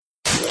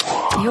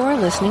You're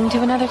listening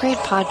to another great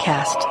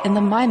podcast in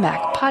the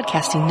MyMac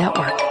Podcasting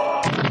Network.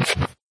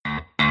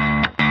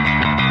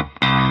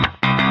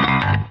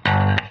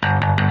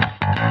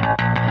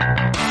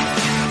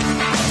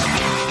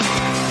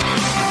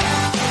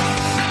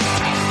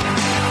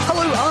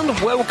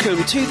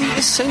 Welcome to the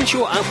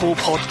Essential Apple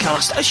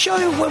Podcast, a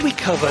show where we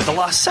cover the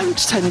last 7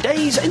 to 10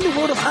 days in the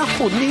world of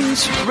Apple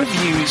news,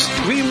 reviews,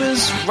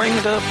 rumours,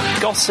 roundup,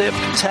 gossip,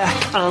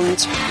 tech,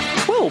 and,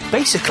 well,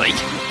 basically,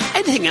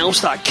 anything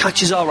else that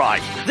catches our eye.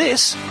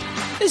 This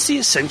is the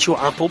Essential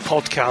Apple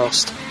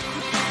Podcast.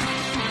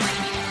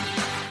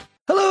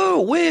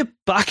 Hello, we're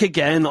back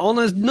again on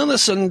another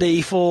Sunday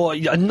for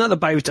another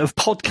bout of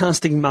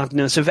podcasting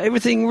madness of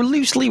everything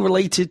loosely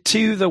related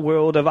to the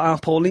world of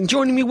Apple. And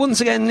joining me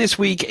once again this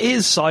week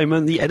is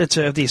Simon, the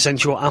editor of the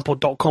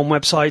EssentialApple.com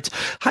website.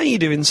 How are you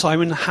doing,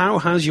 Simon? How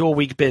has your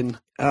week been?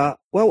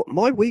 Well,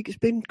 my week has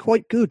been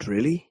quite good,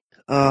 really,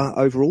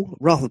 overall.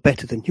 Rather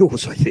better than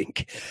yours, I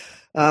think.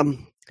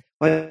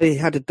 I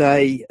had a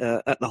day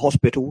at the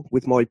hospital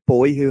with my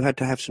boy who had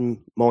to have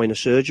some minor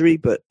surgery,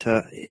 but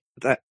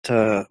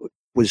that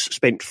was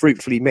spent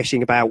fruitfully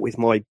messing about with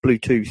my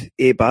Bluetooth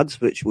earbuds,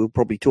 which we'll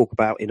probably talk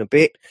about in a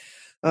bit.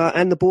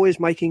 And the boy is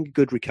making a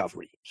good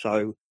recovery.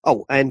 So,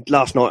 and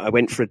last night I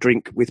went for a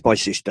drink with my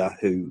sister,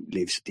 who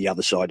lives the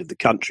other side of the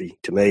country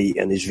to me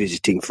and is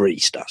visiting for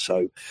Easter.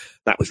 So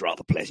that was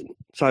rather pleasant.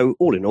 So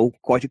all in all,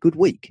 quite a good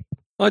week.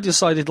 I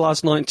decided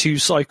last night to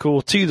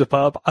cycle to the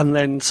pub and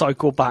then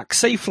cycle back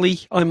safely,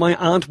 I might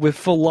add, with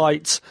full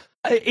lights.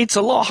 It's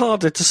a lot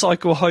harder to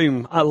cycle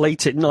home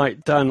late at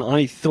night than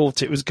I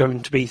thought it was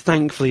going to be.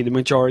 Thankfully, the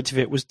majority of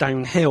it was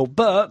downhill.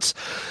 But,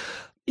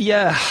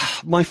 yeah,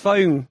 my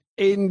phone,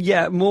 in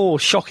yet more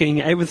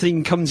shocking,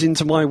 everything comes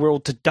into my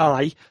world to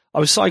die. I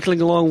was cycling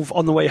along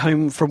on the way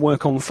home from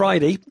work on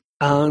Friday,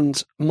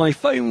 and my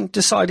phone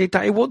decided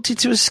that it wanted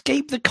to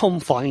escape the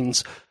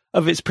confines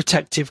of its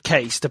protective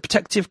case. The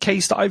protective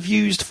case that I've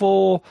used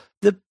for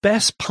the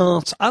best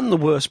part and the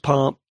worst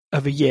part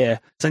of a year.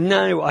 So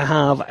now I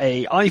have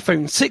a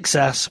iPhone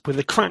 6S with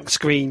a cracked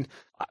screen,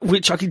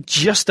 which I could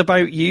just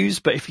about use,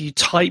 but if you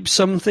type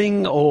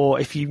something or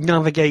if you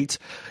navigate,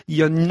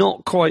 you're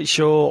not quite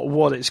sure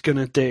what it's going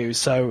to do.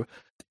 So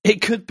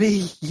it could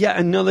be yet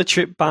another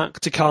trip back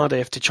to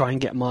Cardiff to try and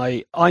get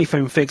my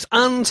iPhone fixed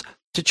and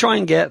to try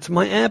and get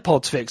my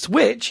AirPods fixed,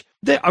 which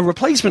a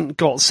replacement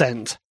got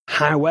sent.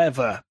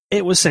 However,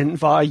 it was sent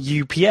via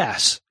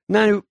UPS.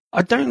 Now,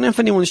 I don't know if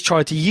anyone's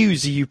tried to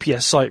use the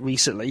UPS site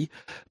recently,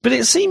 but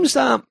it seems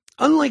that,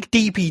 unlike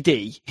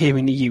DPD here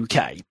in the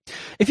UK,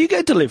 if you get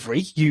a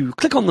delivery, you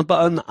click on the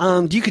button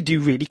and you could do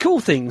really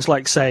cool things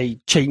like, say,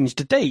 change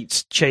the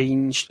date,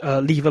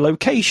 leave a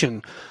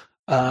location.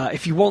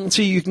 If you want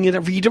to, you can get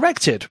it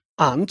redirected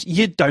and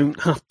you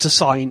don't have to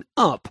sign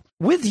up.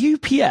 With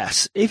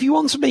UPS, if you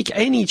want to make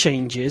any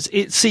changes,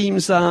 it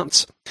seems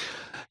that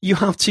you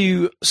have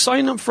to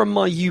sign up from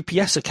my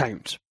UPS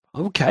account.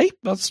 Okay,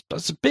 that's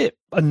a bit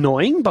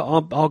annoying, but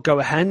I'll go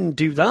ahead and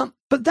do that.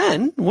 But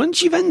then,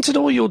 once you've entered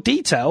all your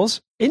details,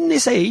 in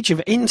this age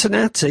of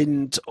internet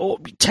and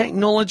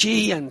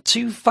technology and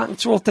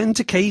two-factor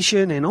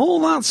authentication and all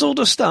that sort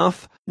of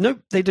stuff,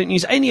 nope, they don't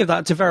use any of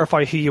that to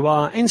verify who you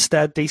are.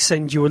 Instead, they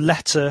send you a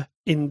letter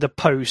in the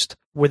post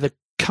with a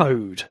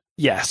code.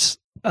 Yes,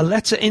 a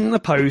letter in the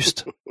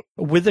post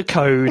with a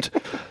code,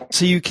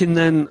 so you can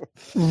then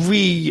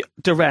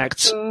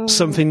redirect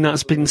something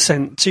that's been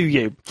sent to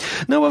you.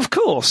 Now, of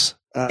course,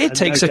 it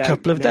takes a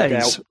couple of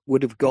days.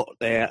 Would have got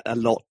there a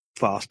lot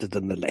faster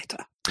than the letter.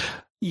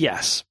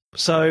 Yes.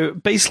 So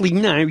basically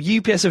now,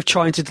 UPS have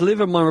tried to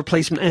deliver my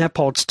replacement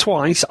AirPods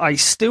twice. I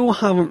still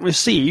haven't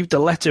received a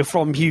letter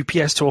from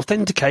UPS to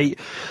authenticate,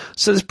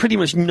 so there's pretty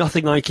much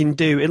nothing I can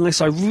do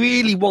unless I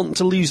really want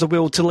to lose the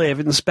will to live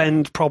and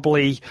spend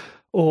probably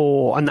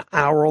an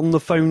hour on the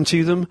phone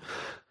to them.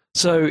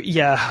 So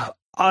yeah,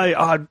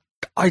 I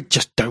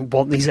just don't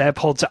want these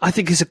AirPods. I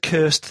think it's a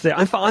cursed thing.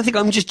 I think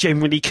I'm just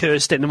generally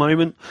cursed at the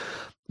moment.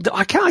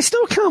 I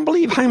still can't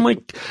believe how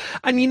and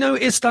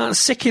it's that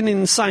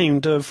sickening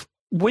sound of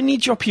when you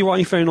drop your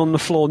iPhone on the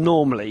floor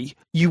normally,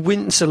 you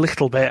wince a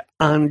little bit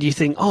and you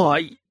think,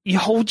 you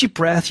hold your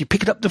breath, you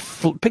pick it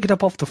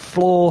up off the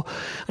floor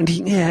and you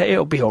think, yeah,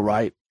 it'll be all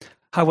right.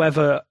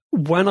 However,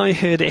 when I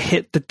heard it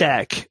hit the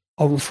deck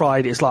on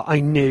Friday, it's like I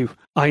knew.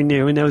 And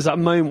there was that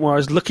moment where I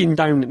was looking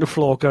down at the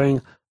floor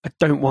going, I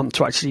don't want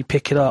to actually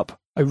pick it up.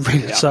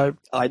 So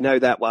I know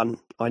that one.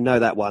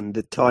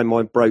 The time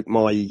I broke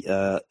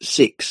my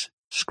 6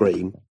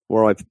 screen,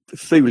 where I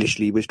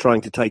foolishly was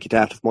trying to take it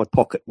out of my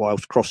pocket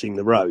whilst crossing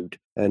the road,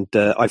 and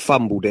I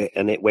fumbled it,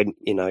 and it went,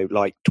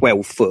 like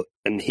 12 foot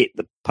and hit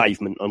the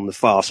pavement on the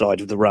far side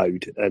of the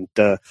road. And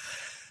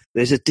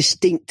there's a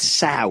distinct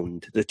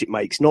sound that it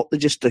makes, not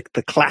just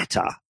the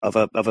clatter of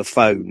a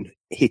phone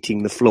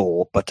hitting the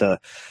floor, but a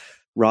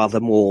rather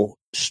more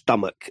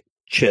stomach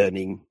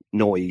churning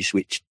noise,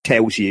 which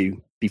tells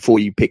you before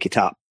you pick it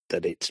up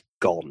that it's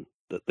gone.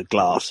 that the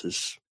glass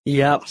has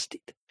Yeah.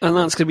 busted. And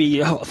that's going to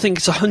be, I think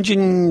it's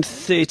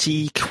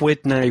 130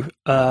 quid now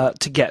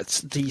to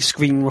get the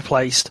screen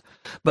replaced.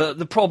 But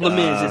the problem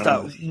is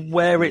that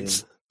where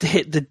it's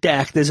hit the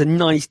deck, there's a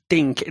nice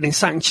dink, and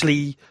it's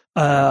actually,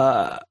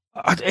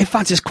 in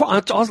fact, it's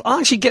quite. I'll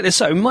actually get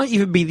this out. It might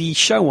even be the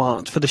show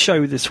art for the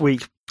show this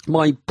week.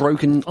 My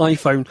broken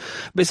iPhone,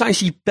 but it's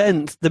actually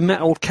bent the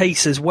metal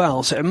case as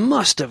well. So it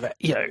must have,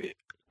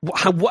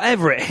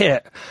 whatever it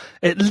hit,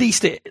 at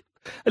least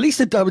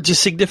the damage is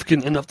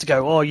significant enough to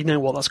go, oh, you know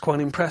what, that's quite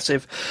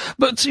impressive.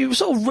 But to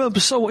sort of rub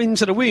salt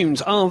into the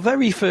wounds, our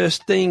very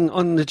first thing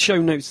on the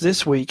show notes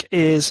this week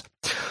is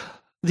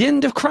the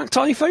end of cracked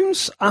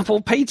iPhones.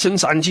 Apple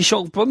patents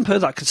anti-shock bumper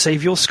that could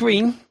save your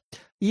screen.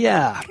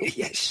 Yeah.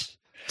 Yes.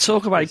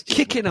 Talk about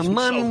kicking a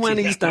man when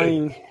he's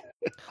down.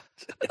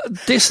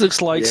 This looks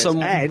like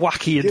some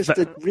wacky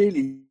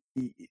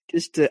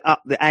just to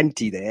up the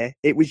ante there,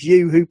 it was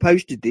you who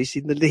posted this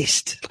in the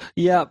list.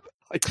 Yeah.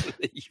 I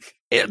believe.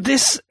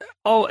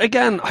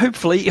 Again,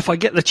 hopefully, if I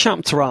get the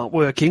chapter art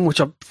working,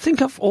 which I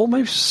think I've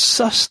almost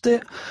sussed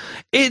it,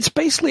 it's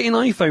basically an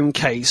iPhone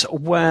case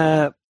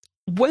where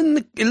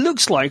it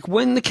looks like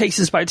when the case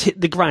is about to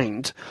hit the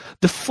ground,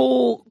 the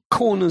four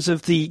corners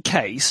of the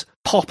case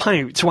pop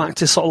out to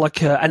act as sort of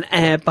like an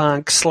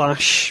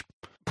airbag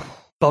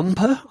 /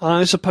 bumper,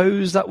 I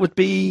suppose that would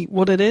be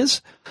what it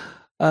is.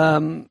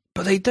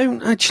 But they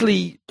don't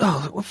actually.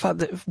 Oh, in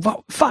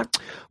fact,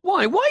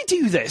 why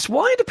do this?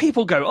 Why do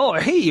people go, oh,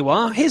 here you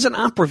are, here's an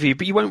app review,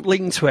 but you won't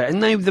link to it? And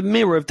now the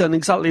Mirror have done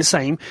exactly the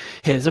same.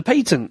 Here's a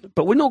patent,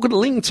 but we're not going to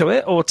link to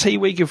it or tell you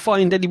where you can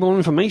find any more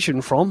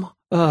information from.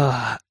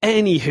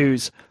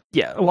 Anywho's.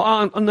 Yeah,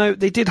 well, I know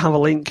they did have a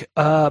link,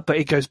 but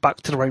it goes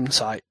back to their own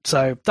site.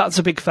 So that's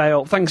a big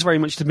fail. Thanks very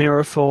much to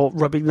Mirror for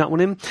rubbing that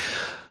one in.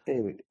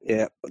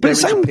 Yeah, there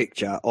is a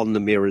picture on the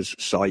Mirror's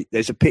site.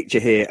 There's a picture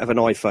here of an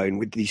iPhone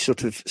with these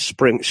sort of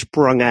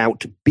sprung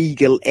out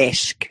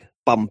Beagle-esque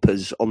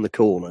bumpers on the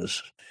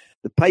corners.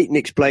 The patent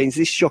explains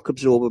this shock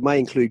absorber may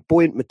include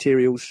buoyant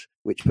materials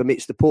which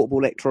permits the portable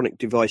electronic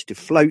device to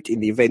float in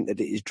the event that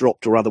it is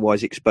dropped or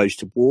otherwise exposed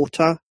to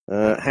water.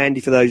 Handy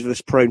for those of us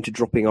prone to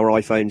dropping our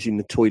iPhones in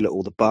the toilet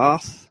or the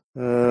bath.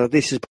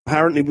 This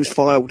apparently was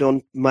filed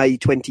on May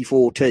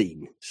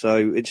 2014, so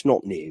it's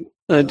not new.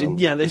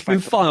 Yeah, they've been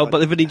filed, but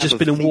they've only just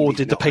been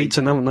awarded the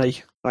patent, haven't they?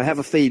 I have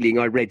a feeling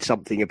I read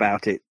something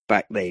about it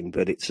back then,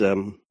 but it's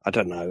I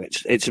don't know.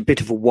 It's a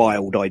bit of a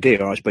wild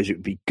idea. I suppose it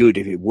would be good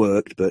if it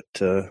worked,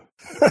 but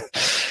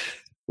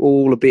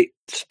all a bit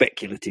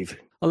speculative.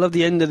 I love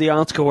the end of the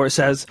article where it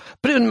says,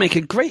 but it would make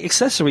a great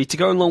accessory to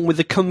go along with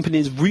the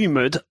company's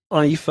rumoured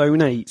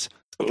iPhone 8.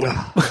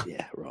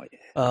 Yeah, right.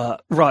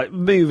 Right,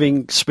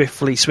 moving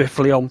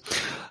swiftly on.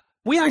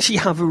 We actually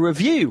have a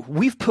review.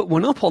 We've put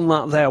one up on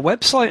that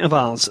website of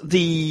ours.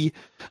 The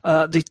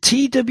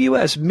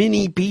TWS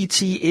Mini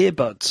BT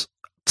earbuds.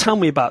 Tell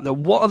me about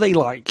them. What are they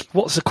like?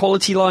 What's the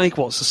quality like?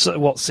 What's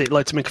it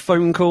like to make a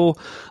phone call?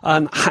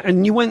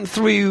 And you went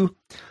through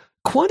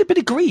quite a bit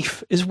of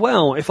grief as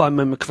well, if I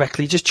remember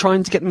correctly, just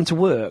trying to get them to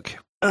work.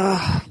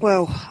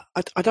 Well,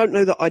 I don't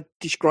know that I'd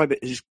describe it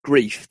as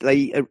grief.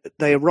 They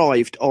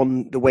arrived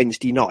on the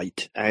Wednesday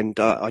night, and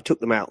I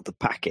took them out of the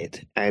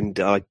packet, and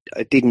I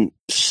didn't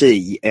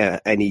see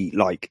any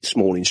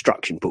small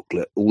instruction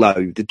booklet,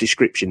 although the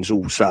descriptions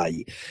all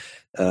say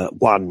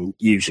one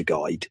user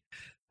guide.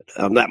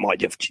 That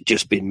might have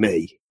just been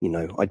me.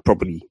 I'd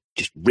probably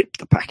just ripped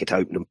the packet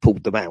open and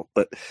pulled them out,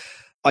 but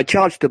I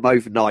charged them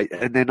overnight,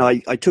 and then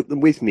I took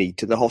them with me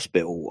to the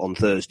hospital on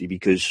Thursday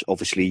because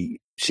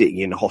obviously sitting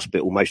in the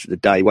hospital most of the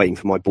day waiting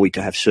for my boy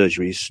to have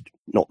surgery is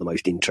not the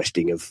most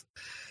interesting of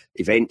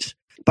events.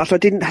 But I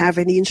didn't have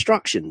any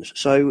instructions,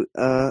 so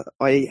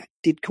I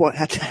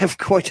had to have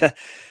quite a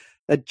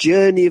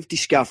journey of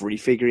discovery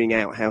figuring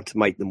out how to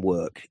make them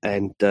work.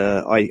 And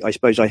I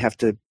suppose I have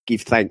to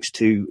give thanks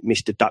to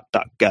Mr.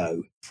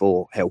 DuckDuckGo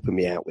for helping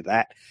me out with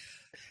that.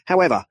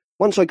 However,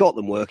 once I got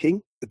them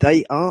working,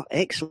 they are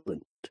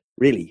excellent.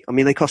 Really, I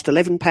mean, they cost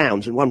 £11 and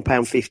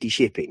 £1.50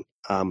 shipping.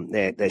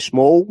 They're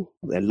small,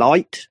 they're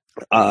light.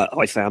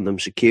 I found them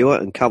secure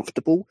and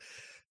comfortable.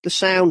 The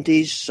sound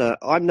is,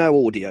 I'm no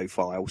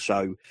audiophile,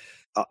 so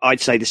I'd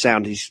say the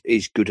sound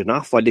is good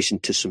enough. I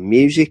listened to some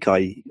music.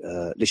 I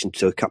listened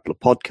to a couple of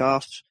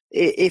podcasts.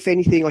 If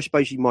anything, I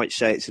suppose you might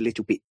say it's a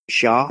little bit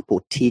sharp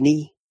or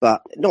tinny,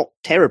 but not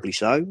terribly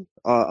so.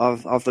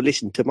 I've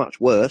listened to much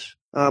worse.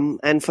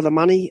 And for the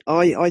money,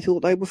 I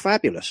thought they were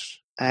fabulous.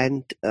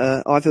 And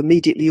I've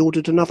immediately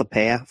ordered another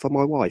pair for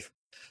my wife.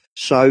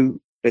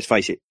 So let's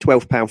face it,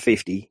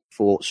 £12.50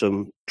 for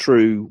some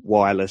true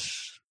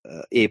wireless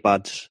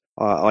earbuds,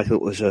 I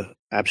thought was an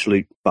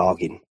absolute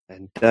bargain.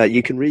 And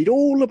you can read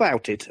all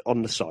about it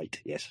on the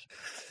site. Yes,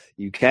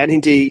 you can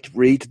indeed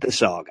read the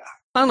saga.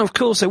 And of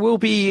course, it will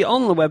be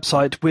on the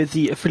website with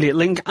the affiliate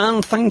link.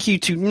 And thank you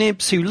to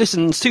Nibs, who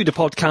listens to the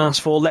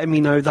podcast, for letting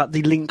me know that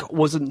the link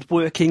wasn't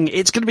working.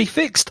 It's going to be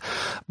fixed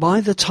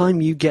by the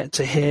time you get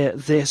to hear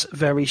this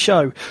very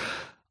show.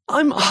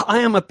 I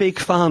am a big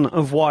fan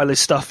of wireless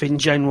stuff in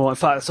general. In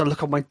fact, as I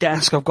look on my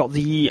desk, I've got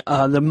the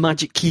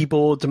Magic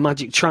Keyboard, the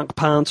Magic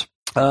Trackpad.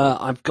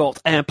 I've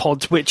got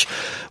AirPods, which,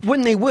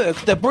 when they work,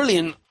 they're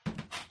brilliant.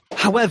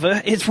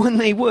 However, it's when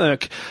they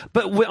work.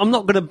 But I'm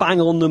not going to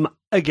bang on them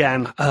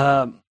again.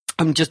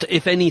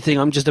 If anything,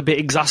 I'm just a bit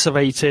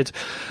exacerbated.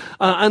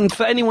 And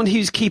for anyone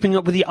who's keeping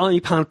up with the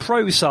iPad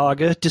Pro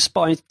saga,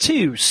 despite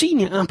 2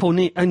 senior Apple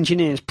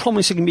engineers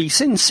promising me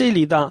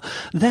sincerely that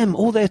them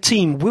or their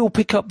team will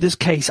pick up this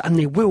case and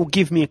they will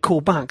give me a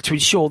call back to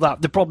ensure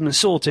that the problem is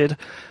sorted,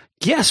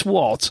 guess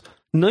what?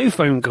 No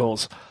phone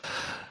calls.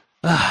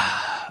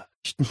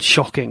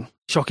 Shocking.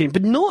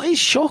 But not as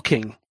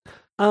shocking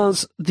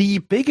as the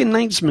big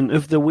announcement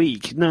of the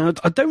week. Now,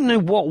 I don't know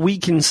what we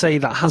can say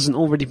that hasn't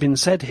already been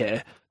said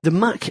here. The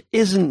Mac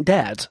isn't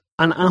dead,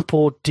 and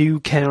Apple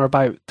do care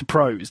about the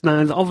pros.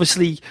 Now,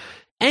 obviously,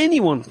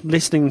 anyone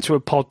listening to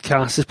a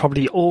podcast has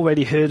probably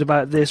already heard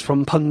about this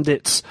from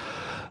pundits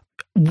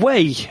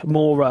way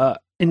more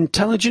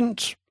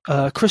intelligent,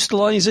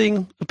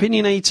 crystallizing,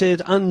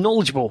 opinionated, and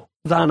knowledgeable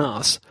than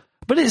us.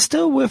 But it's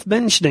still worth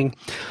mentioning.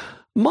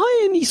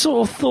 My only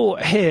sort of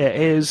thought here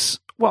is,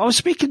 well, I was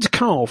speaking to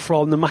Carl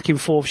from the Mac in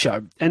 4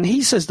 show, and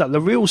he says that the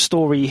real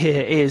story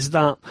here is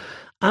that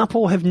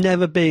Apple have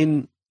never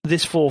been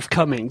this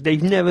forthcoming.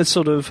 They've never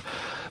sort of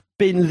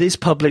been this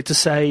public to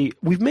say,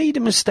 we've made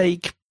a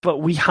mistake, but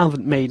we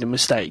haven't made a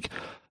mistake.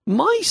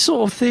 My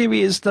sort of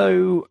theory is,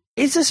 though,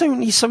 is this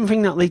only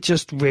something that they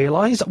just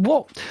realised?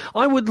 What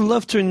I would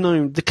love to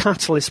know the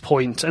catalyst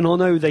point, and I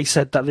know they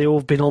said that they all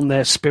have been on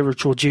their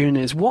spiritual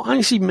journeys. What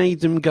actually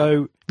made them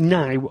go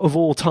now, of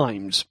all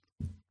times,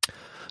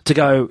 to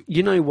go,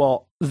 you know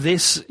what,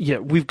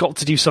 we've got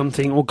to do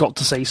something or got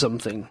to say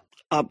something?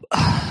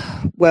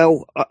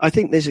 Well, I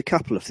think there's a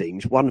couple of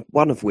things. One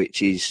of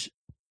which is,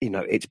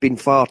 it's been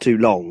far too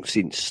long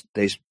since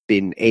there's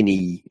been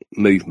any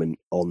movement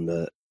on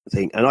the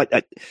thing. And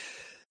I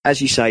as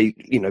you say,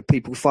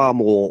 people far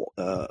more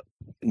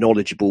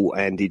knowledgeable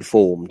and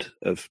informed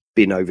have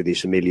been over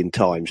this a million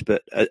times.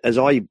 But as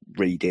I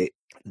read it,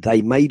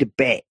 they made a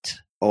bet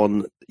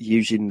on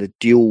using the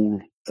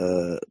dual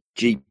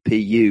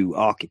GPU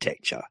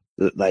architecture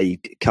that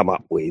they'd come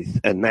up with,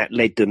 and that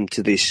led them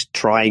to this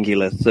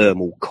triangular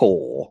thermal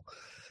core,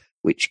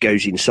 which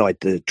goes inside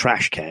the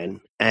trash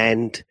can,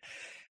 and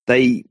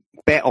they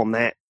bet on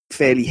that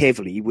fairly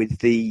heavily with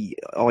the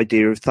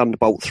idea of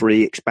Thunderbolt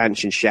 3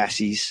 expansion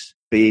chassis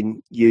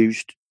being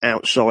used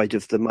outside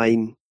of the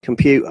main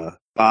computer.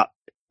 But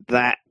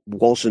that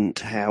wasn't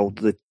how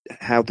the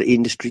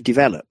industry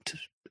developed.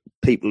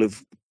 People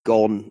have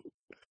gone,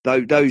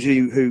 those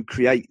who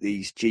create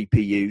these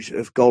GPUs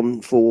have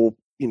gone for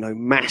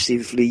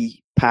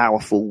massively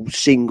powerful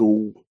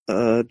single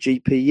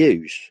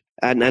GPUs,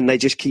 and they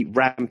just keep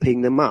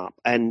ramping them up.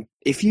 And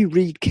if you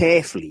read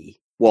carefully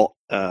what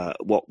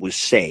was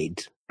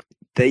said,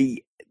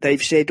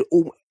 they've said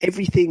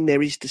everything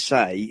there is to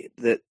say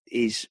that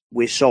is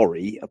we're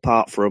sorry,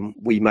 apart from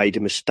we made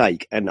a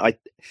mistake. And I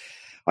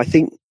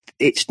think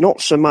it's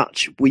not so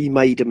much we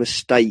made a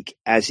mistake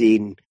as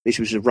in this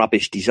was a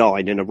rubbish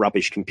design and a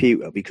rubbish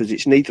computer, because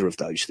it's neither of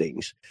those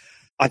things.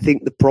 I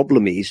think the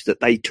problem is that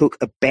they took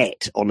a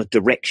bet on a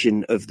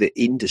direction of the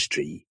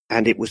industry,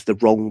 and it was the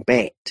wrong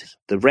bet.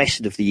 The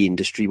rest of the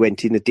industry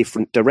went in a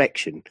different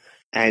direction.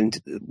 And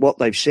what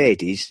they've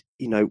said is,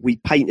 we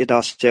painted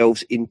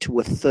ourselves into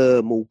a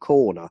thermal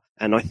corner.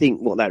 And I think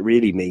what that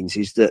really means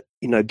is that,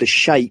 the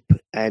shape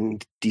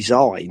and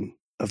design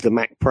of the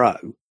Mac Pro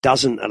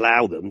doesn't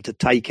allow them to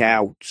take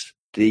out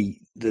the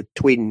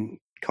twin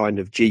kind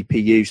of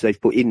GPUs they've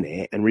put in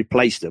there and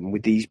replace them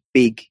with these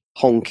big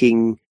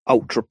honking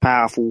ultra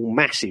powerful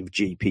massive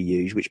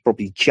GPUs which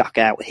probably chuck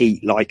out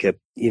heat like a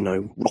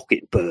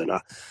rocket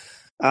burner,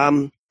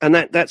 and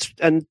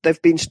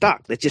they've been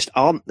stuck. There just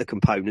aren't the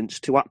components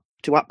to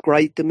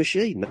upgrade the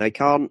machine. They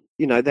can't,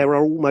 there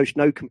are almost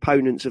no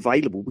components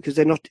available because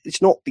they're not.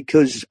 It's not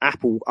because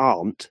Apple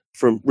aren't,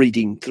 from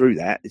reading through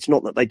that, it's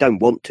not that they don't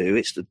want to,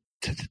 it's that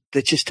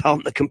there just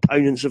aren't the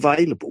components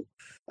available.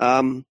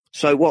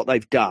 So what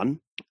they've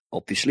done,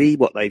 obviously,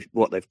 what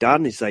they've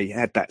done is they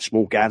had that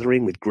small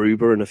gathering with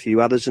Gruber and a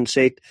few others and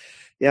said,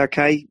 yeah,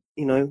 okay,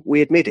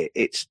 we admit it.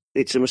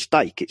 It's a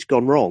mistake. It's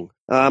gone wrong.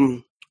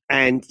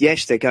 And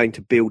yes, they're going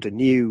to build a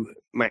new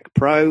Mac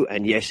Pro,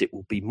 and yes, it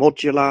will be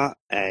modular,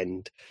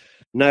 and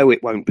no,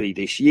 it won't be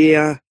this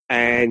year.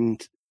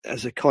 And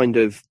as a kind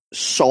of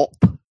sop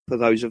for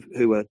those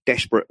who are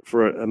desperate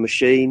for a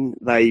machine,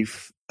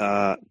 they've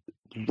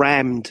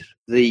rammed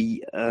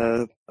the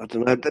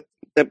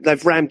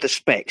they've rammed the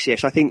specs.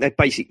 Yes, I think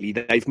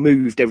they've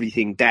moved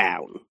everything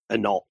down a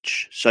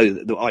notch. So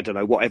that, I don't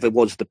know, whatever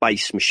was the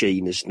base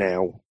machine is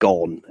now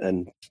gone,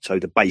 and so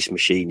the base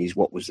machine is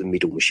what was the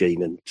middle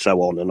machine, and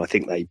so on. And I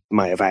think they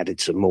may have added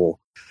some more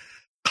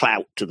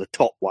clout to the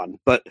top one.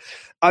 But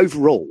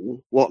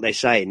overall, what they're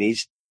saying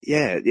is,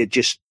 yeah,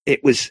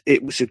 it was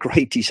a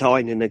great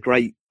design and a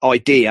great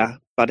idea,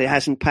 but it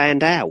hasn't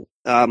panned out.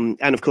 And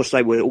of course,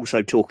 they were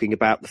also talking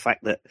about the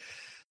fact that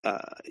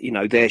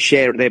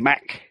their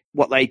Mac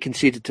what they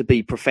consider to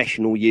be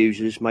professional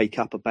users make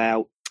up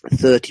about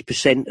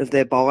 30% of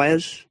their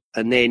buyers,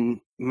 and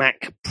then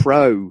Mac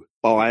Pro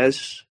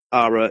buyers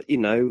are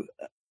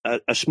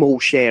a small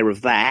share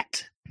of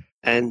that,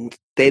 and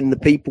then the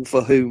people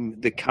for whom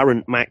the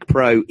current Mac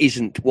Pro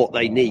isn't what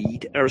they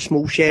need are a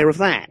small share of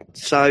that.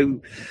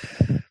 So,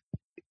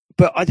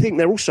 but I think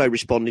they're also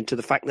responding to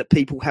the fact that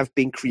people have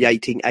been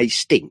creating a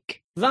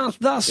stink.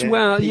 That's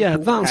where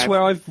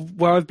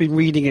I've been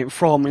reading it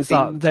from, is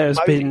that there's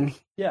moaning.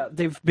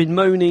 They've been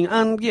moaning,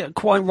 and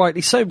quite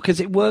rightly so, because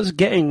it was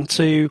getting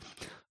to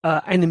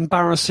an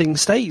embarrassing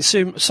state,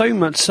 so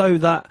much so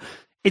that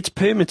it's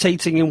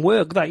permutating in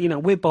work that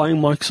we're buying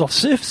Microsoft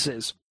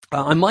Surfaces.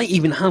 I might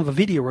even have a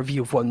video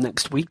review of one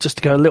next week, just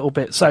to go a little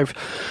bit south.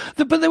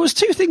 But there was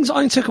two things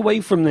I took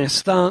away from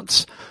this.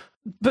 But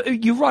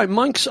you're right,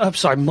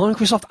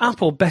 Microsoft,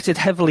 Apple betted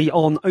heavily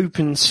on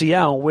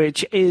OpenCL,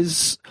 which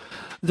is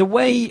the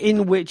way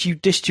in which you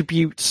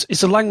distribute.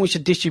 It's a language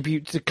that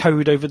distributes the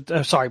code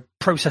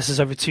processes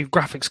over two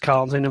graphics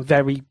cards in a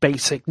very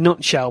basic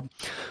nutshell.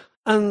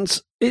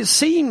 And it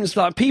seems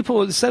that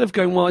people, instead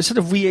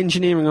of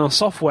re-engineering our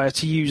software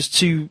to use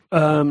two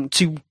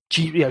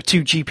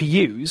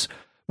GPUs,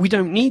 we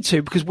don't need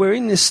to, because we're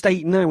in this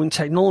state now in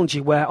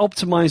technology where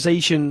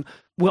optimization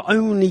will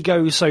only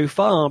go so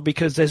far,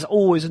 because there's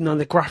always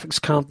another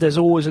graphics card, there's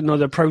always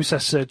another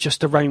processor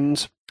just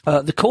around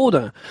the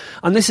corner.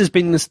 And this has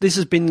been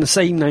the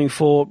same now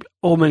for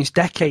almost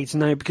decades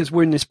now, because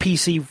we're in this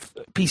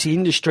PC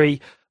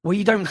industry where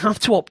you don't have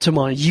to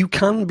optimize. You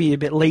can be a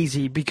bit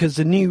lazy, because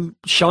the new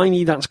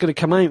shiny that's going to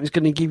come out is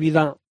going to give you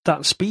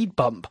that speed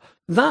bump.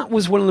 That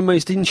was one of the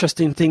most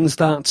interesting things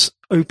that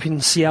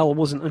OpenCL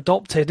wasn't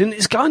adopted. And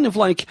it's kind of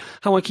like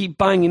how I keep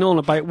banging on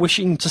about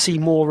wishing to see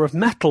more of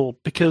Metal,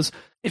 because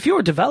if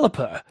you're a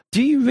developer,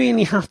 do you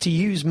really have to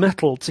use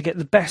Metal to get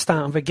the best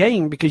out of a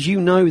game? Because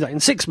you know that in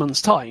 6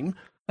 months' time,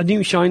 a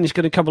new shiny is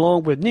going to come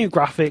along with new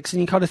graphics,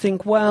 and you kind of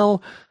think,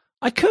 well,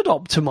 I could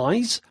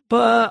optimize,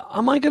 but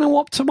am I going to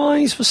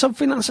optimize for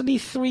something that's only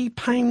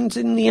 £3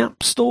 in the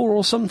App Store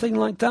or something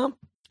like that?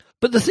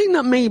 But the thing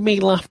that made me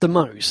laugh the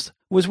most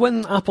was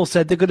when Apple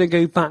said they're going to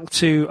go back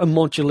to a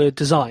modular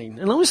design.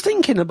 And I was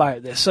thinking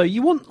about this. So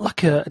you want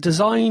like a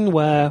design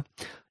where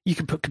you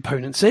can put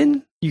components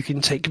in, you can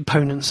take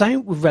components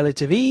out with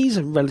relative ease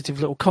and relative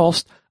little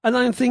cost. And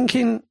I'm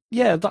thinking,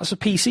 yeah, that's a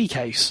PC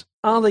case.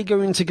 Are they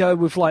going to go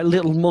with like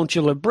little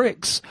modular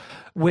bricks,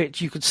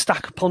 which you could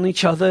stack upon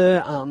each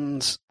other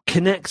and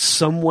connect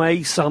some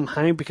way,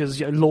 somehow, because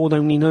Lord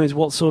only knows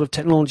what sort of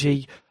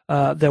technology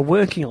they're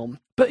working on.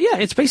 But yeah,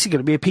 it's basically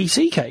going to be a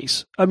PC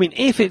case. I mean,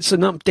 if it's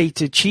an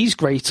updated cheese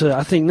grater,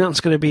 I think that's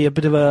going to be a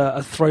bit of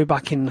a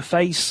throwback in the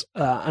face.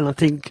 And I don't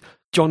think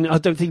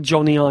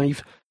Johnny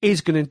Ive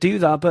is going to do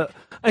that. But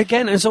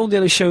again, as all the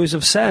other shows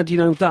have said,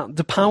 that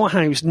the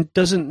Powerhouse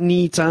doesn't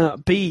need to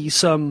be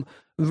some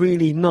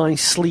really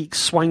nice, sleek,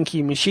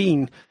 swanky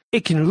machine.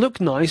 It can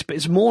look nice, but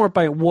it's more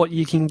about what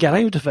you can get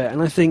out of it.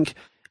 And I think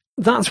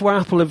that's where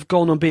Apple have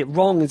gone a bit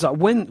wrong, is that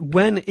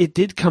when it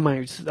did come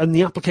out and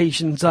the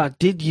applications that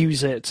did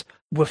use it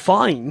were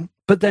fine,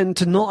 but then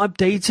to not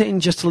update it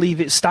and just to leave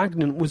it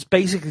stagnant was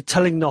basically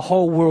telling the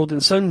whole world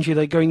and sundry,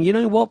 they're going, you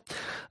know what,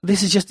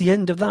 this is just the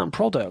end of that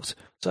product.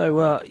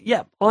 So,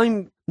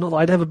 I'm not that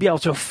I'd ever be able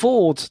to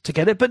afford to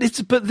get it, but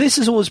this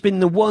has always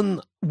been the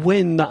one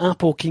win that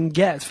Apple can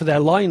get for their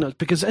lineup,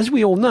 because as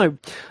we all know,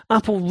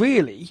 Apple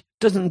really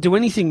doesn't do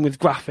anything with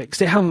graphics.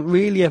 They haven't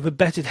really ever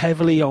betted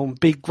heavily on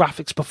big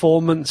graphics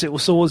performance. It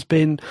was always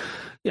been,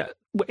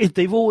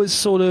 they've always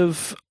sort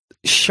of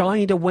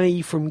shied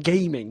away from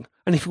gaming.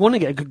 And if you want to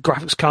get a good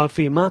graphics card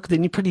for your Mac,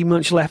 then you're pretty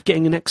much left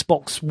getting an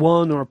Xbox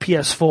One or a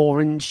PS4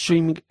 and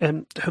streaming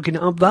and hooking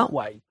it up that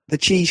way. The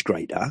cheese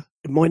grater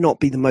might not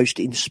be the most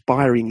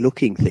inspiring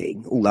looking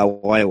thing,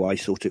 although I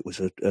always thought it was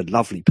a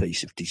lovely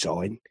piece of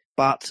design,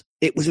 but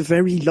it was a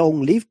very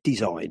long-lived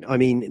design. I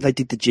mean, they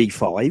did the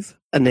G5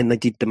 and then they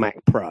did the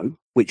Mac Pro,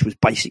 which was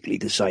basically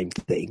the same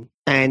thing.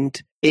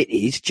 And it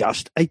is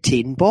just a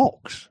tin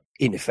box,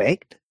 in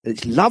effect.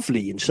 It's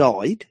lovely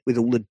inside with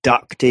all the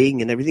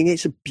ducting and everything.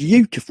 It's a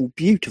beautiful,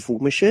 beautiful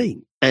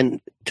machine. And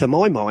to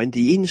my mind,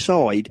 the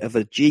inside of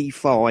a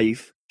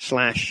G5/Mac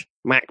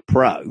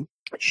Pro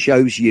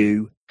shows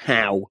you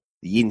how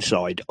the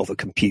inside of a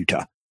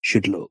computer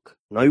should look.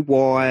 No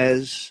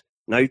wires,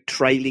 no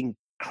trailing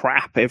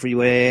crap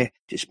everywhere,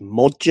 just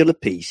modular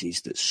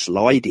pieces that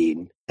slide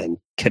in and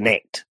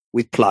connect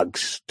with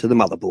plugs to the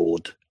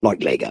motherboard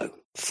like Lego.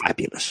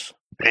 Fabulous.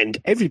 And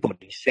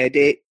everybody said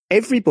it.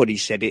 Everybody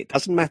said it.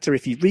 Doesn't matter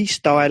if you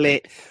restyle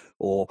it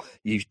or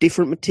use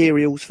different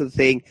materials for the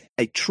thing.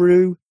 A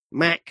true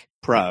Mac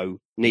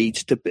Pro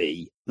needs to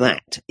be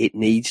that. It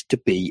needs to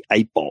be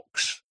a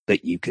box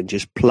that you can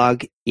just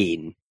plug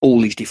in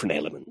all these different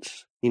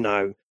elements.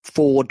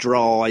 4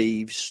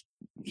 drives,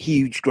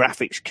 huge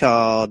graphics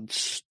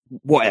cards,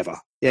 whatever.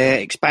 Yeah,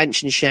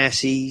 expansion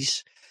chassis.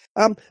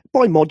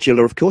 By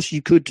modular, of course,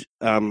 you could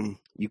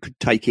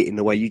take it in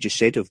the way you just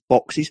said of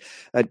boxes.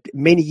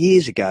 Many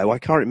years ago, I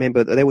can't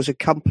remember, there was a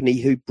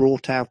company who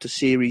brought out a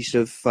series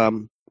of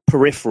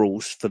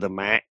peripherals for the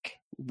Mac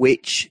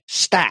which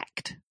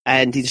stacked.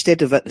 And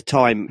instead of at the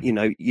time,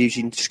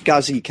 using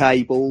SCSI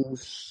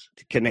cables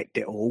to connect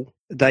it all,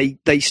 they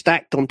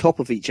stacked on top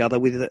of each other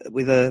with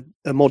a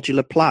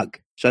modular plug.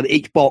 So that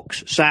each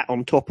box sat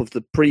on top of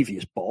the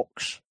previous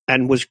box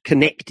and was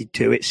connected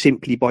to it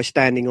simply by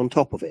standing on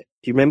top of it.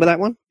 Do you remember that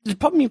one? The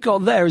problem you've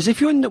got there is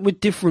if you end up with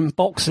different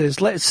boxes,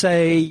 let's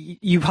say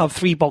you have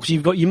 3 boxes,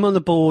 you've got your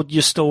motherboard,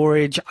 your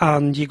storage,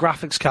 and your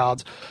graphics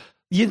card.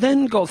 You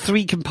then got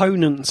 3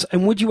 components,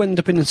 and would you end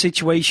up in a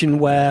situation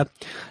where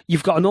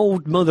you've got an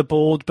old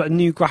motherboard but a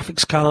new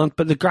graphics card,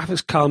 but the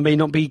graphics card may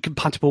not be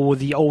compatible with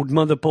the old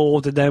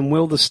motherboard, and then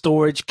will the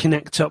storage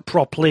connect up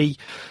properly?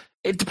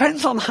 It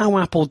depends on how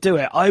Apple do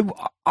it.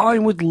 I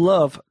would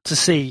love to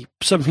see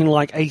something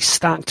like a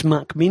stacked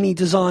Mac Mini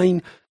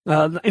design.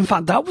 In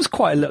fact, that was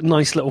quite a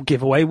nice little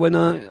giveaway when,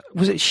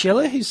 was it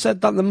Schiller who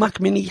said that the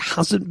Mac Mini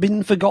hasn't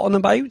been forgotten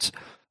about?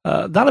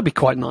 That'd be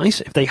quite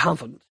nice if they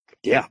haven't.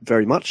 Yeah,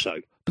 very much so.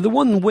 But the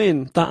one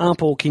win that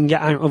Apple can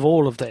get out of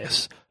all of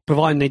this,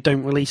 providing they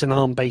don't release an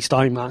ARM-based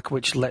iMac,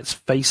 which, let's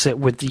face it,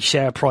 with the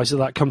share price of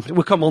that company,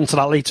 we'll come on to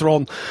that later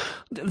on.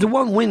 The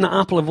one win that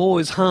Apple have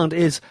always had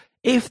is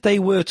if they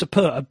were to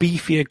put a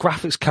beefier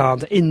graphics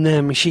card in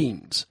their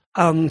machines,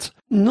 and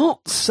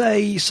not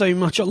say so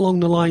much along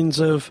the lines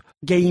of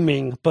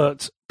gaming,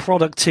 but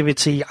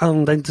productivity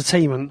and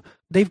entertainment,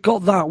 they've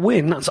got that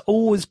win. That's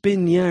always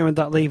been the area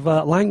that they've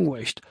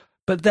languished.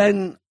 But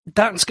then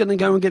that's going to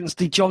go against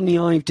the Johnny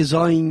Ive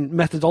design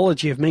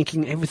methodology of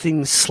making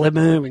everything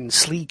slimmer and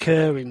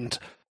sleeker and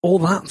all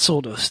that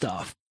sort of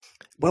stuff.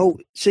 Well,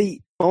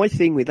 see, my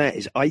thing with that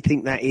is I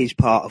think that is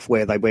part of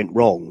where they went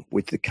wrong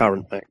with the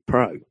current Mac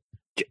Pro.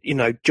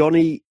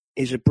 Johnny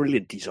is a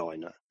brilliant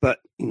designer, but,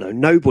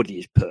 nobody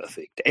is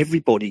perfect.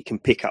 Everybody can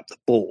pick up the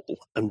ball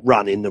and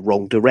run in the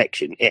wrong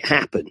direction. It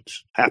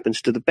happens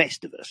to the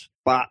best of us.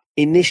 But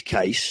in this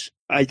case,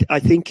 I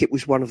think it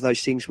was one of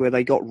those things where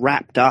they got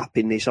wrapped up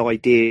in this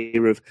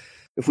idea of,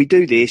 if we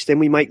do this, then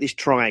we make this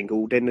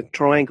triangle, then the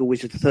triangle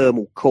is a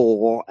thermal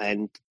core,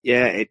 and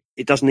it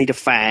doesn't need a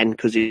fan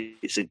because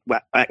it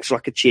acts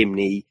like a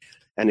chimney,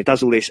 and it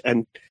does all this.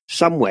 And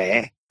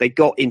somewhere they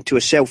got into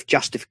a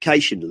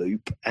self-justification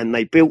loop, and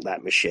they built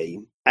that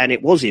machine, and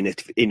it was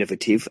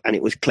innovative, and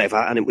it was clever,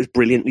 and it was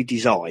brilliantly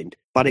designed,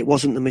 but it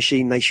wasn't the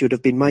machine they should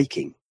have been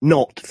making.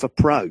 Not for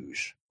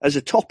pros. As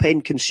a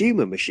top-end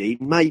consumer machine,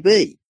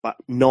 maybe, but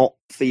not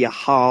for your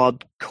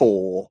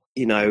hardcore,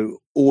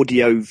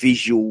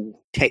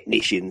 audio-visual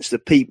technicians, the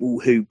people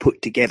who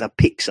put together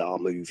Pixar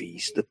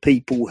movies, the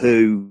people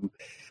who...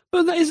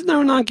 But isn't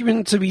there an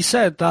argument to be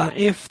said that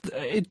if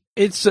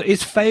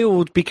it's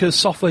failed because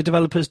software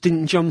developers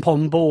didn't jump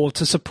on board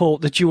to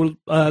support the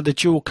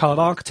dual card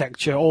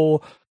architecture,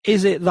 or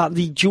is it that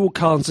the dual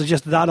cards are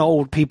just that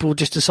old, people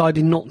just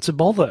decided not to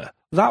bother?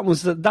 That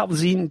was the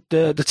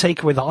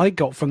takeaway that I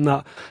got from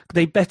that.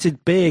 They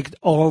betted big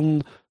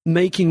on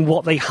making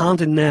what they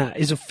had in there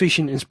as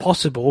efficient as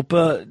possible,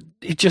 but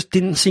it just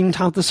didn't seem to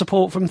have the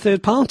support from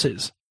third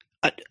parties.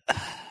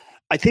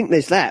 I think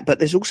there's that, but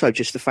there's also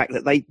just the fact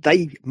that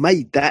they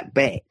made that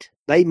bet.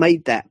 They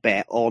made that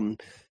bet on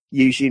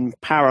using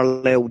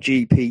parallel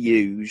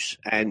GPUs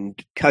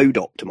and code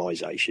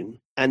optimization,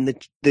 and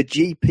the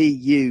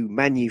GPU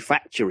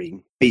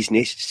manufacturing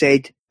business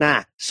said,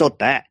 nah, sod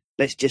that.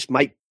 Let's just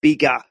make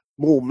bigger,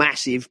 more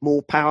massive,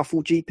 more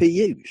powerful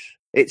GPUs.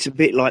 It's a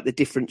bit like the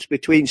difference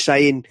between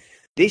saying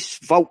this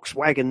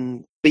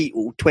Volkswagen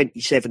Beetle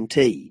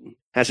 2017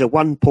 has a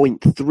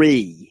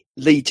 1.3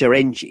 litre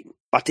engine,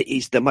 but it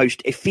is the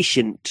most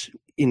efficient,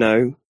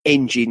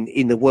 engine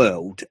in the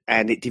world,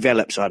 and it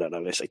develops,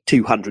 let's say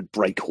 200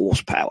 brake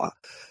horsepower.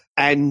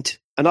 And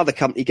another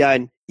company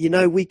going,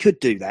 we could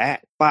do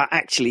that, but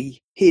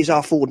actually, here's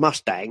our Ford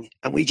Mustang,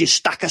 and we just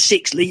stuck a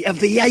 6-litre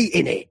V8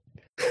 in it.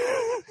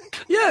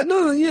 Yeah,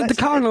 no, yeah, the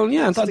car,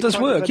 that does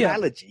work, yeah.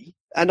 Analogy.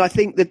 And I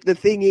think that the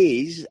thing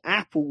is,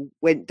 Apple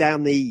went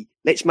down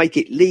let's make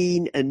it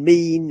lean and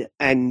mean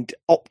and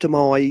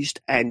optimized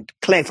and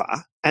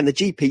clever, and the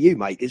GPU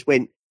makers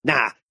went,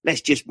 nah,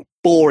 let's just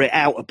bore it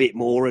out a bit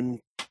more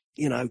and,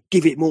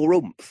 give it more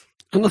oomph.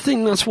 And I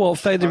think that's what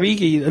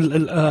Federighi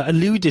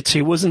alluded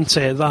to, wasn't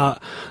it?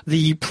 That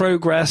the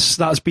progress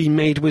that's been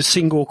made with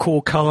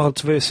single-core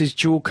cards versus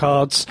dual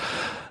cards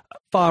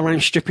far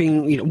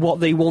outstripping what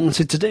they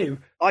wanted to do.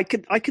 I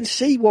can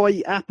see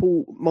why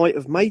Apple might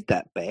have made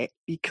that bet,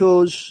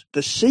 because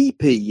the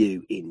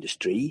CPU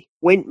industry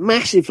went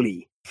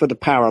massively for the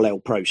parallel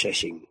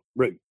processing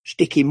route,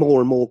 sticking more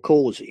and more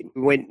cores in.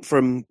 We went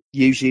from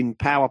using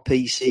Power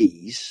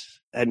PCs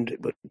and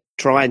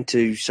trying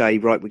to say,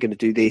 right, we're going to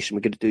do this and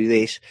we're going to do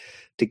this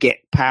to get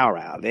power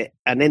out of it.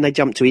 And then they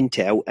jumped to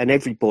Intel and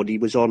everybody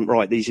was on,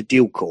 right, these are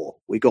dual core.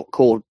 We got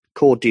core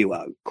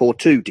duo, core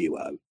 2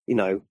 duo,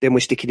 then we're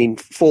sticking in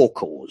 4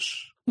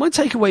 cores. My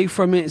takeaway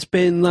from it has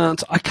been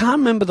that I can't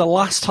remember the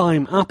last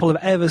time Apple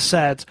have ever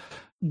said,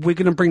 we're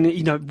going to bring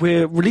it,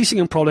 we're releasing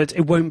a product.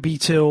 It won't be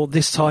till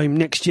this time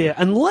next year,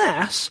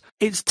 unless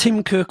it's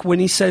Tim Cook when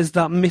he says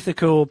that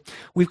Mythical,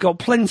 we've got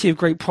plenty of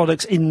great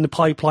products in the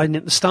pipeline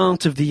at the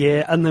start of the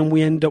year, and then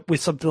we end up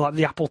with something like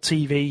the Apple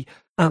TV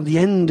at the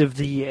end of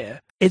the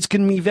year. It's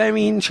going to be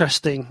very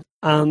interesting,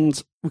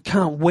 and we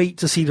can't wait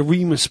to see the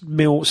rumour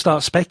mill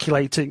start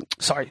speculating.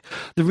 Sorry,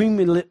 the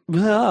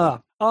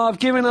rumour... I've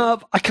given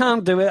up. I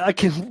can't do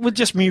it. We'll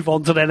just move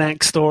on to the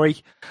next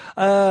story.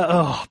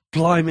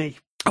 Blimey.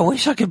 I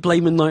wish I could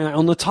blame a night out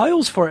on the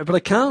tiles for it, but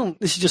I can't.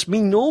 This is just me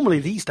normally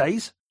these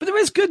days. But there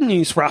is good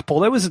news for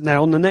Apple. There isn't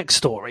now on the next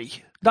story.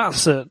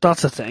 That's a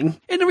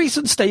thing. In a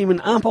recent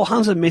statement, Apple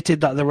has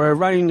admitted that there are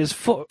around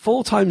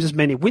four times as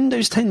many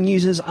Windows 10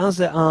 users as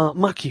there are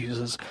Mac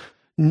users.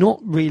 Not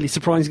really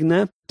surprising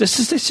there. The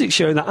statistics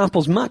show that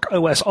Apple's Mac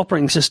OS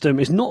operating system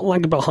is not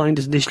lagging behind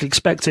as initially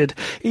expected,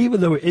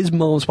 even though it is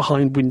miles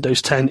behind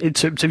Windows 10 in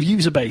terms of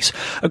user base.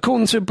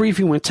 According to a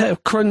briefing with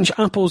TechCrunch,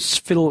 Apple's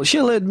Phil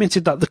Schiller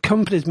admitted that the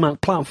company's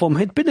Mac platform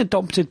had been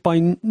adopted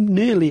by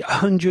nearly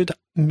 100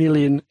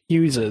 million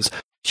users.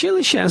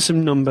 Schiller shares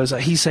some numbers that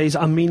he says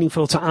are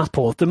meaningful to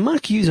Apple. The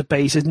Mac user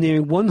base is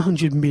nearing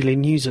 100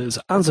 million users.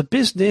 As a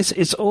business,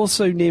 it's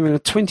also nearing a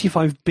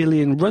 25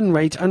 billion run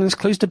rate and is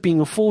close to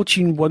being a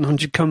Fortune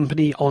 100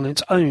 company on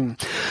its own.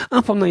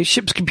 Apple now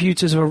ships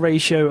computers with a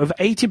ratio of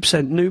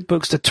 80%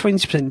 notebooks to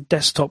 20%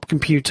 desktop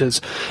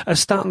computers, a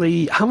stat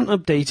they haven't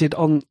updated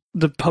on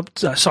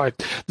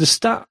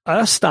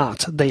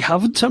stat they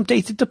haven't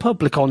updated the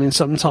public on in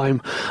some time.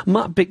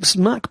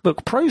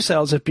 MacBook Pro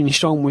sales have been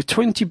strong with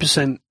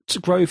 20%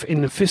 growth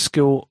in the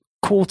fiscal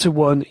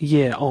Q1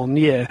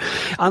 year-on-year.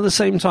 At the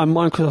same time,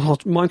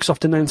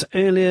 Microsoft announced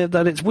earlier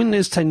that its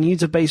Windows 10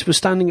 user base was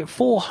standing at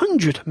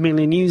 400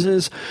 million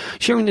users,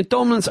 showing the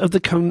dominance of the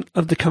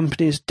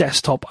company's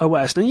desktop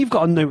OS. Now, you've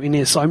got a note in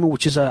here, Simon,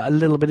 which is a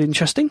little bit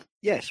interesting.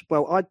 Yes,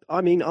 well,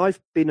 I mean, I've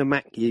been a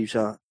Mac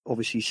user,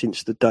 obviously,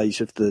 since the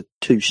days of the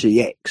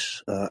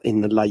 2CX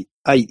in the late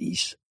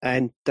 80s,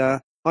 and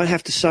I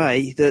have to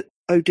say that,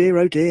 oh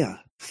dear,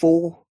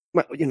 four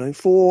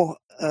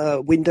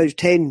Windows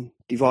 10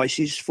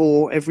 devices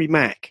for every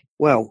Mac.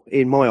 Well,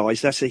 in my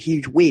eyes, that's a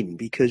huge win,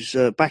 because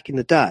back in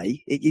the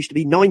day, it used to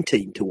be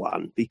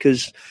 19-1,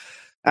 because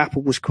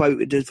Apple was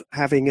quoted as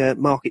having a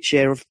market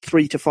share of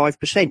 3 to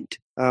 5%.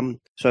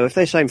 So if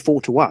they're saying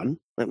 4-1,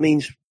 that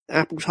means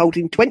Apple's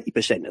holding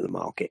 20% of the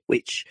market,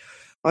 which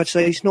I'd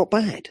say is not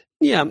bad.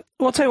 Yeah, well,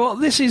 I'll tell you what,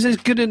 this is as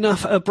good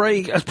enough a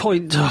point.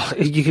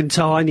 You can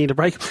tell I need a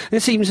break.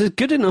 It seems as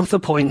good enough a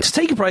point to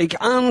take a break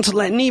and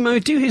let Nemo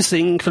do his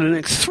thing for the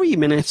next 3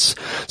 minutes.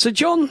 So,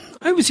 John,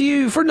 over to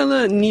you for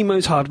another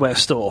Nemo's Hardware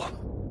Store.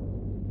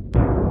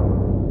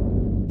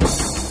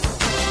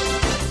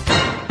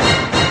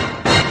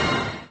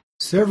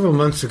 Several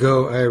months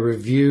ago, I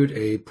reviewed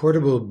a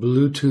portable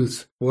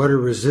Bluetooth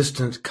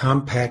water-resistant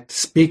compact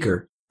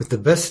speaker with the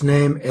best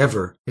name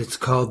ever. It's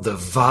called the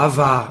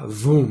Vava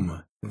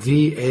Voom.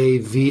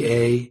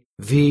 V-A-V-A-V-O-O-M.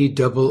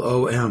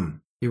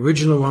 The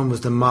original one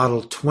was the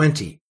Model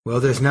 20. Well,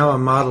 there's now a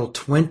Model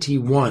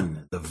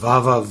 21, the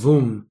Vava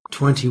Voom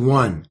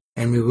 21,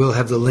 and we will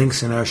have the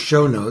links in our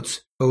show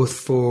notes, both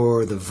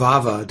for the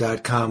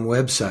Vava.com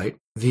website,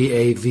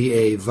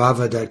 V-A-V-A,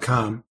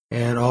 Vava.com,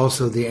 and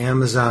also the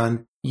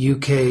Amazon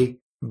UK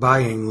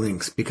buying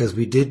links, because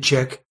we did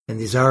check, and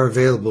these are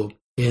available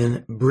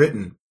in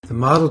Britain. The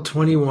Model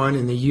 21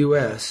 in the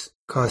US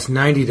cost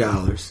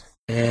 $90.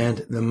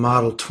 And the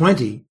Model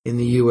 20 in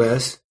the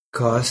U.S.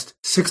 cost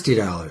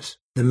 $60.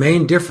 The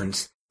main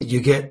difference that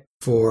you get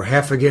for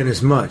half again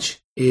as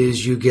much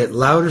is you get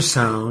louder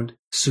sound,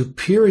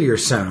 superior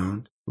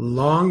sound,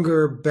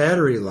 longer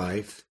battery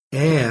life,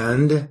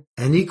 and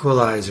an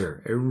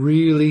equalizer, a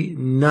really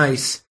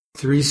nice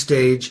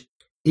 3-stage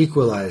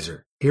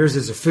equalizer. Here's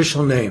its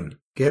official name.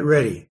 Get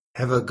ready.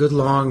 Have a good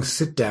long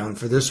sit down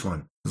for this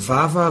one.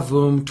 Vava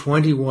Voom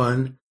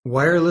 21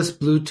 wireless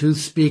Bluetooth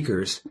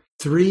speakers.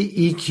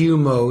 3 EQ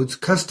modes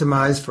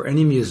customized for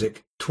any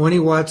music,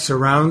 20-watt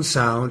surround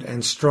sound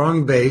and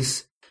strong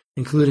bass,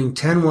 including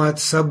 10-watt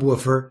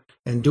subwoofer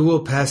and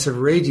dual passive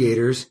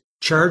radiators,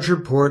 charger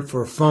port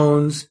for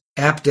phones,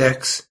 app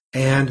decks,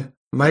 and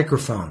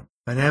microphone.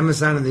 On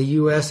Amazon in the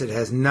U.S., it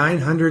has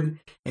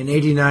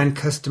 989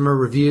 customer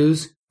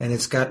reviews, and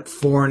it's got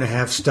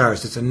 4.5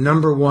 stars. It's a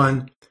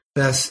 #1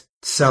 best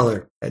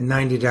seller at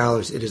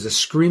 $90. It is a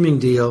screaming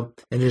deal,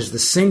 and it is the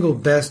single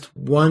best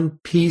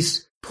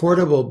one-piece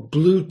portable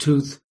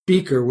Bluetooth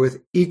speaker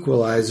with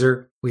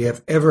equalizer we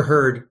have ever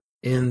heard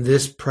in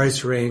this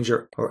price range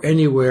or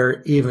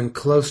anywhere even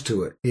close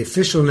to it. The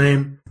official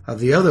name of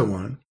the other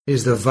one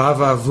is the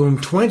Vava Voom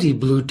 20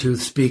 Bluetooth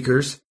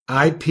speakers,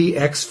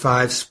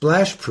 IPX5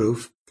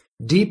 splash-proof,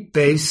 deep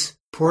bass,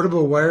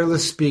 portable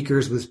wireless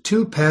speakers with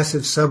 2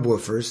 passive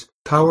subwoofers,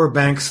 power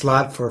bank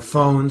slot for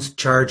phones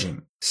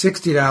charging,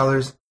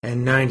 $60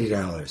 and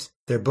 $90.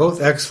 They're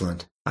both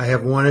excellent. I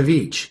have one of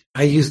each.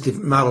 I use the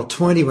Model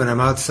 20 when I'm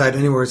outside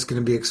anywhere it's going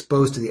to be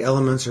exposed to the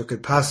elements or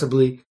could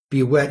possibly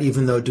be wet,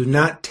 even though do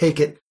not take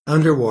it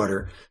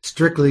underwater,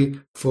 strictly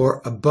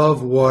for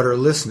above water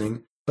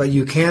listening. but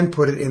you can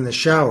put it in the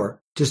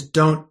shower. Just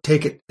don't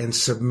take it and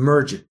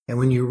submerge it. And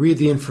when you read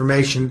the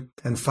information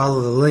and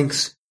follow the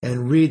links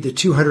and read the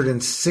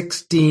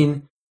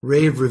 216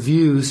 rave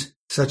reviews,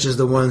 such as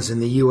the ones in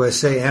the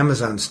USA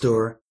Amazon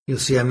store, you'll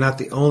see I'm not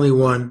the only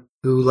one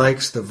who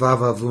likes the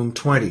Vavavoom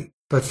 20.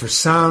 But for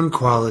sound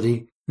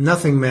quality,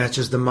 nothing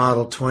matches the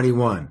Model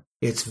 21.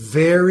 It's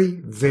very,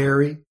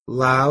 very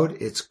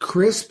loud. It's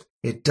crisp.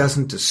 It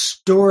doesn't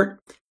distort.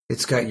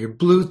 It's got your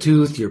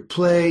Bluetooth, your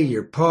play,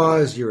 your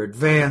pause, your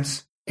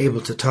advance, able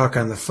to talk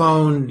on the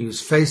phone,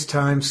 use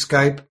FaceTime,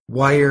 Skype,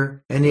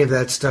 wire, any of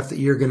that stuff that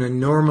you're going to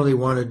normally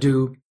want to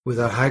do with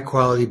a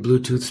high-quality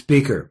Bluetooth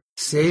speaker.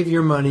 Save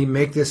your money.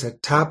 Make this a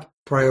top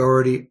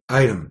priority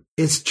item.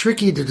 It's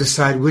tricky to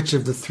decide which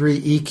of the 3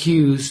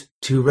 EQs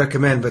to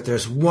recommend, but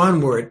there's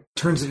one where it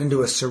turns it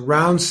into a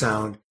surround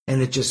sound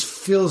and it just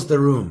fills the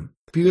room.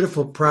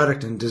 Beautiful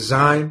product in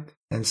design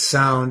and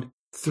sound.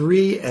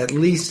 3 at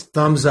least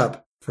thumbs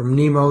up from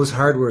Nemo's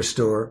hardware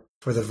store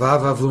for the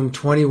Vavavoom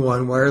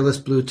 21 wireless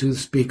Bluetooth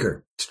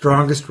speaker.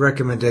 Strongest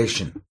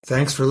recommendation.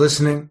 Thanks for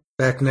listening.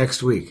 Back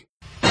next week.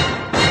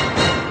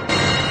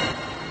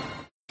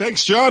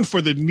 Thanks, John,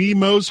 for the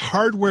Nemo's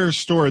hardware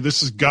store.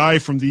 This is Guy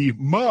from the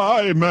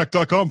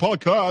MyMac.com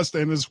podcast,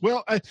 and as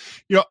well,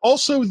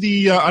 also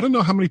the I don't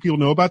know how many people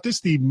know about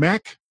this, the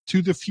Mac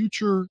to the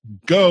Future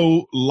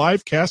Go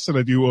live cast that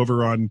I do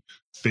over on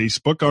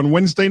Facebook on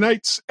Wednesday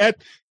nights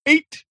at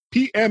 8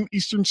 p.m.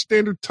 Eastern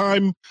Standard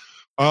Time.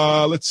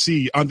 Let's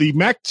see, on the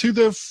Mac to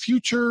the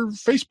Future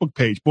Facebook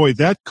page. Boy,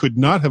 that could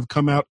not have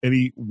come out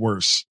any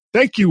worse.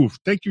 Thank you.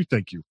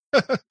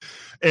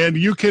 And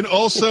you can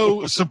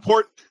also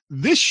support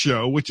this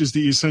show, which is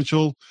the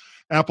Essential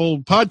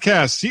Apple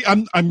Podcast. See,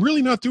 I'm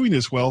really not doing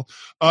this well.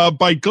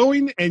 By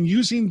going and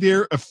using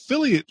their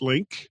affiliate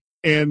link,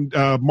 and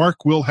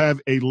Mark will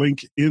have a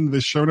link in the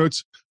show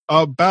notes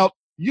about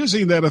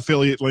using that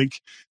affiliate link,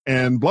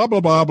 and blah,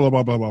 blah, blah, blah,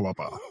 blah, blah, blah, blah,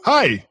 blah.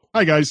 Hi,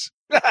 guys.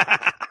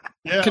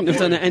 Yeah, couldn't have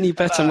done it any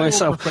better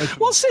myself.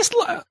 What's this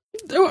like?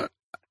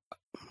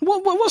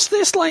 What's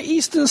this like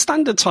Eastern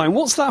Standard Time?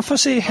 What's that for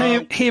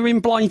here in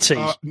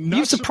Blighty?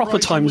 Use the proper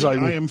time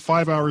zone. I am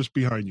 5 hours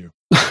behind you.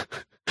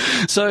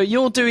 So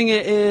you're doing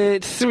it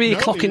at 3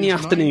 o'clock in the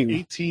afternoon.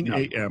 18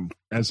 a.m.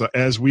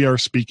 as we are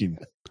speaking.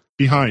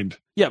 Behind.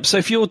 Yep. So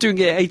if you're doing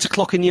it at 8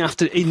 o'clock in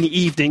the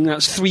evening,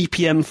 that's 3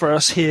 p.m. for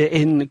us here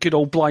in good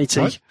old Blighty.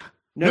 What?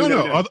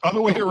 No.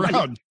 Other way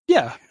around.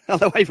 Yeah.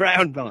 Other way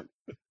around, Mark.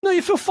 No,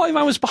 you feel 5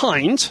 hours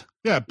behind.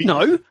 Yeah.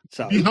 Behind.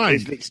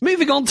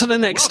 Moving on to the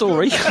next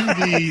story.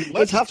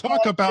 Let's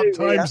talk about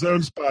time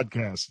zones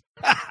podcast.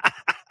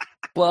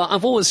 Well,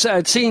 I've always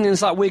said, seeing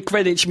as that we're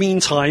Greenwich Mean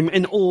Time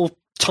and all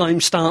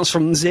time starts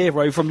from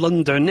 0 from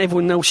London,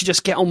 everyone else should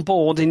just get on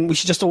board and we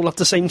should just all have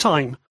the same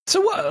time.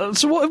 So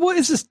what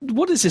is this?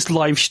 What is this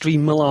live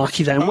stream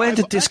malarkey then? Where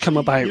did this come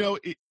about?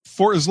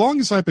 For as long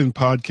as I've been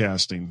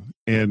podcasting,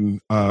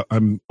 and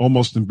I'm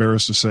almost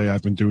embarrassed to say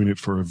I've been doing it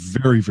for a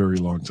very, very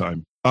long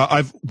time.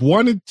 I've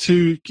wanted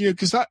to,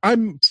 because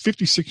I'm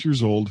 56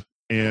 years old,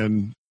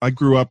 and I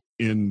grew up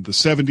in the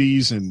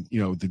 70s, and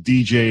the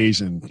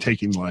DJs and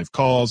taking live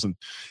calls, and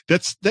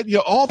that's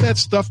all that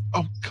stuff.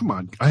 Oh, come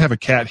on! I have a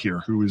cat here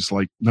who is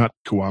like not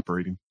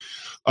cooperating.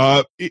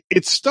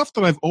 It's stuff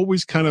that I've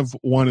always kind of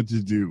wanted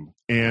to do,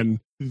 and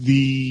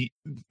the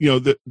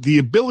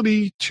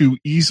ability to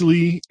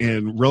easily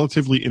and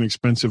relatively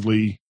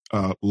inexpensively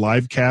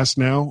live cast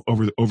now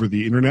over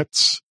the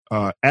internets.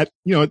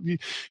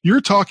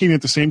 You're talking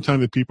at the same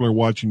time that people are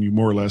watching you,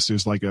 more or less.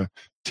 There's like a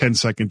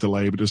 10-second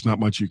delay, but there's not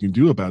much you can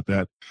do about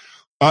that.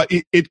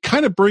 It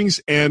kind of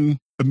brings an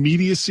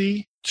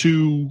immediacy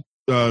to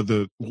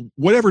the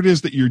whatever it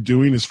is that you're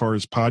doing as far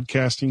as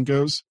podcasting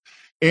goes,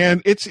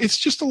 and it's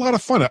just a lot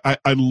of fun.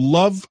 I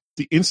love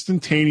the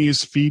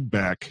instantaneous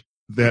feedback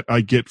that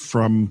I get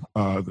from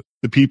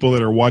the people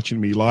that are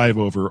watching me live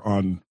over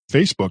on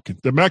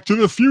Facebook, the Mac to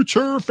the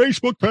Future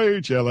Facebook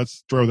page. Yeah,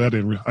 let's throw that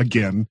in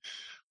again.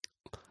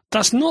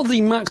 That's not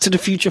the Mac to the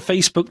Future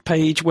Facebook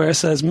page where it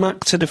says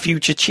Mac to the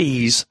Future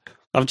Cheese.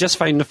 I've just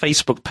found the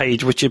Facebook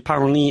page, which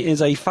apparently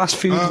is a fast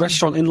food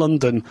restaurant in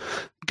London.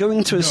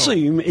 Going to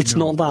assume it's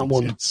not that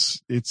one.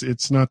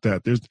 It's not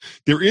that.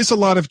 There is a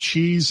lot of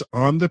cheese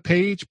on the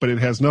page, but it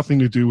has nothing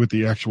to do with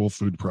the actual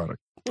food product.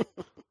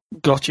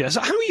 Gotcha.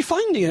 So how are you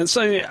finding it?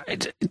 So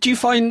do you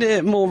find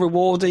it more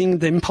rewarding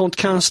than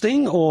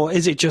podcasting, or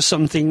is it just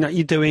something that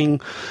you're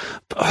doing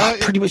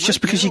pretty much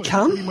just because you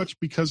can? Pretty much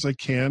because I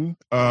can.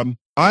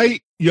 I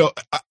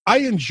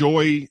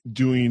enjoy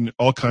doing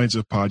all kinds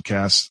of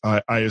podcasts.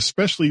 I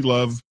especially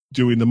love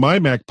doing the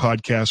MyMac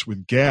podcast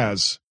with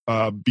Gaz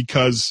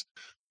because,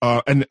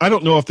 and I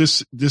don't know if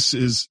this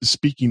is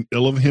speaking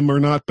ill of him or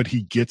not, but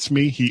he gets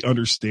me. He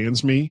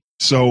understands me.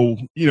 So,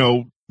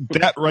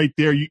 that right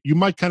there, you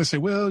might kind of say,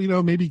 well,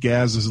 maybe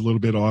Gaz is a little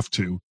bit off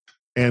too.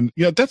 And,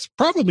 that's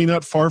probably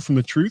not far from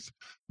the truth.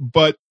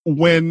 But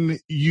when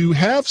you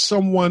have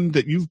someone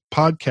that you've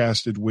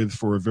podcasted with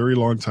for a very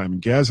long time,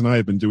 and Gaz and I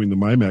have been doing the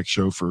MyMac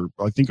show for,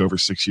 I think, over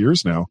 6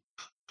 years now,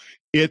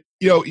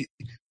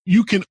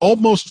 you can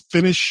almost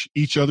finish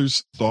each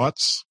other's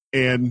thoughts.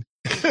 And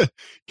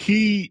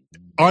he,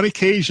 on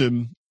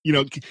occasion,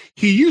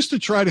 he used to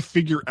try to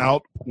figure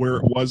out where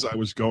it was I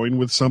was going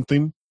with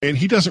something. And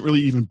he doesn't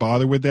really even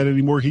bother with that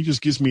anymore. He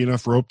just gives me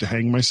enough rope to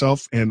hang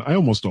myself. And I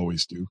almost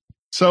always do.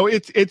 So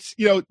it's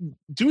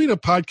doing a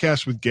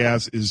podcast with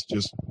Gaz is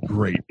just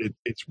great.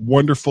 It's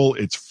wonderful.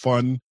 It's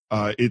fun.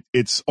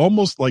 It's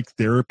almost like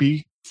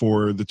therapy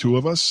for the two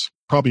of us,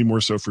 probably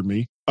more so for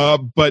me.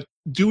 But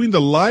doing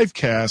the live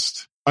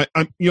cast,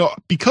 I'm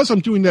because I'm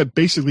doing that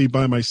basically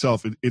by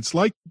myself. It's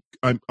like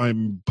I'm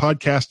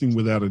podcasting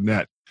without a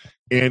net,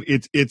 and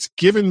it's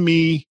given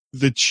me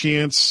the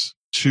chance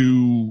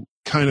to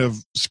kind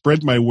of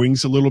spread my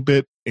wings a little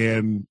bit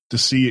and to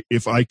see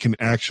if I can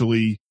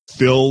actually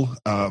fill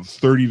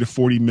 30 to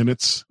 40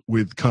 minutes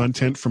with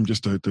content from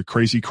just the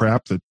crazy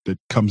crap that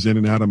comes in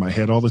and out of my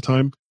head all the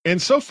time.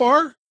 And so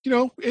far,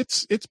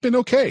 it's been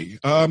okay.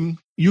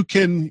 You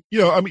can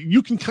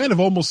kind of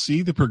almost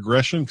see the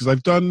progression because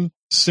I've done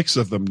 6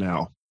 of them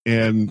now.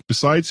 And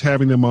besides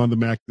having them on the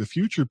Mac to the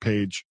Future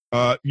page,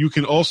 you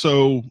can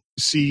also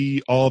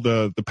see all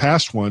the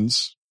past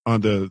ones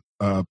on the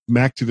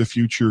Mac to the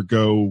Future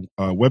Go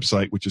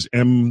website, which is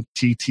mttfgo.com.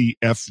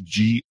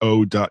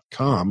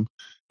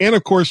 And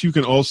of course, you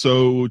can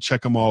also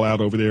check them all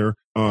out over there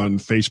on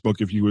Facebook.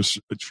 If you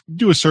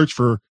do a search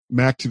for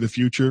Mac to the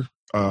Future,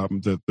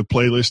 the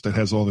playlist that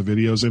has all the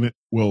videos in it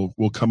will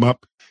come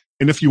up.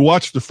 And if you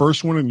watch the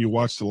first one and you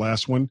watch the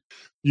last one,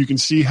 you can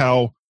see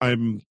how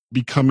I'm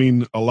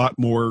becoming a lot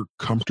more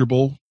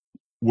comfortable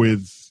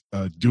with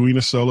doing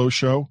a solo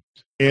show.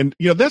 And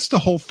that's the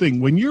whole thing.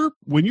 When you're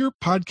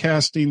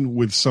podcasting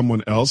with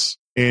someone else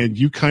and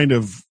you kind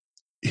of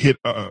hit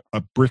a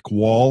brick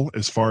wall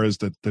as far as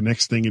the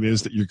next thing it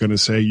is that you're going to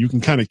say, you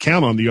can kind of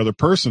count on the other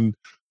person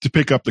to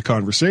pick up the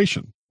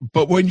conversation.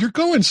 But when you're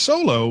going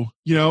solo,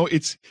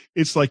 it's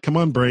like, come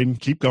on, brain,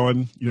 keep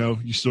going. You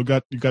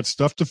got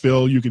stuff to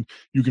fill. You can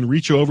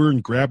reach over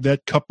and grab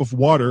that cup of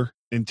water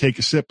and take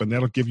a sip, and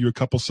that'll give you a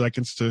couple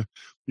seconds to,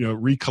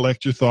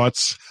 recollect your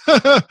thoughts.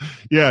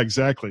 Yeah,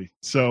 exactly.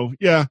 So,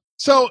 yeah.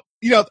 So,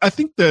 I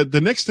think the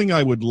next thing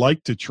I would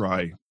like to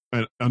try,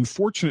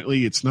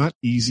 unfortunately, it's not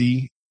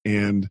easy.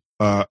 And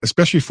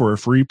especially for a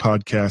free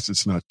podcast,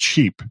 it's not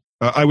cheap.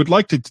 I would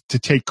like to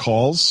take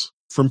calls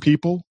from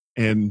people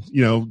and,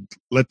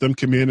 let them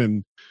come in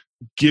and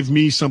give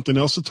me something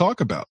else to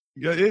talk about.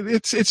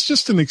 It's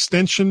just an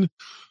extension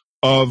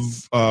of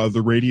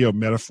the radio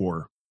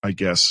metaphor, I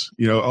guess.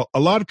 A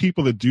lot of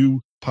people that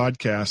do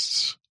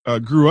podcasts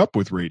grew up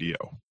with radio.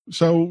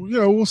 So,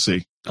 we'll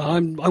see.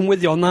 I'm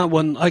with you on that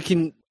one.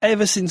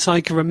 Ever since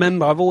I can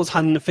remember, I've always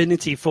had an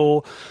affinity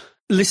for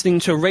listening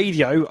to a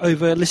radio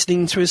over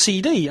listening to a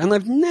CD, and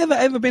I've never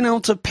ever been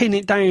able to pin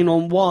it down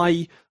on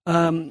why.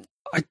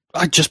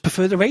 I just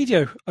prefer the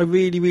radio. I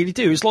really, really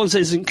do. As long as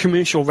it isn't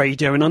commercial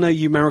radio, and I know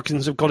you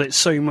Americans have got it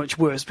so much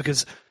worse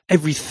because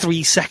every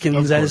 3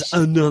 seconds there's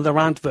another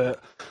advert.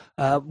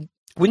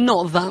 We're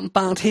not that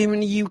bad here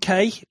in the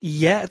UK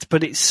yet,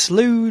 but it's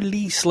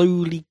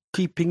slowly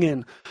creeping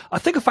in. I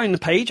think I found the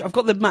page. I've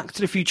got the Mac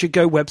to the Future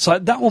Go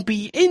website. That will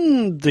be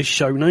in the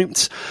show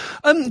notes.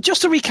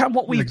 Just to recap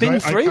what we've been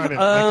through.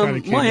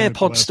 My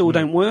AirPods still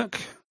don't work.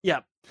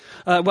 Yeah.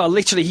 Well,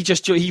 literally, he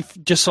just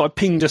sort of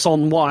pinged us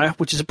on Wire,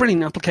 which is a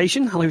brilliant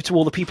application. Hello to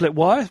all the people at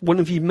Wire. One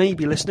of you may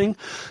be listening.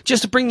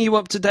 Just to bring you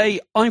up to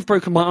date, I've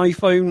broken my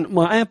iPhone.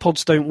 My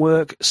AirPods don't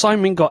work.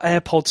 Simon got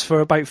AirPods for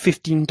about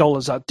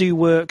 $15 that do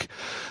work.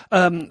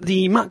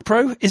 The Mac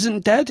Pro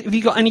isn't dead. Have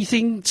you got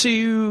anything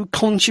to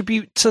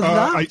contribute to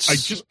that? I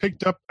just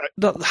picked up.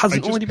 That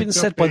hasn't already been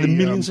said by the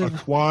millions of. A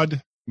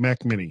quad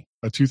Mac Mini,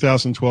 a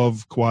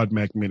 2012 quad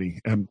Mac Mini.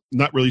 I'm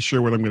not really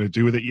sure what I'm going to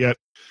do with it yet.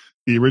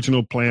 The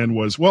original plan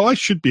was, I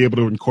should be able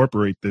to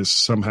incorporate this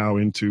somehow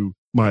into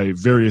my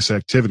various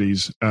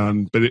activities.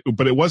 But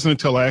it wasn't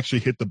until I actually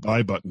hit the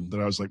buy button that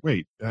I was like,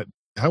 wait,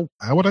 how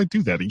would I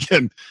do that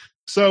again?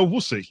 So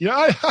we'll see.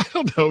 I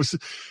don't know.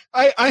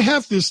 I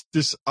have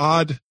this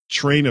odd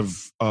train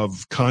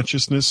of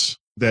consciousness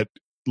that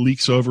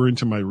leaks over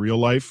into my real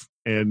life.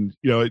 And,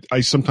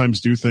 I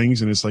sometimes do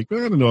things and it's like,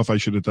 I don't know if I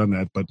should have done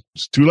that, but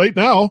it's too late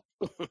now.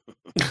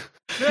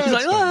 He's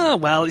like,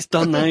 it's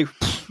done now.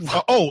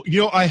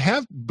 I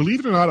have, believe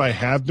it or not, I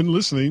have been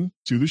listening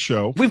to the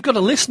show. We've got a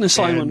listener,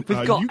 Simon. And,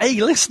 We've got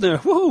a listener.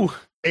 Woo!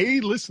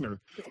 A listener.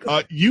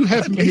 You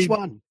have made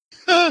one.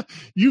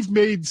 You've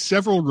made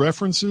several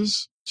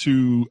references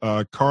to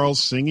Carl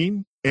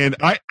singing, and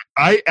I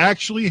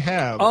actually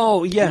have.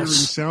 Oh yes,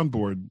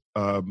 soundboard.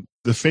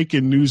 The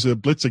Fakin' News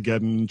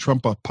Blitzageddon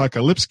Trump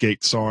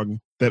Apocalypsegate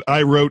song that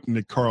I wrote and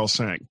that Carl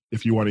sang.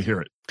 If you want to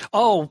hear it.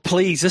 Oh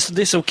please,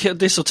 this will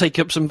take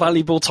up some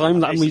valuable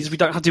time. That means we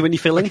don't have to do any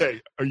filling.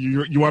 Okay,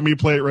 you want me to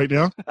play it right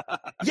now?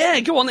 Yeah,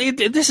 go on.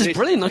 This is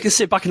brilliant. I can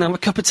sit back and have a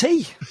cup of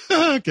tea.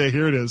 Okay,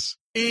 here it is.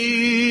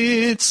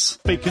 It's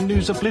fake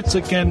news, a blitz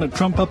again, a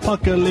Trump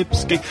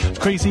apocalypse.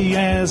 Crazy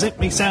as it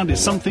may sound,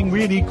 is something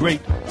really great.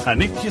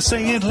 And if you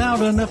say it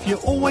loud enough, you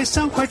always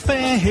sound quite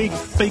fake.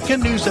 Fake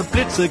news, a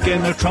blitz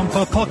again, a Trump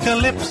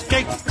apocalypse.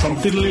 Trump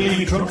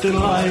diddly, Trump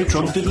diddly,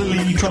 Trump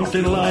diddly, Trump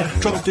diddly,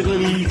 Trump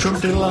diddly, Trump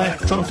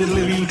diddly, Trump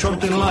diddly, Trump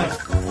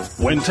diddly.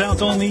 Went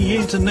out on the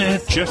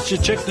internet just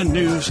to check the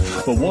news,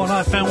 but what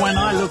I found when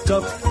I looked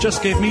up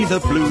just gave me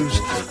the blues.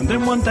 And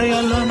then one day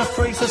I learned a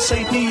phrase that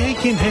saved me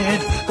aching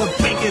head.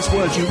 The biggest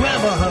word you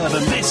ever heard,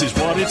 and this is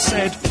what it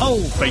said. Oh,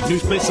 fake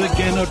news blitz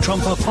again, a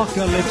Trump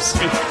apocalypse.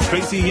 It's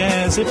crazy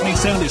as it may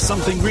sound, is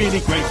something really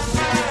great.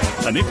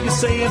 And if you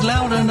say it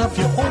loud enough,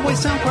 you always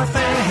sound quite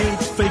fake.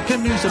 Fake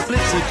news, a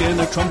blitz again,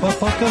 a Trump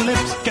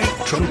apocalypse.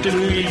 Trump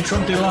diddly,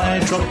 Trump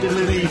diddly, Trump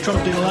diddly, Trump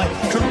diddly,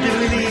 Trump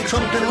diddly,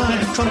 Trump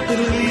diddly, Trump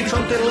diddly,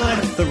 Trump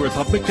diddly. The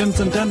Republicans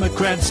and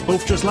Democrats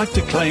both just like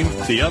to claim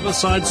the other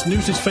side's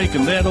news is fake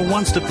and they're the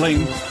ones to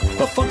blame.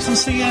 But Fox and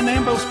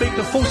CNN both speak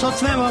the false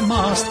odds never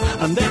masked.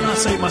 And then I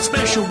say my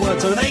special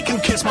words so they can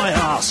kiss my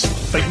ass.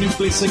 Fake news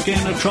blitz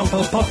again, a Trump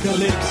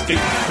apocalypse.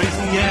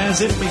 Crazy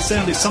as it may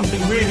sound, is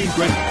something really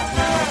great.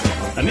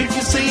 And if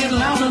you say it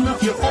loud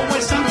enough, you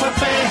always sound quite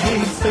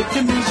fake.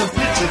 Fake news, a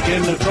blitz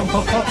again, a Trump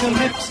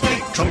apocalypse.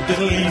 Trump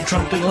diddly,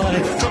 Trump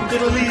diddly, Trump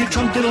diddly,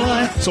 Trump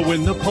diddly. So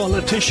when the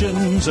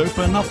politicians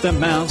open up their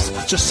mouths,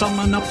 just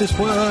summon up this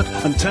word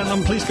and tell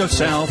them please go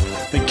south.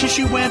 Then kiss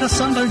you where the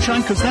sun don't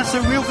shine, cause that's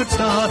a real good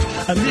start.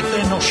 And if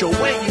they're not sure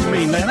where you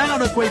mean, then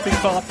out a great big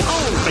fart.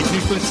 Oh, fake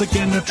news blitz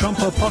again, a Trump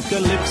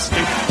apocalypse.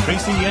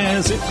 Crazy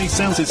as it may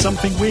sound, it's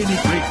something really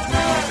great.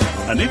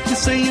 And if you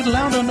say it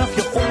loud enough,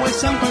 you always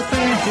sound quite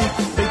fake.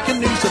 Fake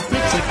news, a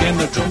blitz again,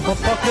 a Trump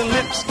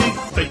apocalypse.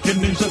 Fake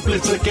news, a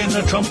blitz again,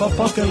 a Trump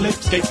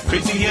apocalypse.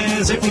 Crazy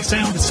as it may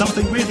sound, it's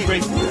something really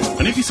great.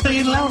 And if you say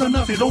it loud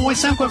enough, it always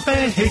sound quite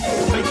fake.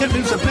 Fake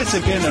news, a blitz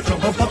again, a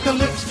Trump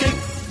apocalypse.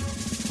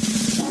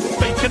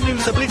 Fake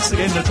news, a blitz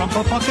again, a Trump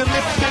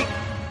apocalypse.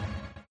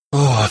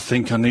 Oh, I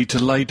think I need to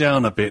lay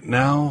down a bit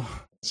now.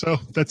 So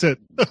that's it.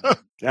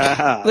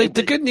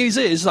 The good news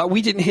is that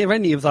we didn't hear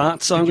any of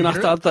that, so I'm going to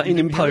have to add that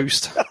in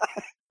post.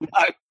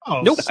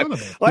 Oh, Nope. son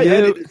of a... I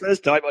heard it the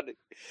first time.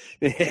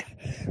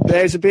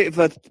 There's a bit of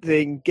a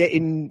thing.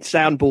 Getting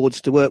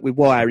soundboards to work with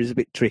wire is a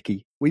bit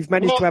tricky. We've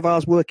managed to have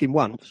ours working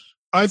once.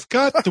 I've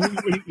got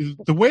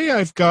the way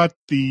I've got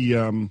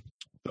the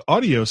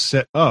audio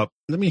set up.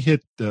 Let me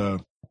hit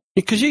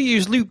because you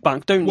use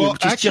Loopback, don't you?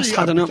 Which has just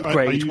had an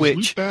upgrade. I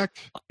use Loopback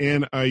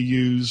and I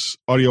use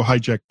Audio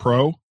Hijack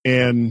Pro.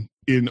 And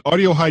in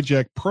Audio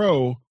Hijack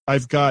Pro,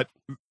 I've got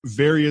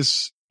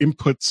various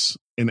inputs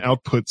and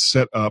outputs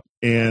set up,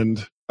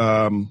 and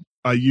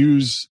I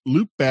use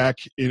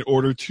Loopback in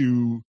order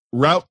to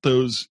route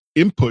those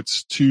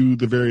inputs to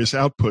the various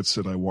outputs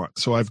that I want.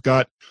 So I've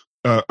got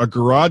a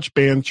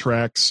GarageBand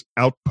Tracks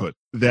output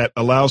that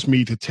allows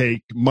me to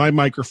take my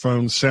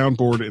microphone,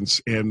 soundboard,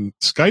 and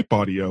Skype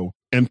audio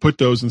and put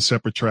those in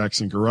separate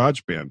tracks in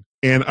GarageBand.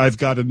 And I've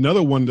got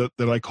another one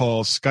that I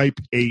call Skype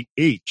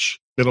AH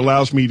that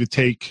allows me to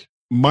take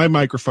my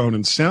microphone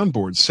and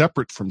soundboard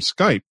separate from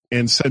Skype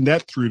and send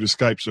that through to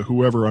Skype so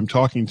whoever I'm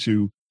talking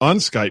to on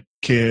Skype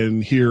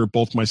can hear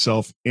both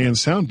myself and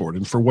soundboard.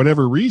 And for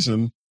whatever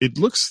reason, it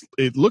looks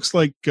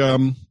like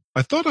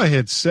I thought I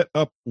had set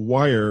up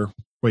wire.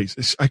 Wait,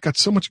 I got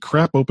so much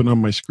crap open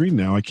on my screen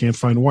now, I can't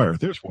find wire.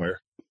 There's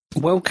wire.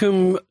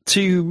 Welcome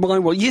to my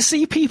world. You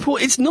see, people,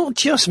 it's not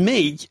just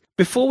me.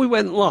 Before we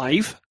went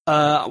live,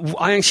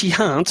 I actually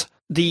had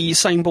the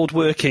soundboard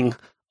working.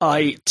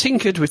 I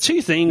tinkered with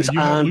two things,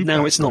 and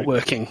now it's not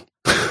working.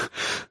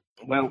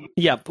 Well,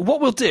 yeah, what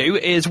we'll do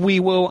is we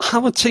will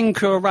have a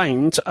tinker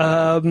around.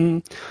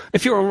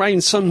 If you're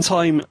around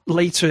sometime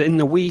later in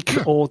the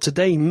week or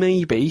today,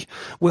 maybe,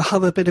 we'll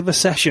have a bit of a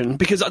session.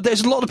 Because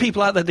there's a lot of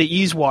people out there that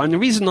use wire, and the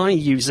reason I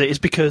use it is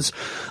because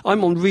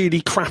I'm on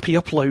really crappy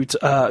upload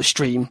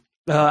stream,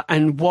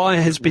 and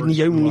wire has been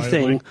the only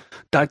thing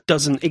that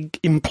doesn't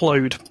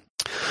implode.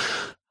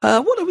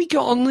 What have we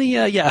got on the,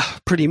 yeah,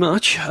 pretty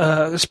much,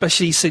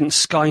 especially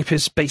since Skype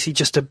is basically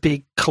just a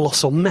big,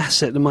 colossal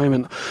mess at the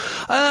moment.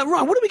 Right,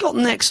 what have we got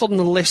next on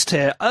the list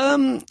here?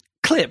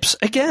 Clips.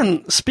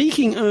 Again,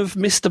 speaking of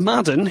Mr.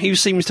 Madden, who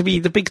seems to be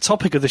the big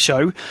topic of the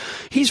show,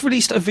 he's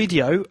released a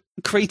video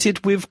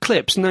created with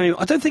Clips. Now,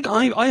 I don't think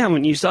I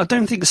haven't used it. I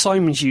don't think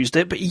Simon's used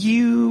it, but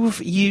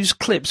you've used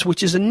Clips,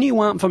 which is a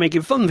new app for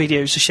making fun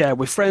videos to share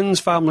with friends,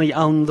 family,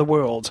 and the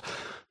world.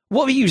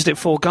 What have you used it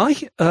for, Guy?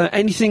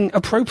 Anything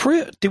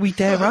appropriate? Do we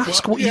dare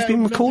ask what you've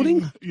been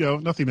recording?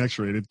 Nothing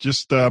X-rated.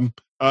 Just,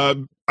 I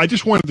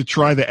just wanted to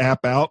try the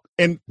app out.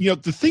 And, the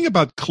thing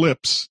about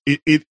Clips,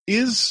 it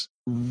is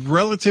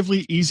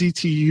relatively easy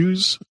to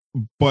use,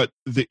 but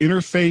the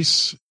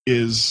interface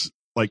is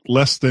like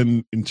less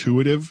than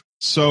intuitive.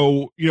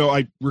 So,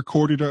 I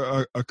recorded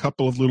a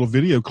couple of little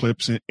video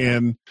clips,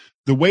 and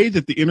the way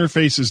that the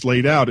interface is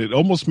laid out, it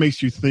almost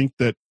makes you think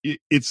that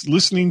it's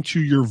listening to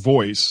your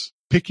voice,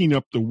 picking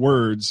up the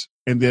words,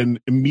 and then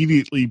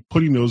immediately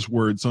putting those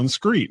words on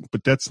screen.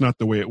 But that's not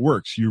the way it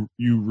works. You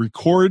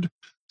record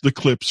the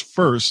clips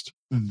first,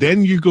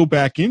 then you go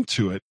back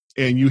into it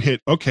and you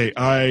hit, okay,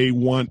 I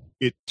want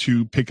it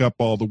to pick up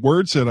all the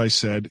words that I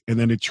said, and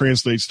then it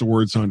translates the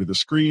words onto the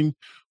screen,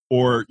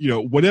 or,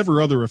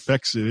 whatever other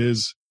effects it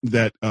is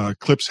that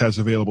Clips has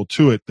available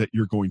to it that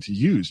you're going to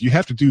use. You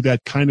have to do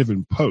that kind of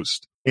in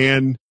post.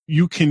 And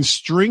you can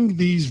string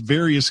these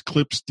various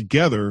clips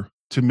together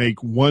to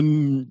make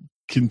one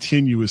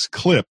continuous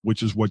clip,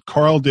 which is what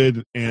Carl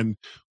did and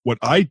what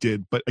I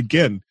did. But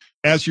again,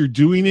 as you're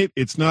doing it,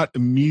 it's not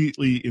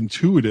immediately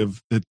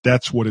intuitive that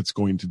that's what it's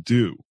going to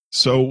do.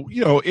 So,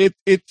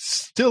 it's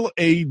still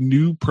a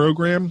new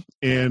program,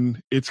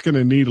 and it's going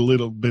to need a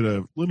little bit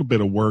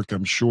of work,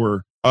 I'm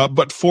sure.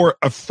 But for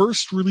a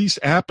first release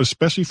app,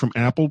 especially from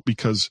Apple,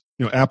 because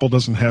Apple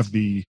doesn't have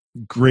the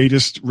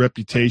greatest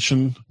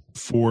reputation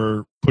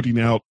for putting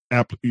out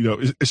app,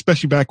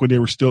 especially back when they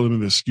were still in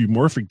the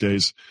skeuomorphic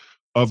days,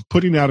 of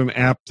putting out an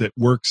app that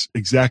works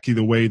exactly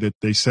the way that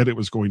they said it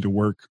was going to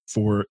work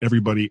for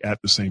everybody at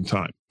the same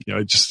time.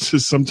 It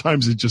just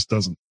sometimes it just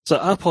doesn't.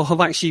 So Apple have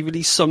actually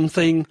released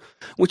something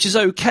which is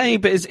okay,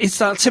 but it's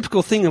that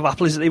typical thing of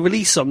Apple, is that they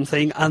release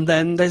something and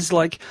then there's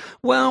like,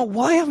 well,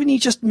 why haven't you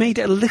just made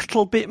it a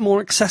little bit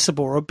more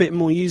accessible or a bit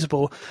more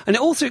usable? And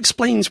it also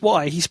explains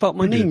why he spelt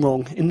my name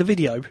wrong in the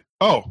video.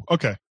 Oh,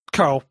 okay.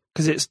 Carl,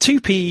 because it's 2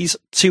 P's,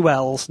 2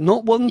 L's,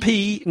 not 1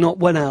 P, not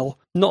 1 L.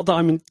 Not that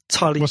I'm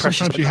entirely precious.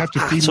 Sometimes you have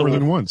to P more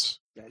than once.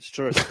 That's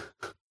true.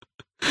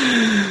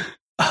 I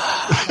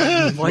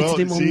invited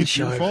him on the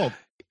show. Your fault.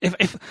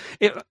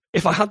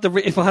 If I had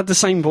the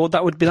same board,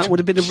 that would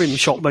have been a rim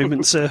shot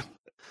moment, sir.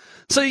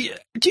 So,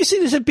 do you see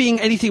this as being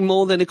anything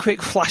more than a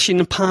quick flash in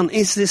the pan?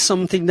 Is this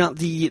something that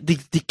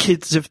the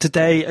kids of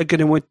today are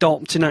going to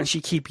adopt and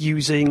actually keep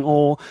using,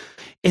 or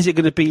is it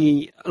going to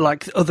be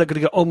like, they're going to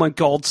go, oh my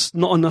God,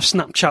 not enough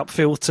Snapchat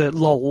filter,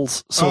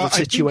 lols sort of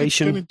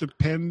situation? I think it's going to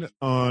depend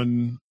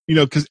on,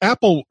 because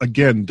Apple,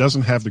 again,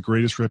 doesn't have the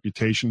greatest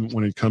reputation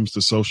when it comes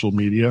to social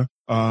media.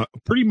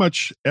 Pretty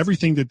much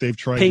everything that they've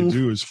tried to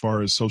do as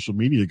far as social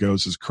media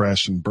goes is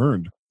crashed and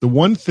burned. The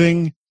one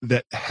thing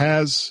that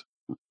has,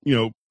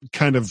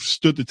 kind of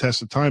stood the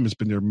test of time has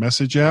been their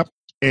message app.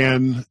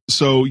 And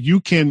so you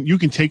can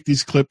take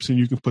these clips and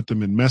you can put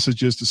them in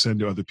messages to send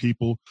to other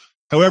people.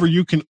 However,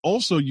 you can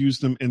also use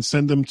them and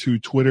send them to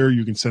Twitter.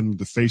 You can send them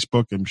to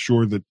Facebook. I'm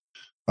sure that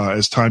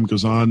as time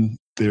goes on,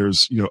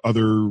 there's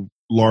other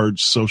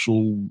large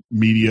social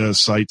media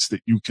sites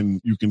that you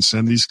can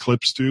send these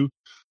clips to.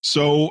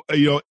 So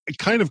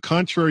kind of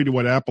contrary to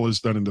what Apple has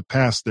done in the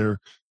past, they're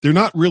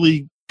not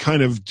really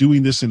kind of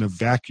doing this in a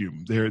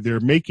vacuum. They're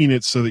making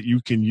it so that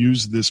you can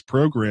use this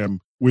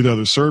program with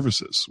other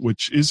services,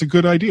 which is a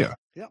good idea.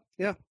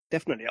 Yeah,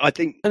 definitely. I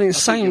think, and it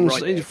sounds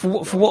right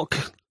for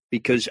what.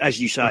 Because, as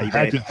you say,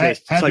 had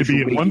to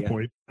be at one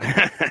point.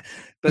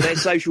 But their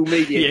social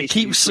media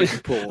keeps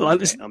poor.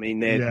 Like I mean,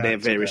 their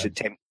various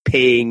attempts,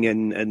 Ping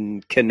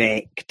and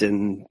Connect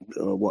and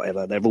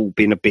whatever, they've all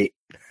been a bit,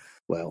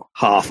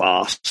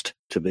 half-assed,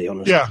 to be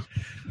honest.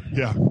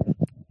 Yeah.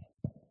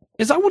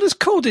 Is that what it's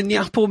called in the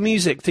Apple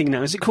Music thing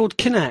now? Is it called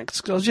Connect?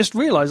 Because I just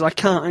realised I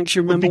can't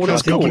actually remember what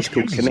it's called. It's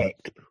called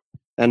Connect.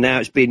 And now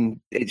it's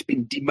been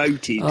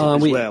demoted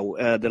as well.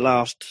 The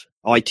last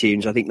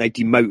iTunes, I think they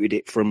demoted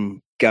it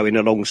from going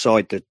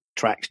alongside the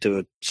tracks to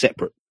a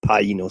separate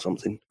pane or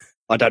something.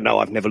 I don't know.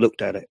 I've never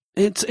looked at it.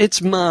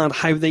 It's mad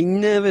how they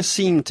never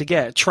seem to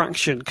get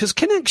traction. Because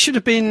Connect should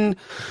have been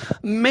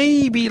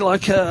maybe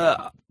like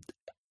the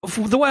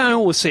way I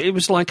always see it, it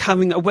was like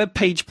having a web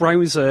page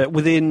browser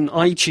within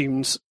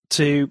iTunes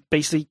to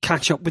basically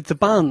catch up with the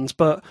bands,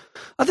 but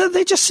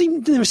they just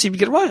never seem to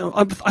get it right.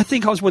 I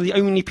think I was one of the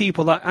only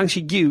people that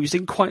actually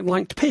didn't quite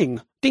like Ping.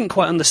 Didn't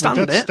quite understand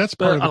it. That's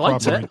part of the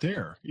problem right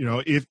there.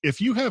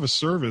 If you have a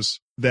service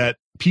that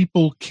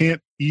people can't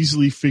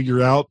easily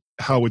figure out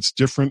how it's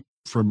different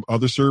from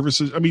other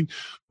services, I mean,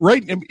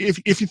 right?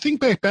 If you think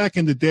back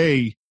in the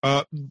day,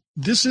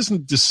 this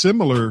isn't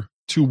dissimilar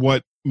to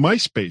what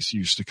MySpace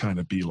used to kind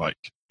of be like.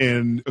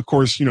 And of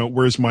course,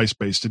 where's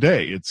MySpace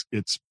today? It's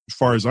as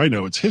far as I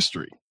know, it's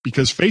history,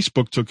 because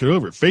Facebook took it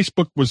over.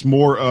 Facebook was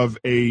more of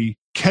a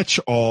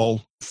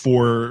catch-all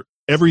for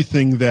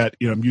everything that,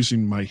 I'm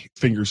using my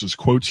fingers as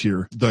quotes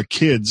here, the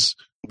kids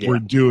were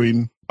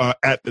doing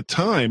at the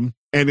time.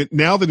 And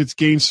now that it's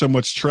gained so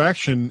much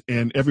traction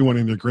and everyone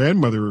and their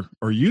grandmother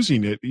are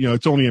using it,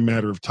 it's only a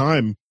matter of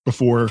time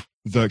before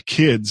the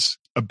kids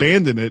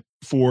abandon it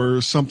for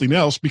something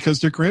else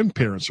because their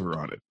grandparents are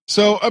on it.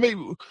 So, I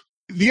mean,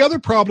 the other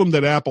problem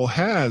that Apple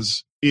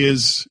has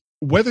is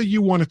whether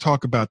you want to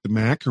talk about the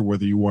Mac or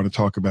whether you want to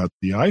talk about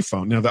the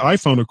iPhone. Now, the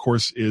iPhone, of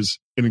course, is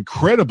an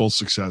incredible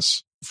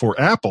success for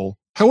Apple.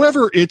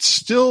 However, it's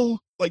still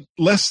like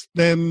less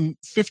than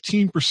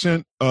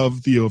 15%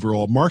 of the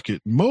overall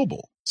market in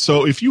mobile.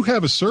 So if you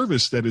have a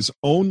service that is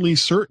only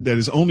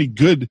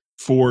good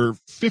for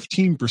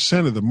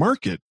 15% of the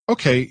market,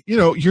 okay,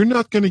 you're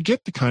not going to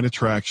get the kind of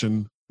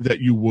traction that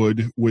you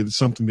would with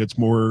something that's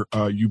more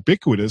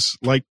ubiquitous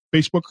like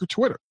Facebook or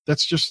Twitter.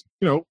 That's just,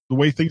 the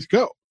way things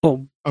go.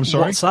 Well, I'm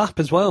sorry. WhatsApp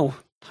as well.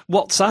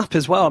 WhatsApp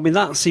as well. I mean,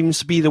 that seems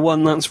to be the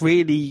one that's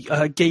really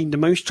gained the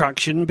most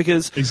traction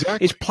because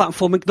Exactly. it's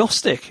platform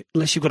agnostic.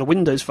 Unless you've got a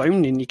Windows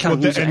phone and you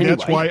can't use it and anyway.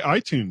 that's why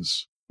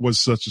iTunes was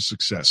such a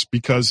success,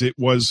 because it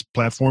was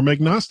platform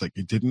agnostic.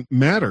 It didn't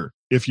matter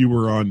if you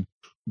were on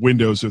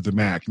Windows or the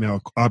Mac.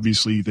 Now,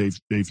 obviously,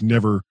 they've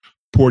never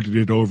ported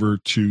it over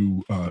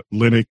to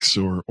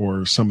Linux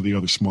or some of the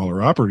other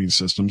smaller operating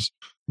systems.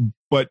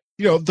 But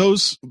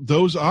those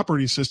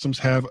operating systems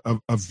have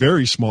a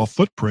very small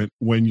footprint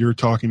when you're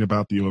talking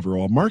about the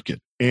overall market.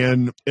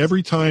 And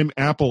every time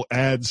Apple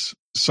adds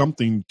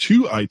something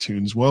to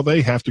iTunes, well,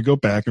 they have to go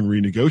back and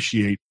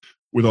renegotiate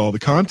with all the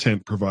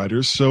content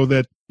providers so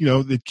that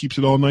it keeps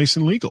it all nice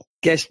and legal.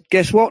 Guess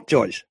what,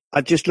 Joyce?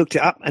 I just looked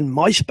it up, and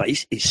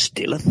MySpace is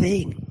still a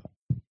thing.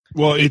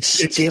 Well, it's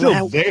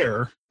still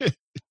there,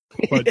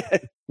 but Yeah.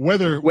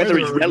 whether it's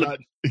or relevant. not,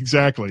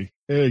 exactly.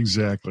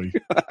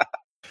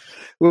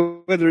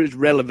 Whether it's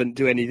relevant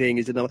to anything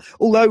is another.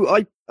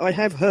 Although I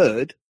have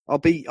heard, I'll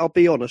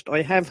be honest,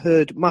 I have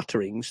heard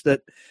mutterings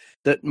that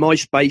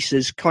MySpace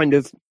has kind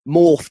of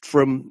morphed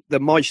from the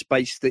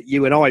MySpace that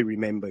you and I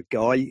remember,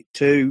 Guy,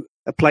 to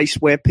a place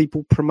where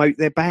people promote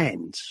their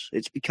bands.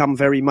 It's become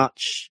very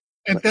much,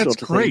 And that that's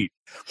sort of thing. great.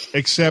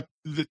 Except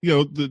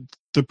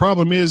the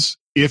problem is,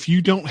 if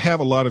you don't have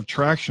a lot of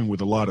traction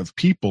with a lot of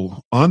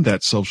people on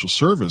that social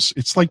service,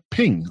 it's like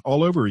Ping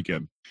all over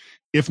again.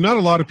 If not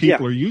a lot of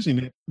people are using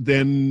it,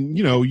 then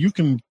you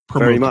can Very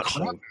promote the much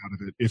crap so. out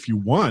of it if you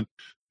want,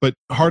 but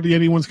hardly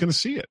anyone's going to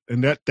see it.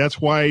 And that's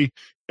why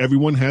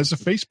everyone has a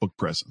Facebook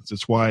presence.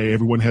 It's why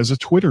everyone has a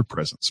Twitter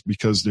presence,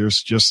 because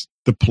there's just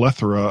the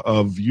plethora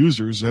of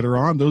users that are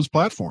on those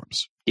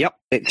platforms. Yep,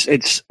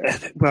 it's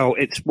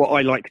what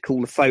I like to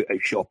call the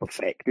Photoshop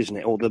effect, isn't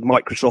it, or the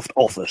Microsoft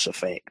Office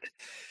effect.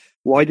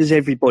 Why does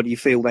everybody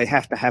feel they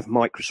have to have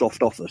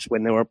Microsoft Office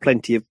when there are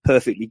plenty of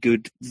perfectly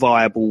good,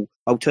 viable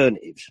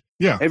alternatives?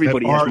 Yeah,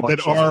 Everybody has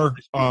Microsoft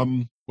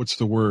Office. What's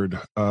the word?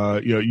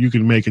 You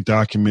can make a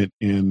document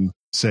in,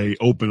 say,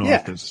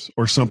 OpenOffice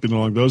or something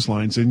along those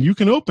lines, and you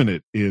can open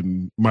it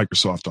in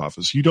Microsoft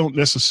Office. You don't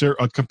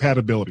necessarily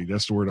compatibility.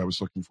 That's the word I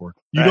was looking for.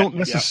 You don't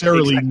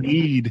necessarily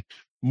need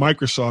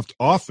Microsoft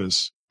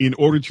Office in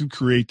order to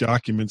create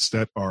documents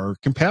that are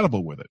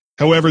compatible with it.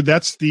 However,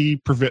 that's the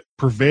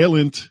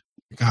prevalent.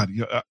 God,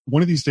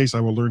 one of these days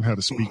I will learn how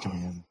to speak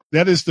again.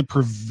 That is the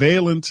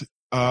prevalent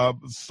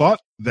thought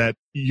that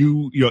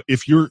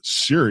if you're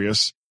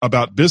serious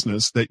about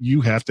business, that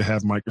you have to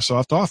have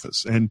Microsoft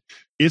Office, and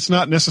it's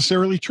not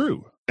necessarily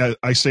true.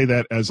 I say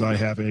that as I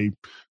have a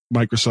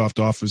Microsoft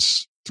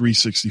Office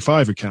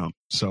 365 account,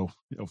 so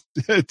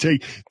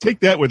take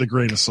that with a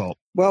grain of salt.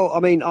 Well,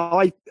 I mean,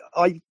 I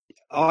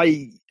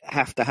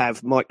have to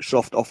have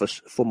Microsoft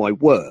Office for my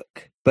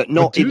work, but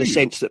not in the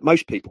sense that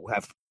most people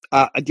have.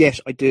 Yes,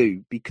 I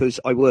do, because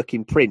I work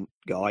in print,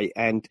 Guy,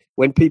 and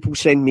when people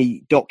send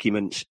me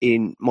documents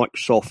in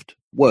Microsoft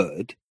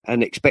Word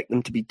and expect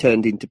them to be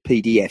turned into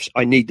PDFs,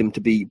 I need them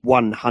to be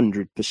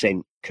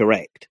 100%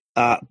 correct.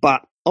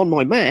 But on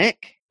my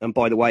Mac, and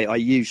by the way, I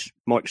use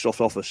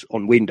Microsoft Office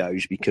on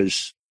Windows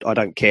because I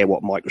don't care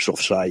what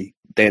Microsoft say.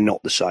 They're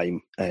not the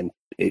same, and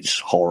it's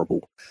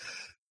horrible.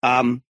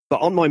 But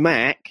on my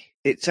Mac,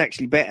 it's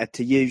actually better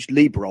to use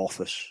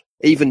LibreOffice,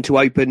 even to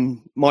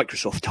open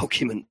Microsoft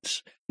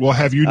documents. Well,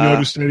 have you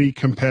noticed any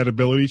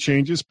compatibility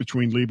changes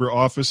between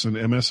LibreOffice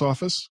and MS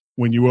Office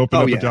when you open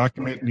up a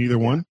document in either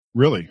one?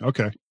 Really?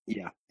 Okay.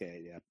 Yeah.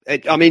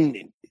 I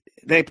mean,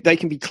 they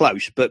can be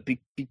close, but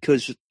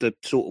because of the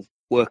sort of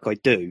work I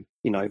do,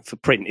 for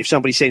print, if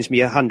somebody sends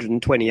me a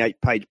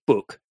 128-page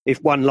book,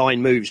 if one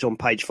line moves on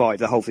page 5,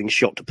 the whole thing's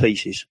shot to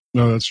pieces.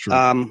 No, that's true.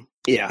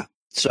 Yeah.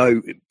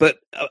 So, but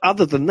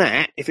other than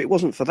that, if it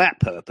wasn't for that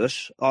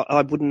purpose,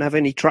 I wouldn't have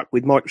any truck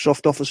with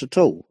Microsoft Office at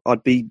all.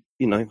 I'd be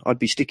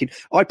sticking.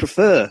 I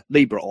prefer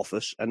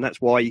LibreOffice, and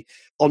that's why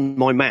on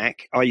my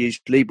Mac I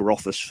use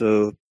LibreOffice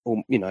for,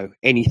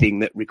 anything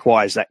that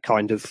requires that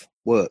kind of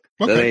work.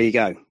 Okay. So there you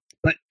go.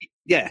 But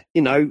yeah,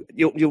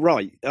 you're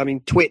right. I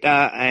mean, Twitter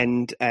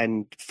and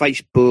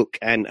Facebook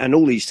and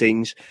all these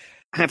things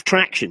have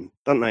traction,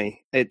 don't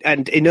they?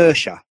 And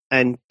inertia,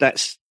 and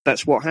that's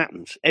what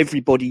happens.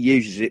 Everybody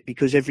uses it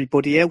because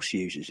everybody else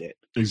uses it.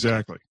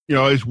 Exactly.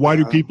 Why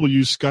do people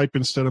use Skype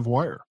instead of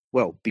Wire?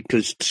 Well,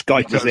 because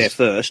Skype was there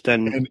first,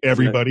 and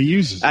everybody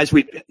uses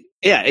it.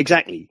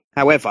 Exactly.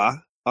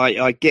 However,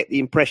 I get the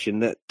impression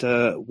that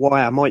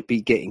Wire might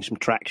be getting some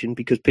traction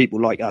because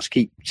people like us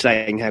keep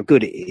saying how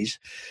good it is,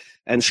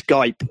 and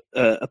Skype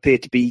appear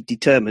to be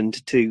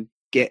determined to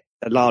get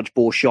a large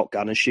bore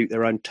shotgun and shoot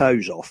their own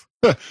toes off.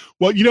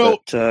 Well,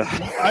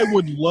 I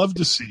would love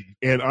to see,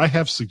 and I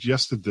have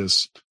suggested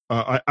this.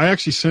 I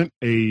actually sent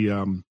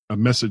a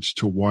message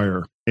to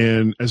Wire,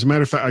 and as a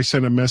matter of fact, I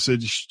sent a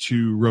message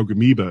to Rogue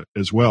Amoeba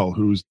as well,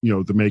 who's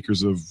the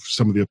makers of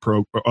some of the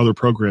other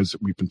programs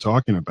that we've been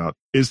talking about.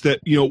 Is that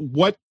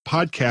what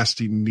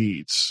podcasting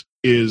needs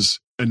is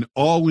an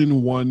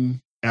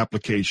all-in-one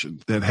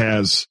application that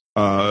has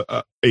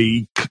a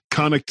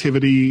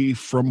connectivity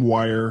from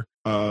Wire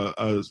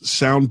a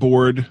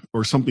soundboard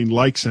or something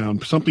like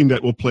something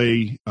that will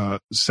play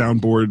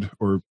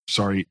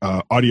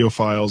audio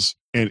files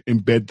and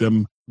embed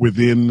them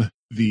within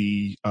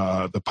the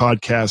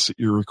podcast that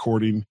you're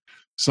recording.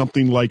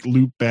 Something like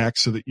Loopback,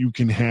 so that you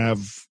can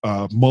have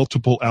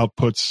multiple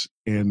outputs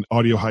in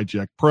Audio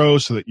Hijack Pro,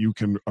 so that you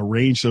can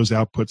arrange those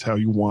outputs how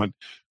you want,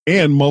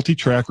 and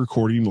multi-track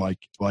recording like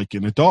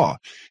in a DAW.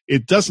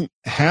 It doesn't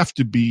have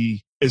to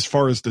be, as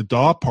far as the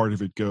DAW part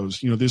of it goes,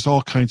 there's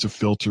all kinds of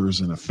filters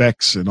and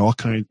effects and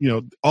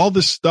all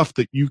this stuff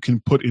that you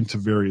can put into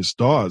various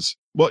DAWs.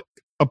 Well,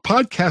 a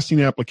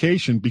podcasting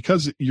application,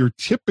 because you're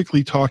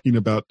typically talking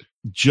about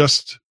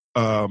just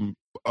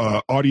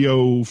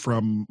audio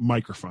from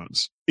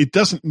microphones, it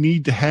doesn't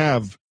need to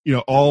have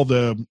all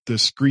the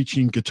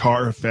screeching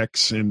guitar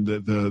effects and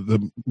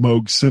the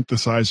Moog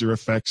synthesizer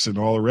effects and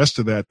all the rest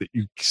of that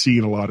you see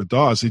in a lot of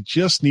DAWs. It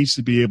just needs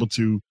to be able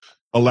to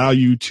allow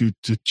you to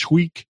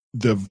tweak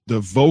the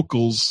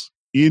vocals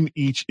in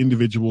each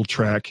individual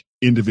track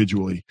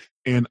individually.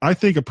 And I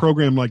think a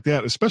program like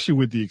that, especially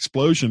with the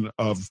explosion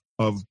of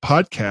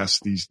podcasts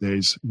these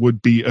days,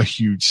 would be a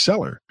huge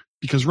seller.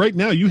 Because right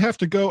now you have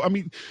to go,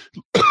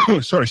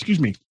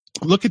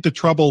 look at the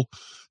trouble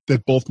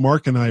that both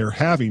Mark and I are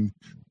having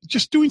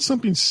just doing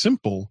something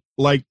simple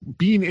like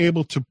being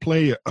able to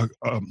play a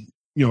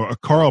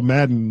Carl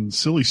Madden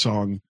silly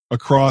song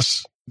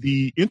across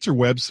the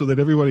interwebs so that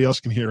everybody else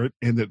can hear it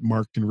and that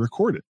Mark can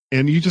record it.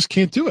 And you just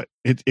can't do it.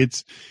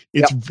 It's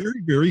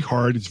very, very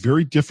hard. It's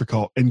very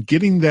difficult. And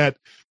getting that,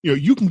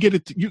 you can get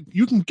it,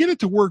 you can get it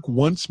to work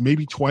once,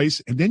 maybe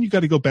twice, and then you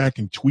got to go back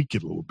and tweak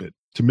it a little bit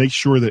to make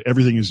sure that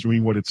everything is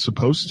doing what it's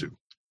supposed to.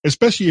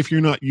 Especially if you're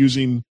not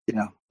using,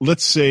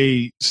 let's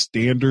say,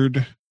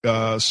 standard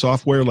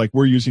software, like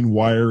we're using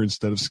Wire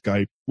instead of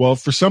Skype. Well,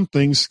 for some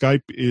things,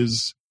 Skype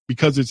is,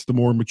 because it's the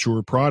more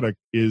mature product,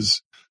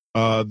 is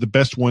the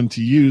best one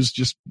to use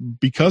just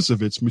because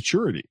of its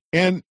maturity.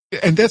 And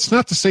that's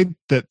not to say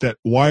that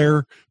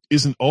Wire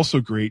isn't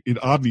also great. It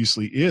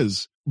obviously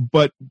is.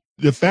 But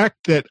the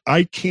fact that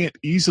I can't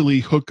easily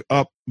hook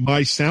up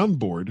my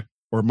soundboard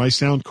or my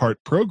SoundCart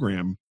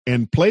program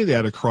and play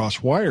that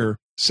across Wire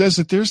says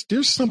that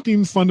there's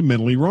something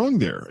fundamentally wrong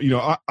there.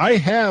 I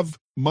have,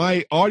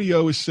 my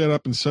audio is set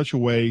up in such a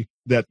way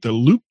that the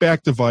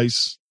loopback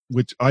device,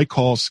 which I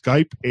call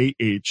Skype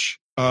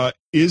AH,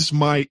 is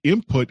my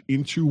input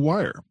into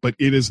Wire, but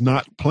it is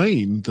not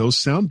playing those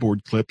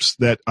soundboard clips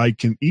that I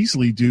can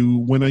easily do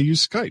when I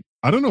use Skype.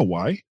 I don't know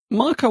why.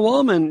 Marco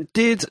Arment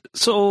did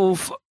sort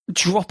of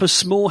drop a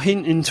small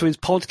hint into his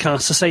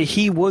podcast to say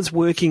he was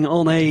working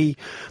on a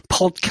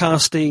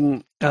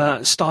podcasting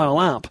style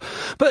app.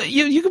 But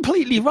you're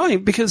completely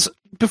right, because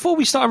before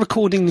we started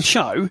recording the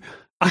show,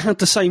 I had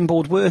the same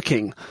board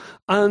working.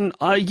 And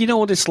you know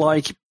what it's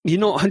like. You're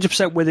not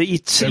 100% with it. You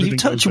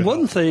touch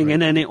one thing, right,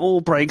 and then it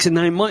all breaks. And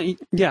then it might,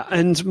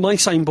 and my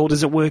same board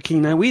isn't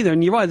working now either.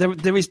 And you're right,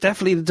 there is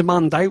definitely the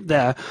demand out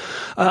there.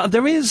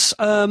 There is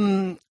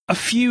a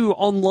few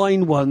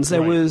online ones.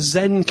 There was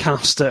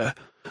Zencastr,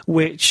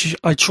 which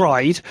I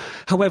tried.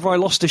 However, I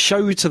lost a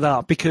show to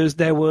that because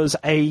there was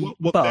a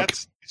bug.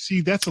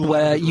 That's a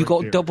where you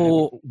got there.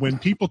 Double. When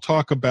people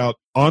talk about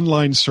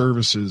online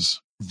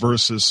services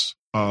versus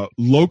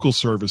local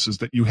services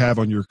that you have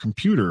on your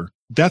computer,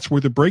 that's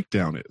where the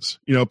breakdown is.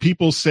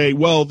 People say,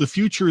 well, the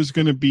future is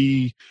going to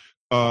be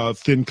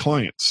thin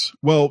clients.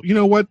 Well, you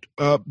know what?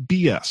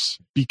 BS,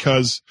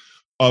 because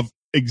of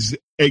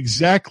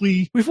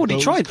exactly. We've already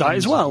tried that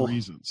as well.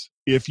 Reasons.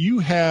 If you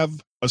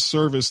have a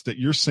service that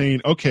you're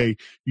saying, okay,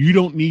 you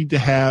don't need to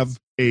have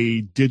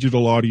a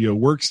digital audio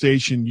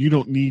workstation, you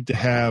don't need to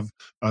have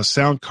a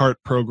SoundCart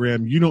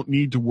program, you don't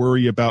need to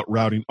worry about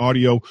routing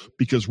audio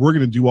because we're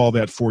going to do all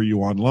that for you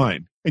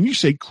online. And you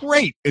say,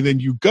 great. And then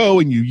you go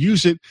and you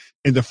use it.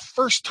 And the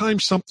first time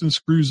something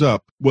screws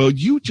up, well,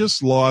 you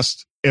just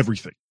lost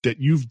everything that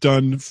you've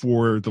done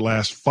for the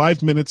last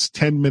 5 minutes,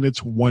 10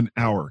 minutes, 1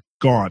 hour.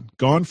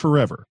 Gone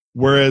forever.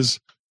 Whereas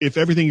if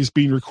everything is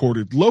being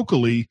recorded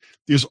locally,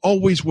 there's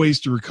always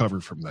ways to recover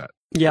from that.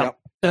 Yeah. Yep.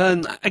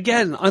 And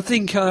again, I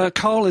think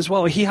Carl as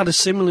well, he had a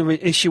similar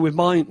issue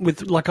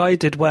with like I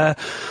did, where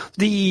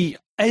the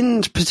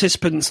end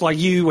participants like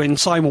you and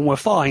Simon were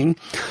fine,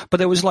 but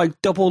there was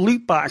like double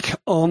loopback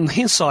on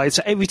his side.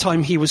 So every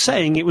time he was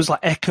saying, it was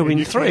like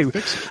echoing through.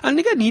 And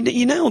again,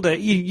 you nailed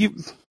it.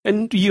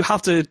 You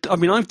have to, I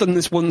mean, I've done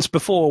this once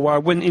before where I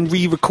went and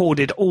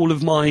re-recorded all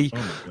of my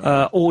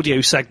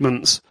audio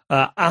segments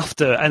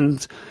after,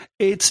 and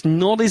it's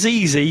not as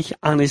easy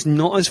and it's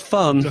not as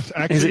fun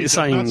as it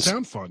sounds.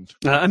 Sound fun.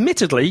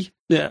 Admittedly,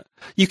 yeah,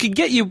 you can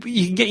get your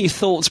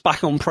thoughts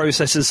back on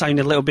processors sound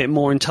a little bit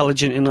more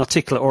intelligent and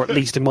articulate, or at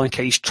least in my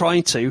case,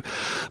 try to.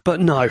 But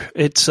no,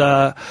 it's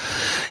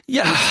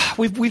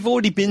we've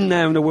already been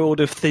there in the world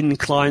of thin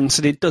clients,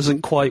 and it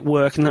doesn't quite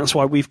work, and that's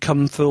why we've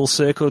come full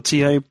circle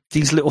to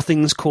these little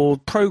things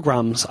called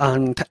programs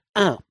and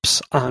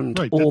apps and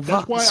all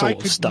that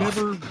sort of stuff. That's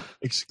why I could never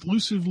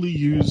exclusively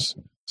use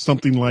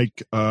something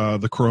like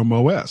the Chrome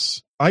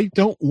OS. I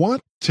don't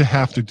want to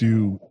have to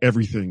do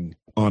everything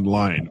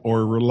online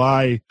or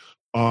rely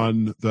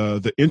on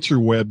the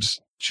interwebs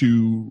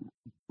to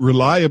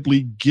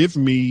reliably give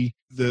me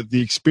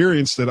the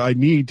experience that I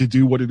need to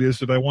do what it is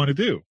that I want to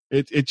do.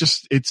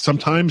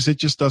 Sometimes it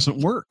just doesn't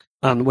work.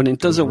 And when it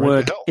doesn't Right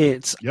work, to hell.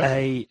 it's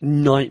a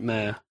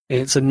nightmare.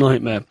 It's a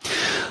nightmare.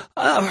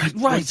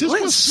 Right,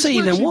 let's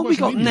see then what we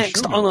got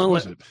next on our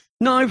list.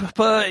 No,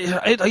 but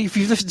if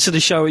you've listened to the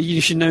show, you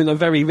should know that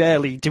very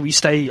rarely do we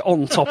stay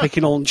on topic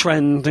and on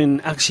trend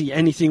and actually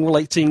anything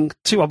relating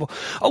to our...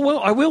 Oh, well,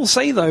 I will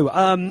say,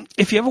 though,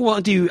 if you ever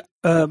want to do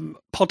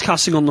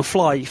podcasting on the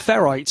fly,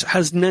 Ferrite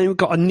has now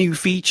got a new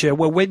feature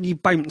where when you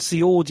bounce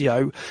the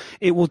audio,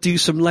 it will do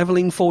some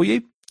leveling for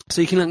you.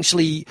 So you can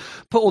actually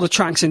put all the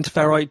tracks into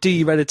Ferrite, do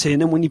your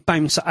editing, and when you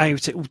bounce it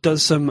out, it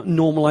does some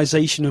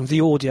normalization of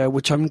the audio,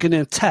 which I'm going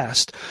to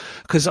test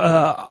because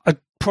I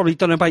probably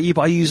don't know about you,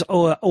 but I use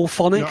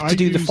Auphonic to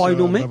do the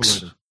final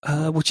mix,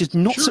 which is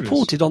not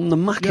supported on the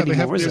Mac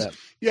anymore, is it?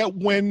 Yeah,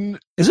 when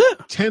is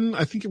it 10?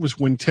 I think it was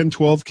when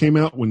 1012 came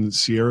out, when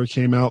Sierra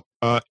came out.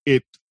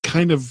 It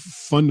kind of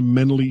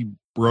fundamentally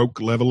broke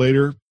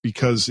Levelator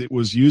because it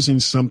was using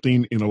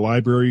something in a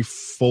library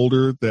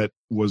folder that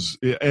was,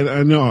 and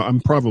I know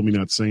I'm probably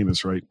not saying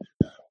this right.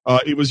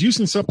 It was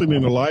using something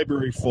in a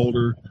library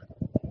folder.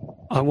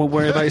 I won't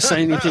worry about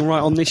saying anything right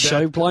on this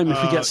show. Blimey,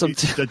 if we get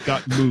something that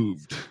got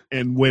moved,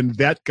 and when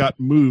that got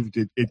moved,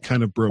 it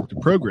kind of broke the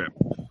program.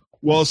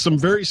 Well, some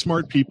very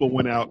smart people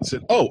went out and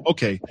said, "Oh,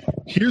 okay,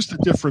 here's the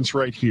difference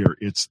right here.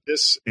 It's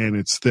this and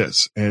it's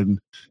this," and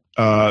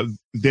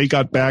they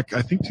got back,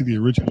 I think, to the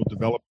original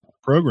developer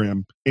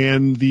program,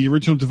 and the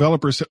original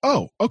developer said,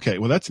 "Oh, okay,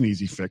 well that's an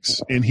easy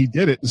fix," and he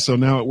did it, and so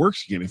now it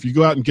works again. If you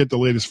go out and get the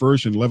latest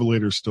version,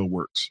 Levelator still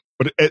works.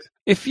 But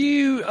if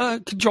you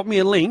could drop me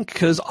a link,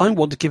 because I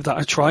want to give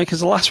that a try, because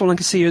the last one I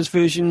can see is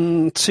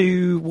version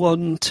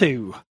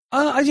 2.1.2.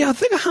 Yeah, I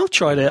think I have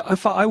tried it. In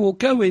fact, I will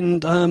go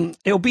and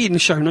it'll be in the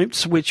show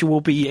notes, which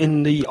will be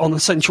on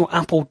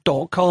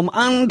essentialapple.com.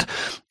 And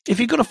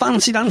if you've got a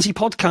fancy dancy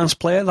podcast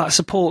player that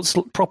supports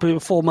properly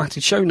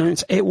formatted show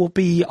notes, it will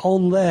be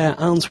on there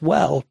as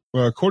well.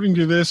 According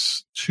to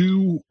this,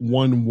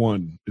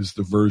 2.1.1 is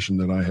the version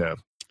that I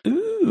have.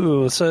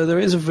 Ooh, so there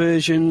is a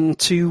version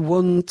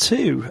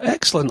 2.1.2.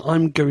 Excellent.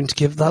 I'm going to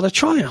give that a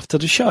try after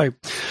the show.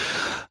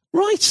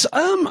 Right,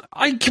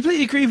 I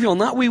completely agree with you on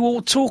that. We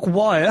will talk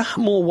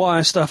more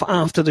Wire stuff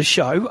after the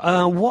show.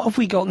 What have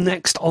we got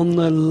next on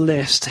the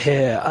list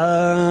here?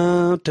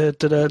 Walt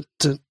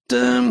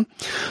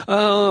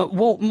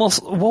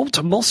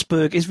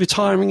Mossberg is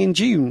retiring in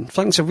June.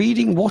 Thanks for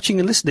reading, watching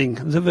and listening.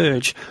 The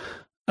Verge.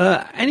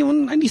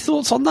 Anyone, any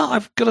thoughts on that?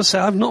 I've got to say,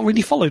 I've not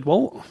really followed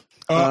Walt.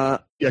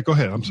 Yeah, go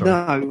ahead. I'm sorry.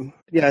 No,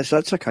 yes,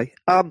 that's okay.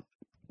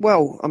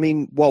 Well, I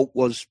mean, Walt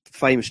was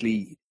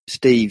famously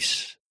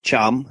Steve's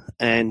chum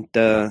and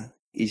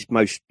his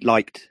most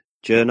liked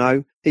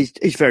journo.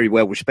 He's very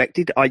well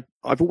respected.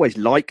 I've always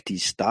liked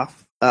his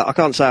stuff. I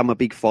can't say I'm a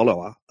big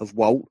follower of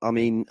Walt. I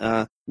mean,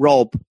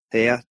 Rob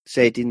here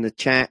said in the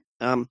chat,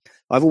 I've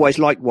always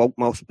liked Walt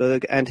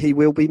Mossberg and he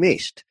will be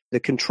missed. The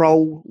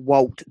Control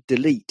Walt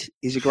Delete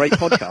is a great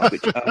podcast,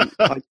 which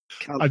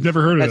I've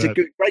never heard of that. That's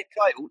a great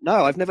title.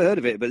 No, I've never heard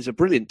of it, but it's a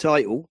brilliant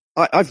title.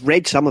 I've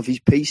read some of his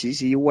pieces.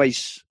 He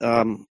always,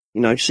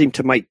 seemed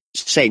to make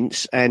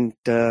sense and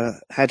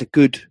had a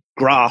good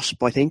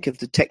grasp, I think, of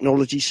the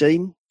technology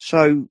scene.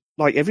 So,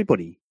 like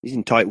everybody, he's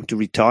entitled to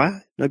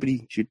retire.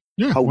 Nobody should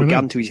hold a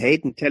gun to his head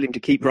and tell him to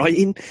keep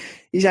writing.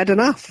 He's had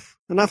enough.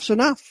 Enough's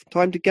enough.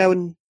 Time to go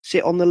and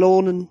sit on the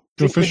lawn and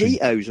drink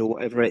mojitos or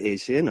whatever it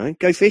is,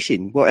 go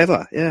fishing,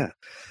 whatever, yeah.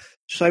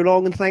 So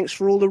long and thanks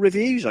for all the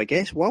reviews, I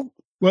guess, Walt.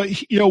 Well,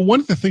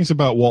 one of the things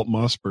about Walt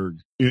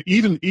Mossberg,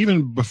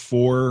 even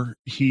before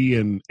he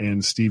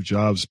and Steve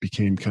Jobs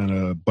became kind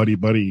of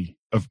buddy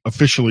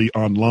officially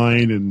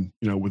online and,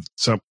 with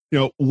some,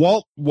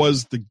 Walt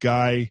was the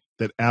guy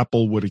that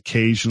Apple would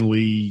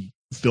occasionally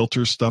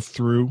filter stuff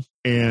through.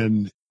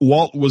 And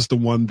Walt was the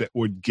one that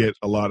would get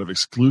a lot of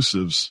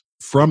exclusives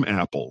from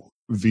Apple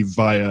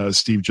via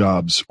Steve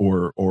Jobs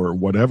or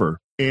whatever.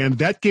 And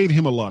that gave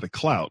him a lot of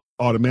clout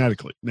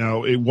automatically.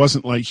 Now, it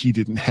wasn't like he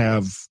didn't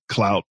have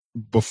clout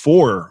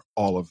before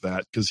all of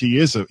that, because he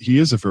is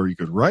a very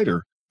good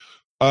writer.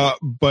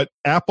 But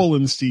Apple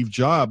and Steve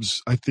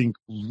Jobs, I think,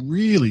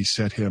 really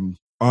set him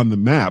on the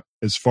map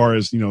as far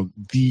as,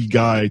 the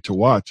guy to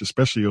watch,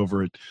 especially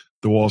over at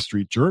the Wall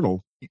Street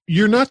Journal.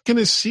 You're not going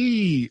to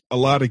see a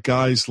lot of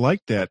guys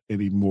like that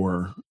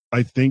anymore,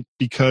 I think,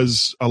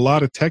 because a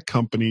lot of tech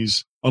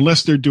companies,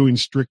 unless they're doing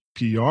strict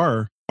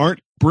PR,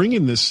 aren't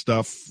bringing this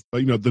stuff,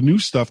 the new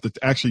stuff that's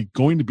actually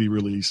going to be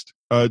released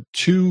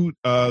to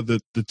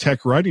the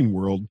tech writing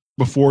world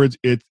before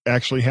it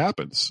actually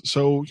happens.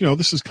 So,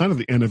 this is kind of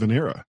the end of an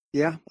era.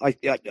 Yeah, I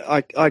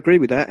agree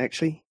with that,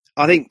 actually.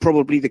 I think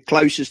probably the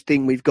closest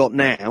thing we've got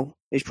now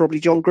is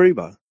probably John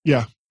Gruber.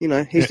 Yeah.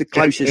 He's the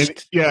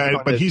closest.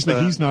 But he's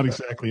not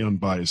exactly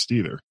unbiased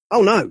either.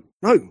 Oh, no.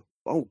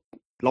 Oh,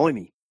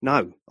 blimey.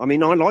 No. I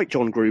mean, I like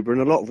John Gruber,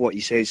 and a lot of what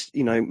he says,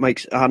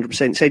 makes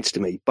 100% sense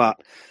to me.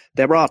 But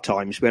there are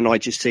times when I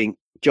just think,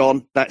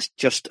 John, that's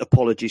just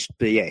apologist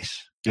BS,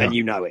 Yeah. and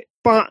you know it.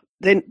 But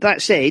then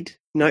that said,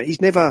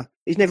 he's never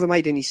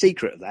made any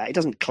secret of that. He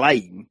doesn't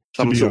claim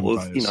some be sort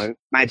unbiased. of,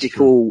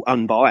 magical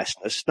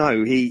unbiasedness.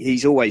 No,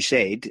 he's always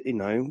said,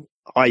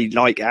 I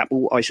like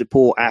Apple, I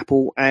support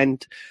Apple,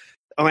 and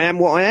I am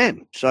what I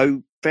am.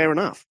 So fair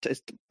enough.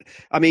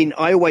 I mean,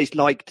 I always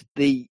liked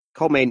the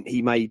comment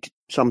he made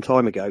some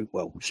time ago,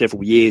 well,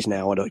 several years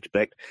now, I'd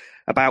expect,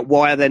 about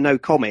why are there no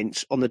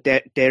comments on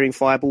the Daring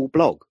Fireball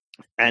blog?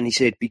 And he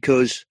said,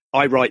 because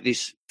I write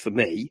this for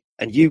me,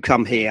 and you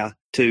come here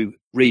to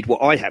read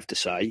what I have to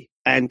say.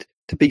 And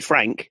to be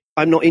frank,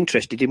 I'm not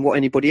interested in what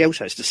anybody else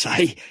has to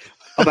say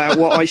about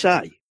what I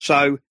say.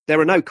 So there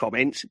are no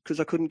comments because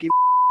I couldn't give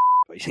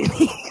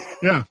basically.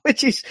 Yeah.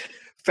 Which is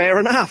fair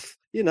enough,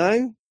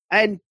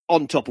 And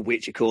on top of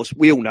which, of course,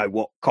 we all know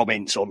what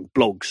comments on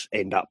blogs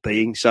end up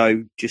being.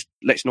 So just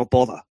let's not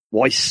bother.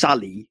 Why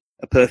sully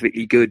a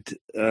perfectly good,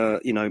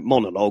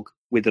 monologue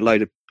with a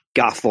load of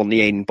guff on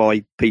the end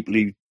by people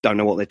who don't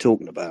know what they're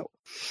talking about?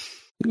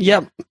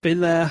 Yep, been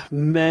there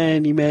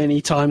many,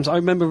 many times. I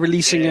remember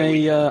releasing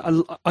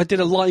I did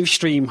a live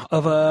stream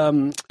of a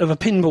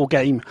pinball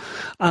game,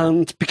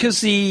 and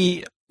because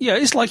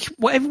it's like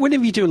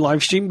whenever you do a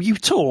live stream, you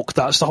talk.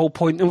 That's the whole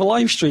point of a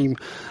live stream.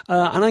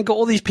 And I got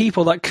all these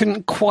people that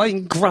couldn't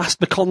quite grasp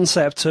the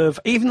concept of,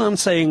 even though I'm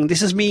saying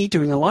this is me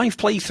doing a live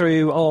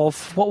playthrough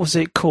of, what was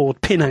it called?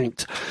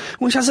 Pinout,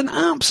 which has an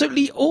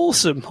absolutely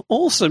awesome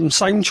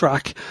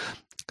soundtrack.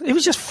 It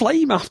was just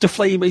flame after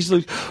flame. He's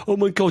like, oh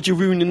my God, you're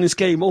ruining this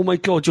game. Oh my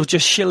God, you're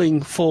just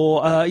shilling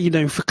for,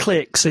 for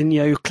clicks and,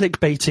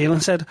 clickbaiting. And I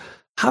said,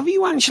 have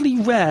you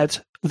actually read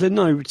the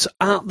note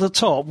at the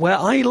top where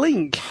I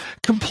link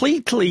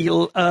completely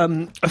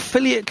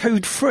affiliate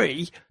code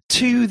free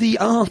to the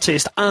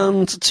artist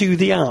and to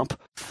the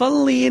app?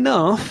 Funnily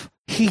enough,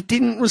 he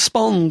didn't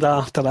respond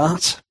after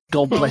that.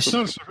 God bless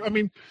him. I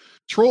mean,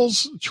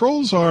 trolls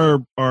are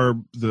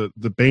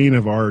the bane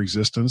of our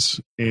existence,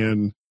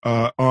 and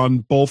on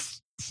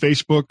both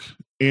Facebook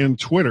and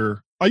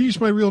Twitter, I use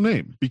my real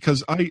name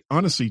because I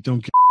honestly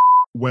don't care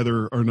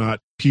whether or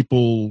not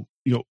people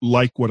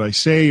like what I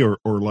say or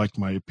like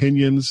my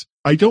opinions.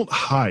 I don't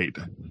hide.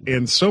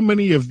 And so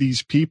many of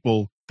these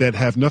people that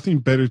have nothing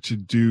better to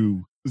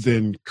do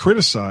than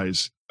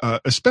criticize,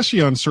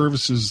 especially on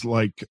services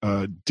like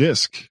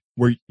Disc,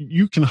 where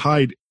you can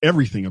hide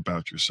everything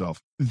about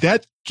yourself,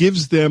 that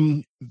gives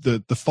them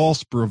the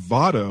false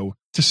bravado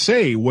to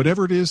say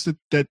whatever it is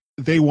that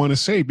they want to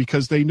say,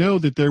 because they know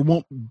that there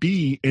won't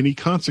be any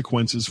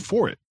consequences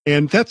for it.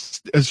 And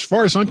that's, as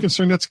far as I'm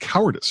concerned, that's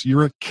cowardice.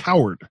 You're a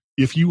coward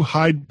if you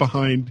hide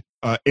behind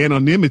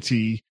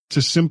anonymity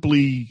to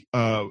simply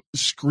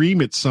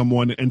scream at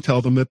someone and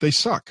tell them that they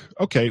suck.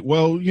 Okay,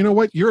 well, you know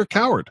what? You're a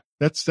coward.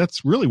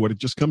 That's really what it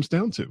just comes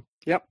down to.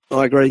 Yep,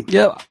 I agree.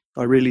 Yeah.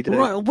 I really do.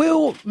 Right,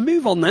 we'll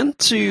move on then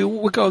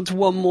we're going to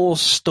one more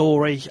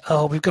story.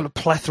 Oh, we've got a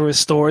plethora of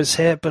stories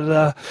here,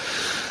 but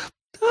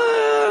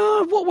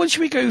what one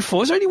should we go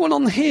for? Is there anyone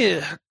on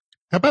here?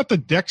 How about the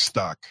deck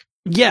stock?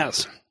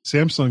 Yes.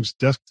 Samsung's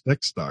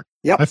deck stock.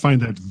 Yep. I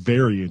find that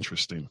very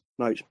interesting.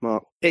 No,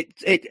 Mark.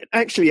 It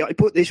actually, I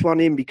put this one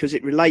in because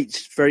it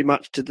relates very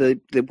much to the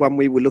one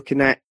we were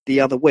looking at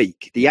the other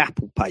week, the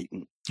Apple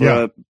patent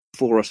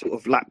for a sort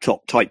of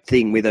laptop type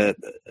thing with a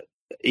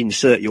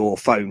insert your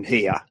phone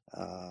here.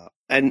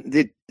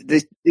 And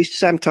this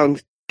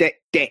Samsung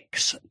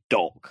DeX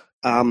dock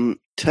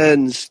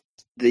turns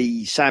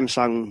the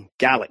Samsung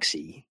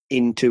Galaxy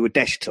into a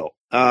desktop.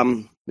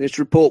 This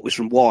report was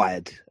from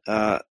Wired,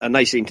 and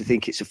they seem to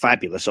think it's a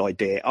fabulous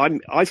idea.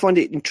 I find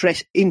it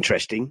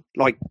interesting.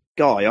 Like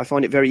Guy, I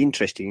find it very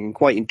interesting and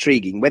quite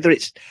intriguing. Whether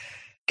it's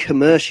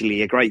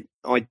commercially a great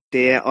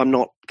idea, I'm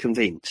not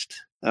convinced.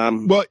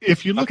 Well,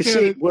 if you look I can at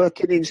see it, it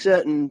working in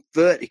certain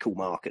vertical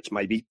markets,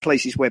 maybe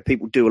places where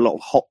people do a lot of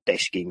hot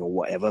desking or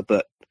whatever,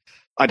 but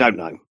I don't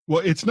know.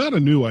 well, it's not a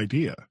new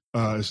idea.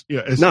 No,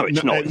 it's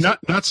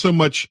not. Not so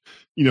much,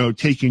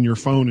 taking your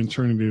phone and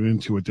turning it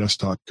into a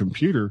desktop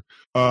computer,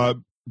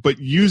 but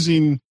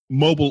using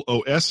mobile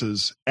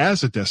OSs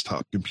as a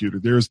desktop computer.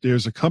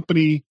 There's a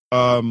company.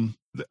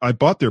 I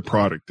bought their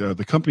product.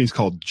 The company's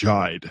called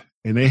Jide,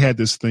 and they had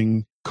this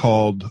thing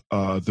called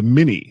the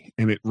Mini,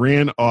 and it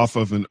ran off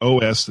of an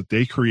OS that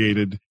they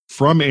created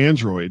from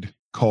Android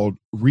called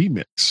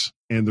Remix.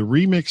 And the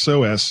Remix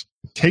OS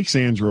takes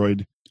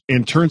Android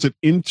and turns it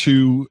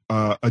into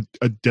a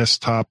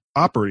desktop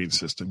operating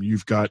system.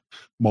 You've got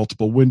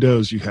multiple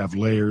windows, you have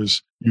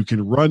layers, you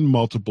can run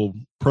multiple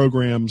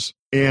programs.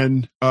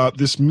 And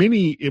this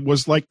Mini, it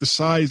was like the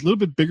size, a little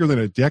bit bigger than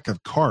a deck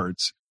of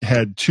cards. It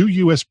had 2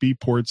 USB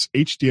ports,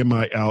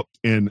 HDMI out,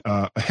 and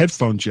a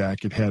headphone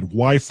jack. It had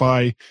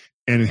Wi-Fi,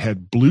 and it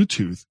had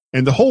Bluetooth.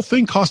 And the whole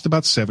thing cost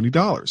about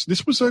 $70.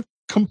 This was a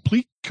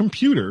complete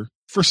computer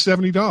for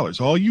 $70.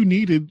 All you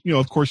needed,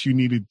 of course, you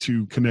needed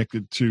to connect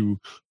it to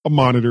a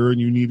monitor, and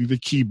you needed a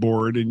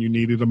keyboard, and you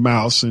needed a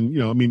mouse,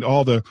 and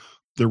all the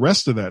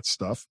rest of that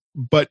stuff.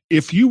 But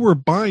if you were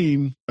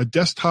buying a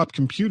desktop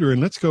computer, and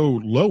let's go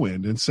low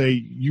end and say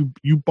you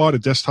bought a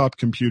desktop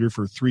computer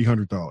for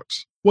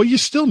 $300, well, you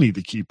still need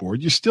the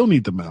keyboard, you still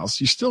need the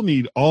mouse, you still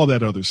need all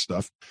that other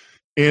stuff.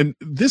 And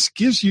this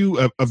gives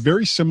you a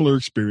very similar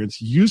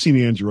experience using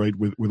Android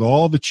with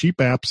all the cheap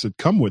apps that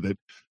come with it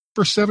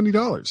for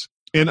 $70.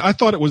 And I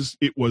thought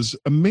it was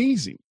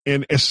amazing.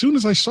 And as soon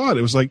as I saw it,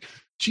 it was like,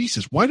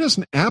 Jesus, why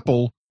doesn't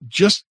Apple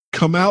just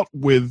come out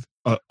with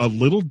a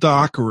little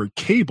dock or a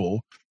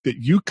cable that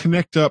you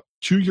connect up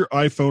to your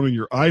iPhone and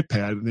your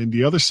iPad, and then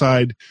the other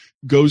side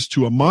goes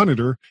to a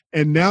monitor,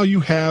 and now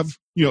you have,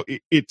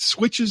 it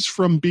switches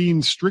from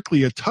being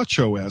strictly a touch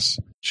OS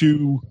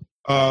to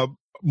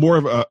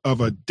more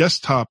of a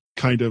desktop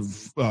kind of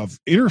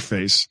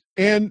interface.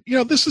 And,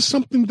 this is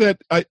something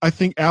that I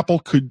think Apple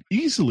could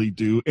easily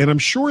do, and I'm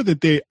sure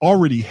that they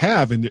already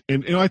have. And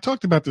I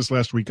talked about this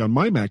last week on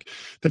my Mac,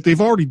 that they've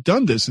already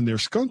done this in their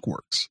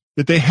skunkworks,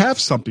 that they have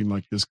something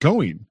like this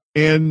going.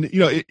 And,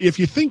 if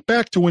you think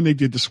back to when they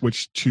did the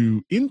switch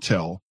to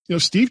Intel,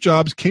 Steve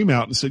Jobs came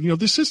out and said,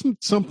 this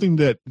isn't something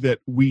that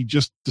we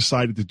just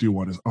decided to do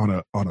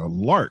on a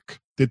lark,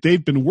 that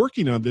they've been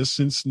working on this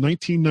since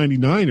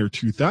 1999 or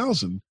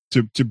 2000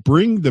 to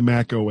bring the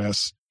Mac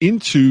OS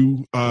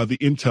into the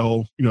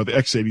Intel, the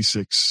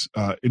x86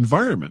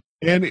 environment.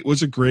 And it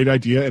was a great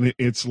idea, and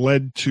it's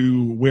led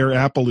to where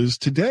Apple is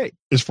today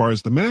as far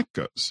as the Mac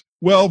goes.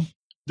 Well,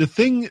 the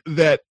thing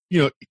that,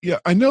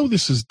 I know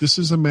this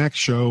is a Mac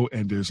show,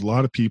 and there's a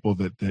lot of people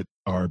that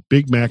are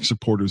big Mac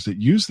supporters that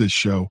use this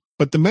show,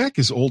 but the Mac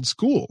is old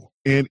school,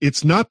 and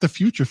it's not the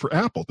future for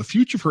Apple. The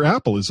future for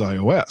Apple is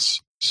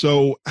iOS.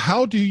 So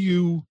how do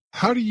you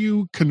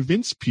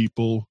convince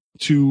people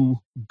to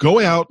go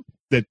out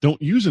that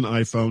don't use an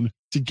iPhone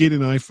to get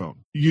an iPhone?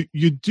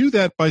 You do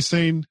that by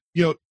saying,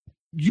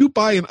 you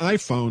buy an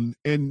iPhone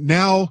and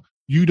now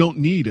you don't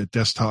need a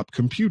desktop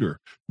computer.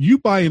 You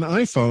buy an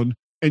iPhone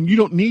and you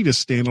don't need a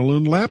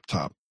standalone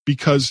laptop,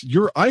 because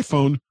your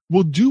iPhone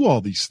will do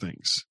all these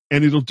things,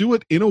 and it'll do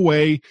it in a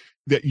way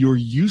that you're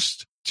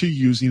used to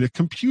using a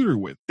computer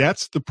with.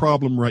 That's the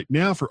problem right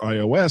now for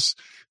iOS,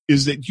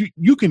 is that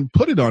you can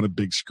put it on a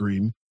big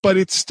screen, but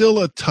it's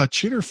still a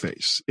touch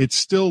interface. It's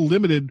still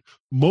limited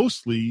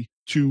mostly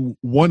to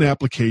one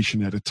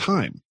application at a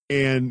time.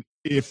 And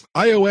if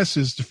iOS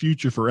is the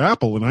future for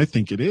Apple, and I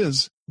think it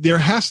is, there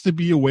has to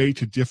be a way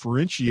to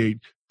differentiate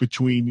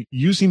between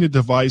using a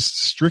device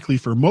strictly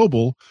for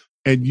mobile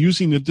and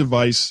using a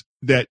device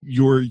that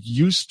you're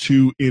used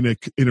to in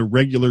a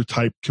regular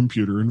type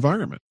computer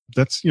environment.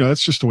 That's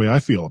just the way I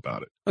feel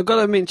about it. I've got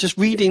to admit, just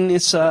reading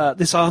this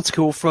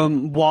article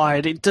from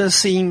Wired, it does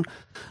seem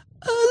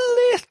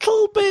a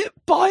little bit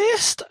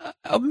biased.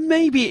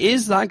 Maybe it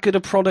is that good a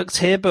product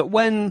here, but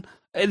when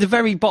at the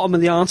very bottom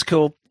of the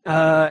article,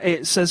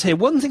 it says here,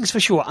 one thing's for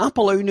sure,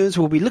 Apple owners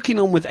will be looking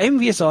on with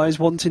envious eyes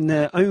wanting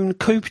their own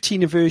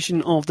Cupertino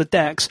version of the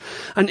DeX.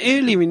 And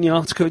earlier in the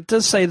article, it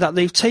does say that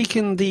they've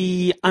taken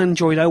the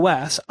Android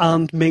OS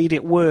and made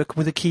it work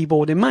with a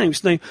keyboard and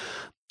mouse. Now,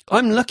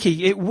 I'm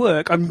lucky it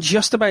worked. I'm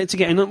just about to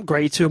get an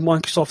upgrade to a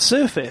Microsoft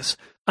Surface.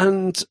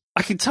 And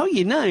I can tell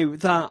you now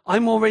that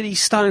I'm already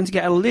starting to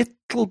get a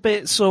little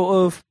bit sort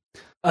of,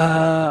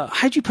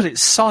 how do you put it,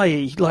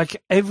 sighy.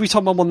 Like every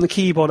time I'm on the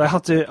keyboard,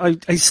 I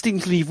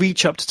instinctively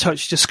reach up to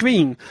touch the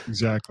screen.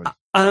 Exactly.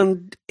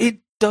 And it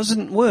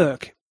doesn't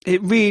work.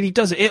 It really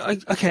doesn't.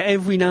 Okay,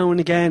 every now and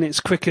again,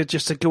 it's quicker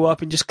just to go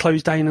up and just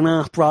close down an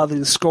app rather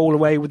than scroll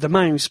away with the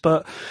mouse.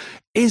 But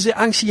is it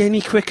actually any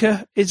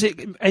quicker? Is it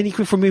any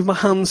quicker for moving my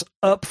hands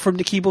up from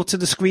the keyboard to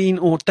the screen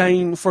or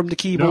down from the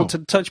keyboard to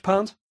the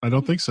touchpad? I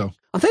don't think so.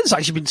 I think it's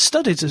actually been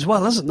studied as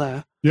well, hasn't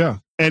there? Yeah.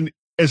 And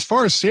as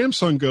far as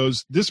Samsung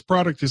goes, this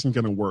product isn't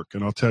going to work,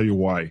 and I'll tell you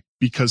why.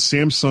 Because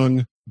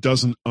Samsung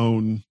doesn't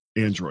own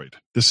Android.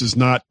 This is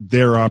not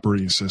their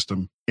operating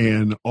system,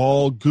 and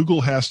all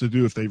Google has to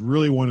do, if they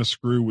really want to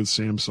screw with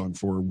Samsung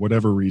for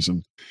whatever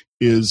reason,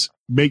 is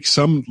make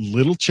some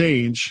little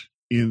change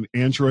in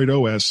Android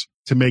OS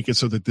to make it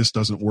so that this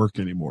doesn't work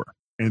anymore.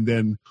 And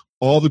then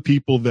all the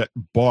people that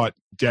bought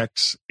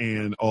DeX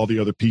and all the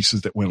other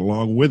pieces that went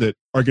along with it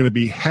are going to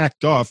be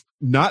hacked off,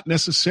 not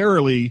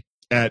necessarily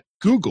at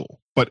Google,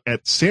 but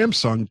at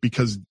Samsung,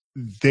 because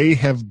they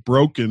have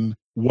broken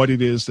what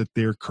it is that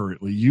they're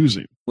currently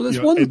using. Well,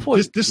 there's one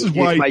point. This is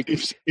why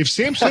if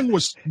Samsung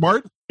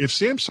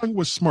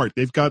was smart,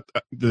 they've got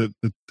the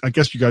I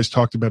guess you guys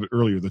talked about it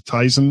earlier, the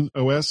Tizen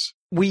OS.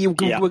 We're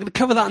going to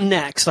cover that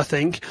next, I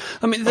think.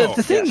 I mean, the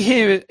thing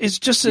here is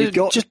just to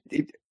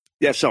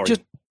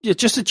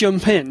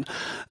jump in.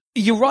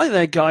 You're right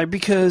there, Guy,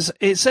 because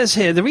it says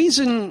here, the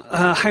reason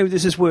how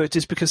this has worked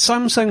is because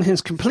Samsung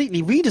has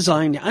completely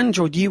redesigned the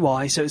Android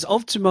UI so it's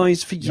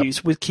optimized for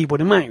use with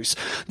keyboard and mouse.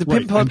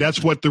 And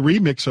that's what the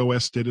Remix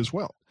OS did as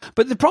well.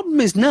 But the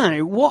problem is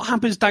now, what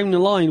happens down the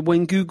line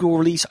when Google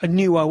release a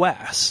new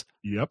OS?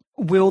 Yep.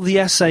 Will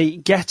the SA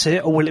get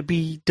it, or will it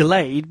be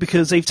delayed?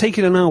 Because they've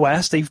taken an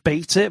OS, they've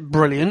baked it,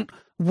 brilliant.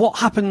 What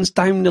happens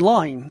down the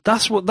line?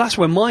 That's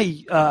where my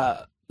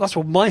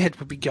head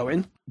would be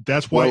going.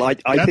 That's why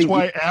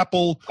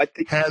Apple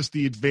has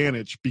the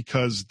advantage,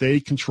 because they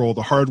control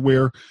the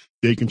hardware.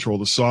 they control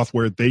the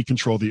software, they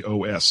control the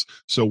OS.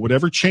 So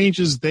whatever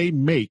changes they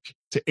make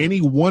to any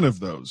one of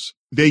those,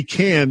 they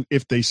can,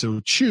 if they so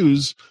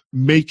choose,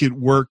 make it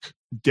work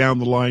down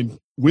the line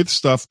with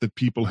stuff that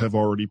people have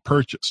already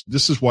purchased.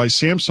 This is why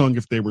Samsung,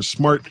 if they were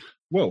smart,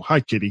 whoa, hi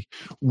kitty,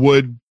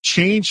 would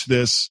change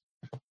this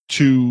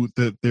to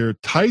their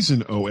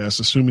Tizen OS,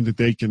 assuming that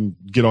they can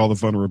get all the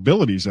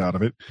vulnerabilities out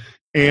of it.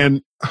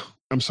 And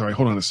I'm sorry,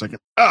 hold on a second.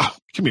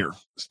 Come here.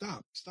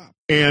 Stop.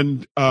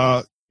 And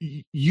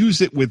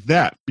use it with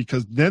that,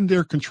 because then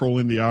they're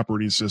controlling the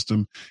operating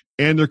system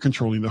and they're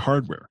controlling the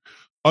hardware.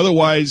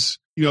 Otherwise,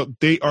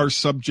 they are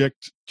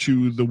subject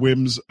to the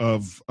whims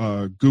of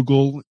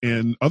Google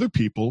and other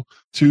people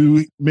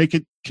to make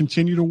it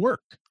continue to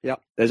work. Yeah,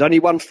 there's only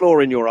one flaw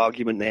in your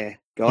argument there,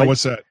 guy. Oh,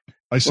 what's that?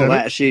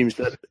 That assumes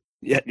that.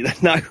 Yeah,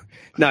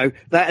 no.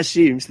 That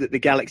assumes that the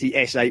Galaxy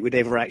S8 would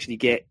ever actually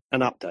get an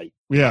update.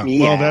 Yeah,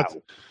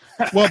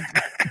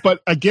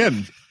 but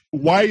again,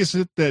 why is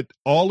it that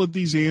all of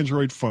these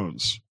Android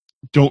phones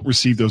don't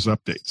receive those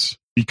updates?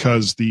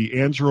 Because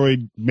the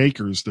Android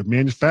makers, the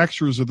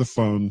manufacturers of the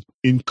phone,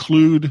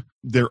 include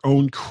their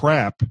own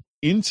crap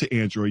into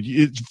Android.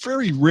 It's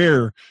very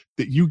rare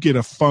that you get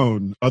a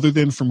phone other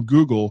than from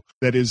Google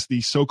that is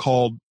the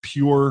so-called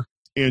pure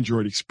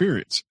Android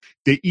experience.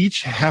 They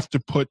each have to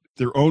put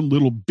their own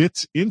little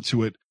bits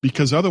into it,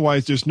 because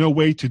otherwise there's no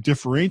way to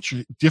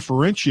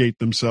differentiate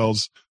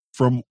themselves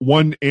from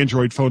one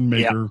Android phone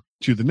maker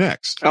to the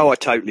next. Oh, I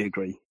totally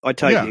agree.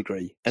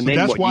 agree. And so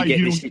then you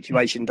get this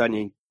situation, don't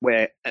you,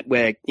 where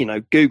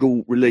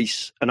Google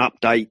release an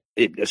update,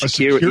 a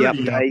security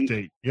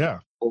update,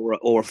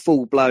 or a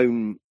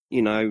full-blown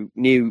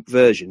new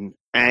version,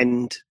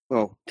 and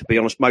to be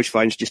honest, most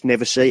phones just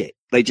never see it.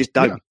 They just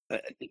don't.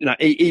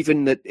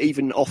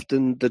 Even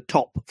often the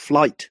top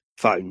flight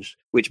phones,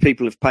 which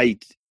people have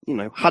paid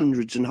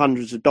hundreds and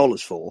hundreds of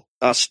dollars for,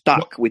 are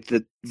stuck with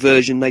the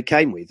version they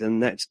came with,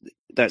 and that's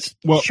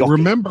shocking.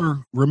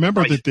 Remember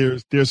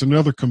that there's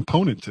another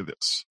component to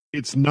this.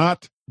 It's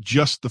not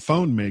just the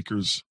phone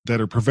makers that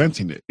are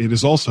preventing it. It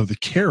is also the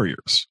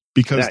carriers,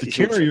 because the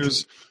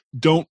carriers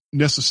don't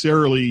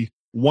necessarily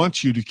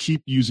want you to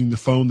keep using the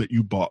phone that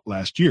you bought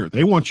last year.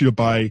 They want you to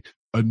buy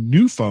a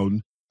new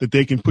phone that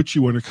they can put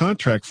you under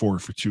contract for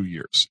 2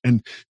 years.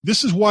 And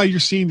this is why you're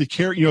seeing the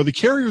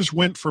carriers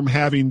went from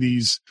having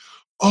these,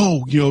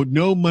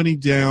 no money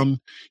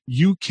down,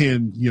 you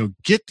can,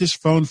 get this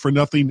phone for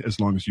nothing as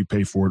long as you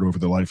pay for it over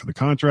the life of the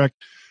contract.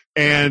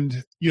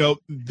 And,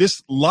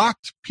 this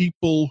locked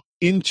people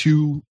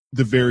into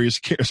the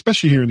various,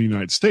 especially here in the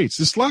United States,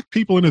 this locked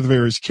people into the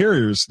various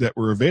carriers that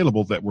were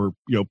available that were,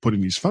 putting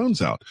these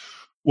phones out.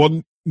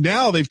 Well,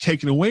 now they've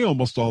taken away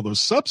almost all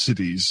those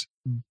subsidies,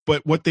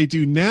 but what they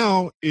do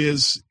now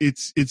is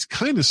it's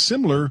kind of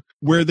similar,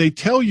 where they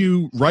tell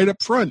you right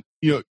up front,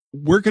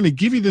 we're going to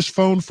give you this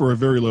phone for a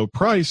very low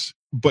price,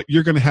 but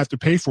you're going to have to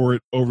pay for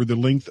it over the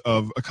length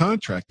of a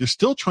contract. They're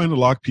still trying to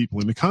lock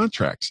people into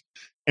contracts.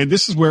 And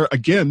this is where,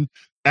 again,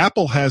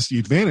 Apple has the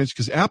advantage,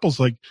 because Apple's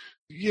like,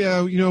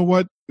 yeah, you know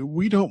what?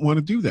 We don't want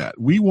to do that.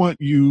 We want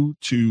you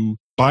to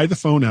buy the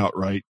phone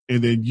outright,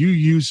 and then you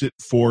use it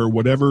for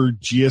whatever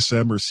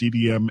GSM or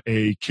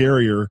CDMA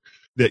carrier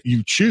that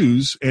you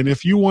choose. And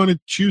if you want to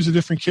choose a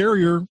different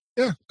carrier,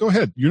 go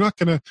ahead. You're not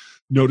going to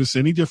notice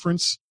any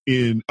difference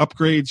in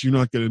upgrades. You're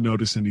not going to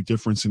notice any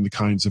difference in the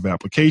kinds of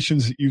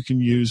applications that you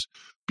can use,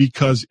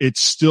 because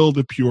it's still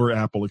the pure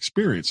Apple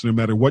experience, no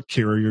matter what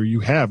carrier you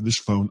have this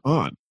phone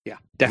on. Yeah,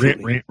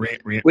 definitely.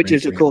 Which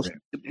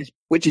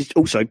is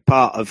also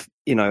part of,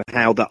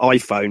 how the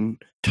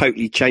iPhone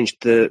totally changed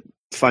the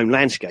phone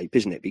landscape,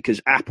 isn't it?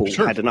 Because Apple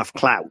had enough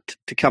clout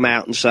to come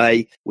out and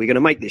say, we're going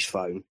to make this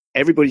phone.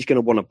 Everybody's going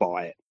to want to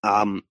buy it.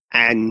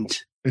 And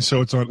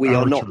so it's on we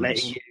are not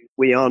letting you.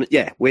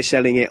 We're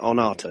selling it on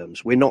our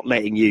terms. We're not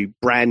letting you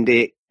brand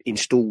it,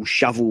 install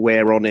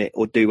shovelware on it,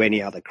 or do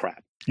any other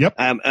crap. Yep.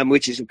 And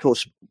which is, of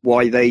course,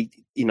 why they,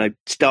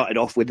 started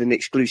off with an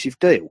exclusive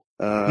deal.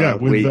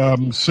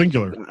 With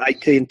Singular.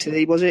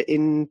 AT&T, was it?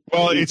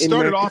 It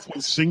started off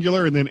with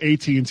Singular, and then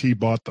AT&T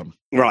bought them.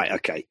 Right.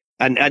 Okay.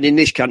 And in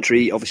this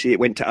country, obviously, it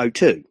went to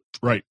O2.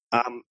 Right.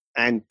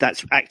 And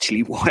that's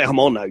actually why I'm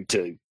on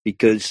O2,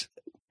 because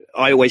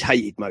I always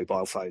hated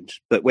mobile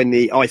phones. But when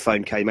the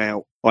iPhone came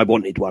out, I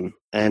wanted one.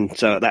 And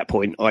so at that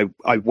point,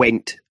 I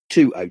went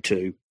to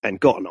O2 and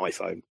got an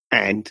iPhone.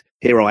 And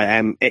here I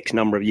am X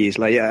number of years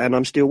later, and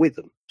I'm still with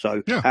them.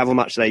 So however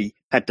much they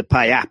had to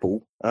pay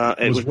Apple,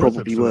 it was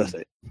probably worth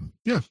it.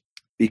 Yeah.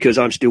 Because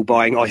I'm still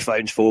buying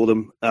iPhones for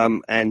them.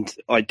 And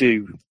I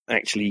do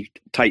actually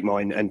take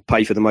mine and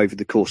pay for them over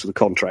the course of the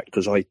contract,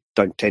 because I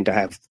don't tend to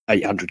have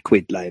 800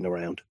 quid laying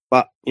around.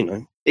 But,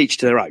 each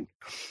to their own.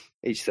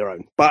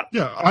 But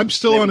I'm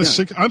still on a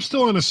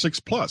 6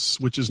 Plus,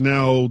 which is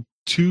now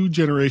 2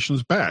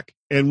 generations back.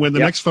 And when the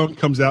next phone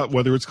comes out,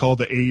 whether it's called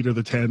the 8 or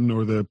the 10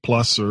 or the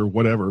Plus or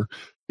whatever,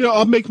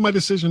 I'll make my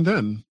decision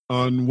then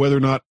on whether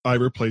or not I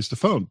replace the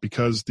phone,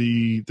 because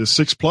the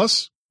 6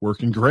 Plus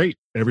working great.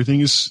 Everything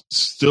is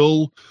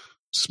still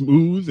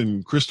smooth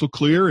and crystal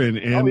clear, and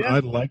I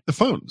like the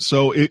phone.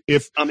 So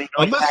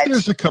unless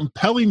there's a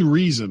compelling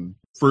reason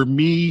for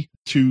me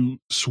to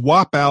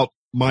swap out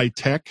my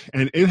tech,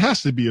 and it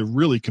has to be a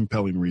really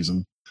compelling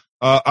reason,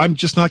 I'm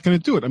just not going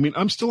to do it. I mean,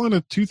 I'm still on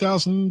a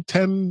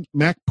 2010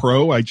 Mac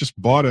Pro. I just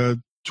bought a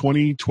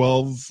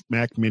 2012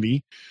 Mac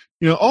Mini.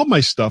 All my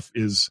stuff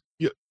is,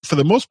 for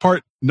the most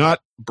part, not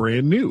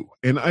brand new,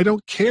 and I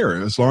don't care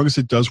as long as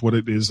it does what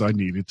it is I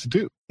need it to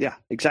do. Yeah,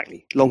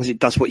 exactly. As long as it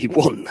does what you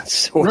want.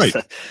 That's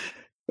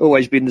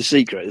always been the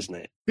secret, isn't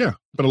it? Yeah,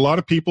 but a lot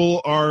of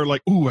people are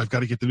like, "Ooh, I've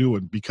got to get the new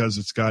one because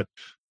it's got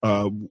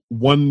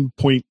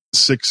 1.6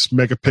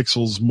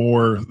 megapixels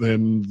more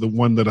than the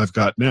one that I've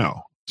got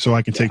now, so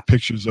I can take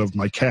pictures of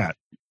my cat."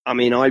 I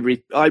mean, I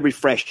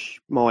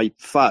refresh my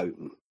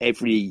phone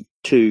every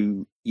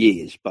 2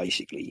 years,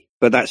 basically.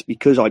 But that's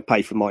because I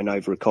pay for mine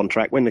over a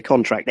contract. When the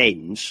contract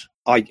ends,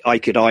 I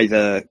could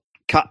either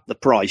cut the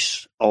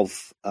price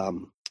of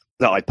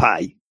that I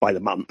pay by the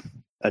month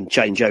and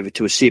change over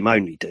to a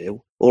SIM-only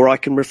deal, or I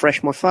can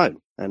refresh my phone.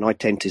 And I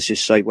tend to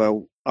just say,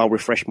 well, I'll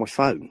refresh my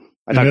phone.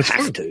 I don't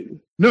have to.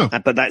 No.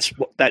 But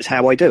that's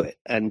how I do it.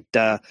 And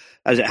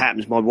as it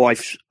happens, my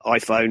wife's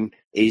iPhone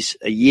is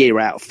a year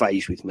out of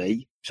phase with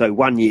me. So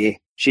 1 year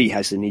she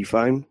has the new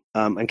phone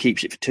and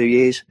keeps it for 2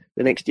 years.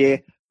 The next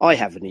year I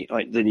have the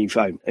new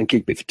phone and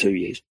keep it for 2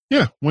 years.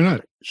 Yeah, why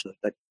not? So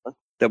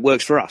that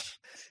works for us.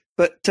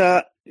 But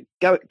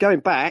going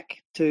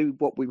back to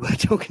what we were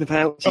talking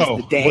about,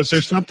 the debt. Was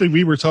there something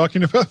we were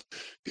talking about?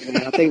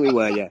 I think we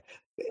were, yeah.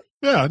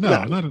 Yeah, no,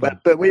 not at all.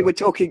 But we were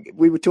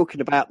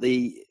talking about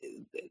the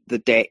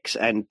DeX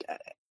and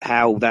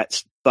how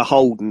that's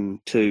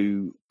beholden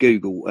to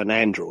Google and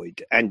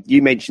Android. And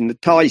you mentioned the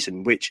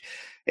Tizen, which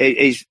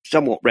is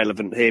somewhat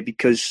relevant here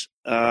because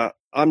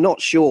I'm not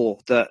sure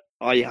that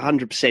I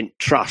 100%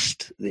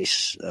 trust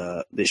this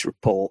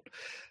report,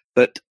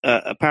 but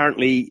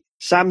apparently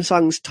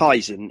Samsung's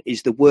Tizen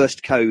is the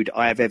worst code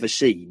I have ever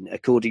seen,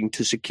 according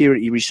to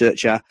security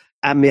researcher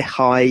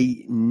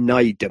Amihai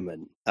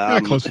Neiderman,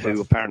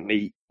 who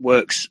apparently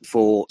works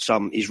for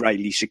some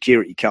Israeli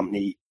security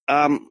company.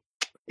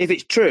 If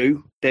it's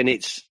true, then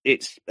it's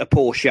a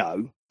poor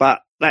show.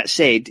 But that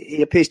said,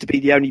 he appears to be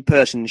the only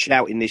person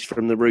shouting this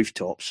from the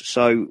rooftops.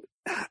 So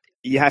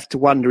you have to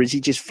wonder, is he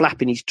just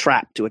flapping his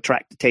trap to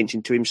attract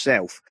attention to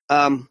himself?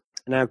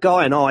 Now,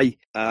 Guy and I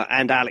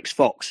and Alex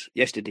Fox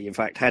yesterday, in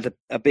fact, had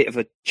a bit of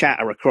a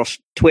chatter across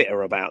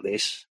Twitter about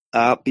this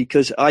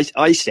because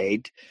I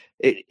said,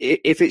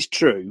 if it's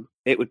true,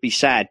 it would be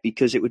sad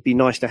because it would be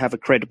nice to have a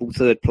credible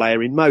third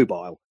player in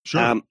mobile.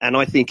 Sure. And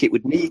I think it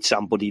would need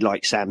somebody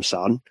like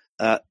Samsung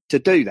to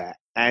do that.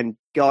 And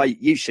Guy,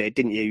 you said,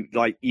 didn't you,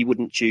 like you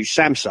wouldn't choose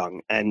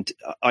Samsung. And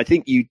I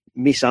think you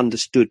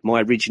misunderstood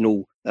my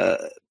original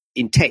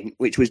intent,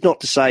 which was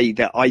not to say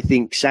that I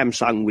think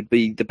Samsung would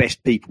be the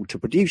best people to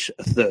produce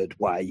a third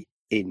way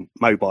in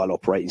mobile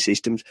operating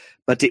systems,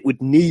 but it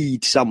would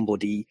need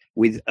somebody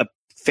with a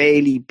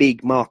fairly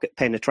big market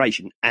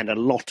penetration and a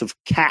lot of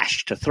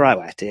cash to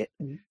throw at it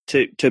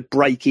to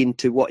break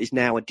into what is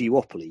now a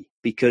duopoly,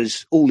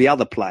 because all the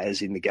other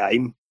players in the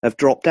game have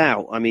dropped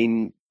out. I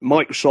mean,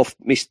 Microsoft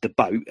missed the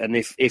boat, and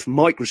if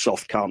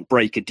Microsoft can't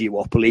break a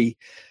duopoly,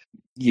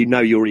 you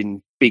know you're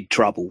in big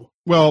trouble.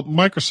 Well,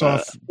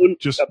 Microsoft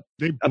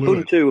they blew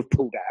it. Ubuntu have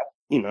pulled out,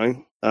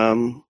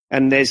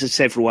 and there's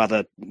several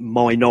other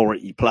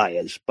minority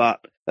players,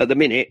 but at the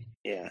minute,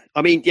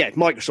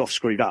 Microsoft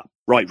screwed up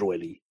right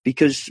royally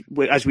because,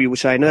 as we were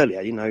saying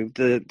earlier,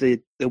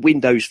 the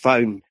Windows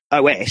Phone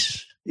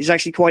OS is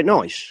actually quite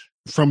nice.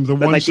 From the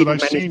ones that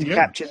I've seen,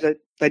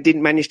 they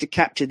didn't manage to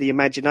capture the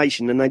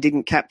imagination, and they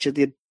didn't capture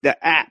the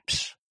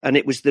apps. And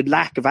it was the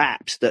lack of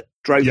apps that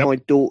drove my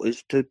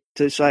daughters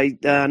to say,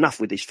 enough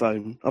with this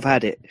phone. I've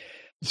had it.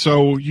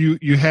 So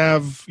you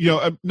have,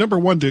 number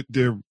one,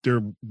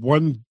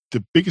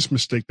 the biggest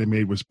mistake they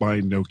made was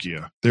buying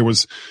Nokia. There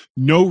was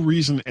no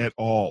reason at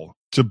all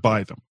to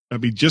buy them. I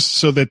mean, just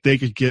so that they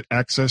could get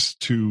access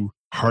to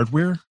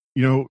hardware,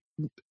 no,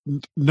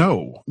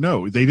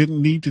 they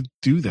didn't need to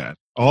do that.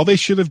 All they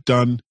should have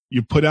done,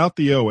 you put out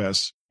the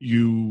OS,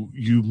 you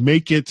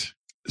make it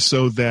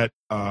so that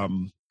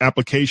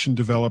application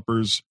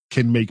developers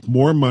can make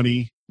more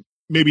money,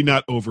 maybe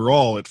not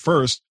overall at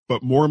first,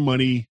 but more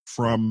money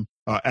from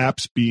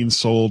apps being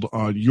sold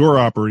on your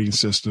operating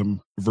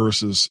system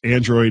versus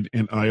Android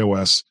and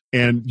iOS.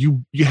 And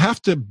you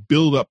have to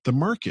build up the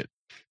market.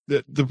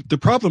 The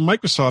problem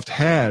Microsoft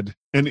had,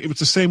 and it was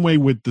the same way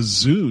with the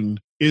Zune,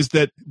 is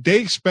that they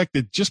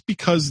expected just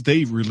because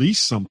they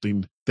released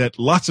something that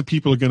lots of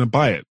people are going to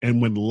buy it.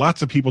 And when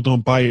lots of people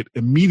don't buy it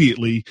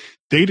immediately,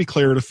 they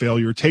declare it a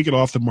failure, take it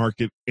off the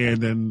market,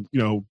 and then,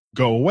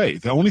 go away.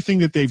 The only thing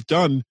that they've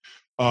done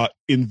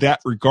in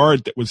that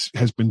regard that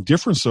has been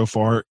different so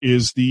far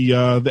is the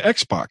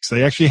Xbox.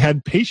 They actually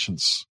had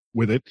patience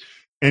with it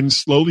and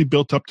slowly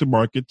built up the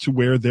market to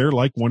where they're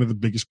like one of the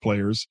biggest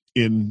players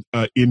in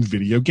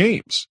video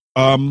games.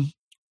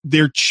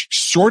 they're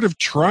sort of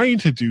trying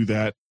to do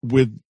that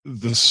with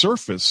the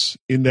Surface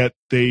in that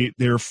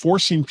they're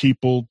forcing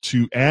people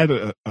to add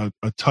a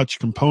touch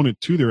component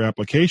to their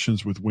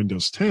applications with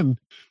Windows 10.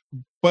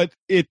 But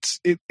it's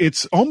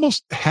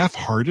almost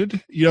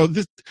half-hearted.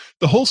 The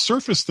whole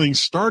Surface thing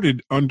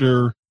started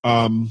under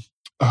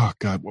oh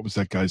God, what was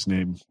that guy's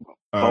name?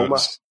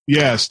 Ballmer.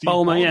 Yeah, Steve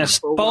Ballmer. Yes,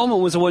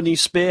 Ballmer was the one who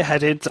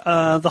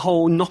spearheaded the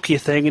whole Nokia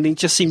thing, and he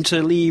just seemed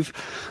to leave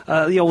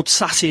the old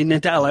Satya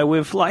Nadella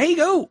with like, "Here you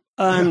go,"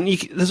 and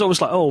there's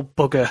always like, "Oh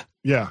bugger."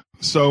 Yeah.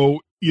 So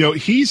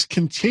he's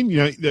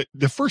continuing.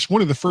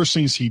 One of the first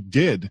things he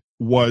did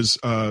was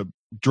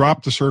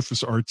drop the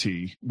Surface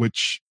RT,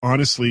 which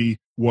honestly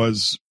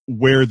was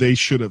where they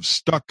should have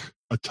stuck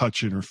a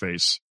touch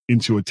interface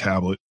into a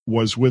tablet,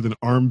 was with an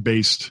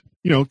ARM-based,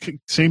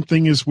 same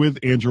thing as with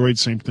Android,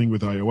 same thing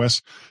with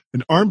iOS,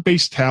 an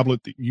ARM-based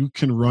tablet that you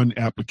can run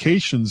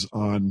applications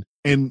on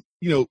and,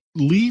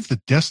 leave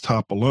the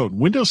desktop alone.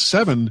 Windows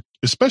 7,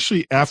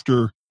 especially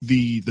after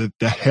the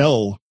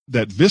hell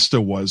that Vista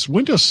was,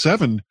 Windows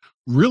 7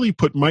 really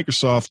put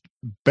Microsoft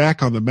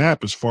back on the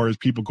map as far as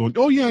people going,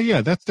 oh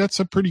yeah, that's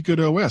a pretty good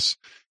OS.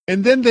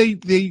 And then they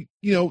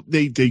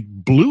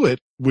blew it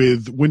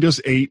with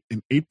Windows 8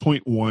 and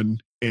 8.1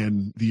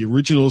 and the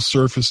original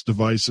Surface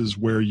devices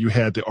where you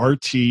had the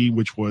RT,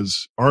 which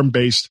was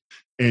ARM-based,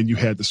 and you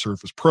had the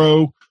Surface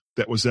Pro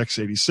that was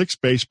x86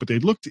 based, but they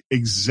looked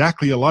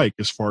exactly alike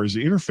as far as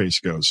the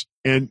interface goes.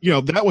 And,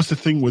 that was the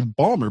thing with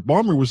Ballmer.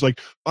 Ballmer was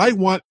like, I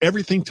want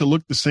everything to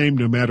look the same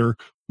no matter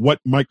what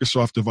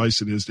Microsoft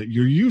device it is that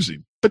you're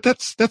using. But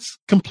that's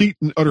complete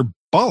and utter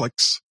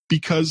bollocks,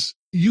 because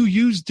you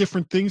use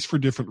different things for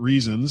different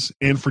reasons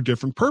and for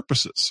different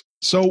purposes.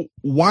 So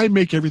why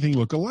make everything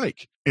look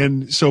alike?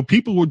 And so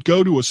people would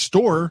go to a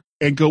store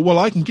and go, well,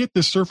 I can get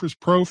this Surface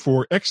Pro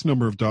for X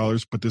number of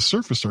dollars, but this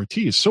Surface RT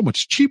is so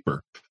much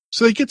cheaper.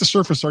 So they get the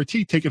Surface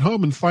RT, take it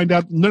home, and find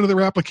out none of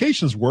their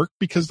applications work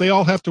because they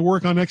all have to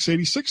work on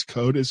x86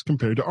 code as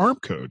compared to ARM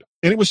code.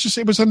 And it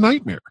was a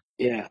nightmare.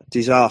 Yeah,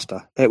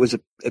 disaster. It was a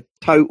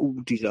total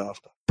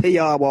disaster.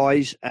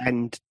 PR-wise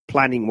and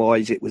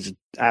planning-wise, it was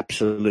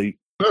absolute.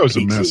 That was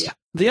a mess.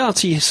 The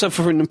RT is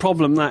suffering the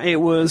problem that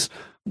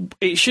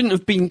it shouldn't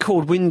have been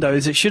called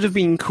Windows. It should have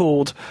been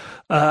called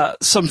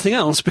something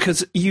else,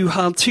 because you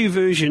had two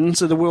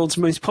versions of the world's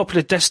most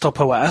popular desktop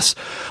OS.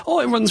 Oh,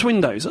 it runs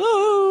Windows.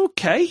 Oh,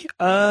 okay.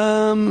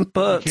 But you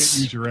can't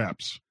use your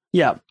apps.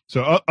 Yeah.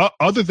 So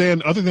other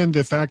than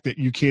the fact that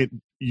you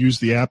can't use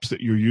the apps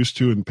that you're used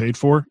to and paid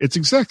for, it's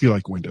exactly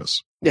like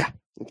Windows. Yeah,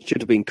 it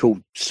should have been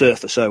called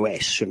Surface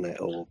OS, shouldn't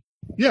it? Or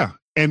yeah.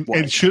 And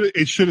it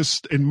should have,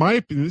 in my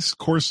opinion, this, of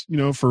course,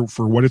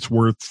 for what it's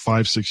worth,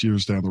 5-6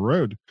 years down the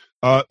road,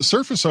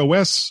 Surface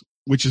OS,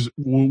 which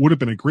would have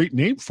been a great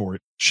name for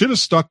it, should have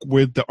stuck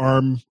with the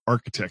ARM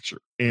architecture.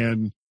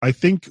 And I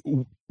think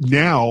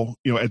now,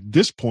 at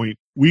this point,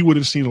 we would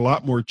have seen a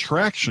lot more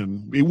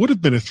traction. It would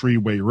have been a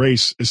three-way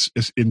race,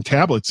 in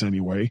tablets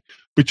anyway,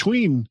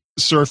 between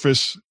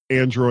Surface,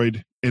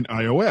 Android, and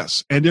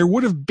iOS. And there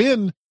would have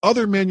been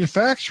other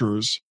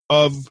manufacturers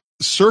of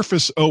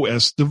Surface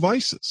OS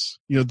devices.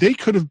 They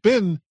could have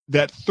been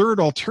that third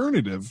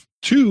alternative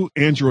to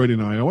Android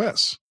and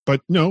iOS.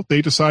 But no,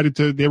 they decided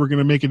they were going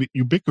to make it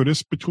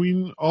ubiquitous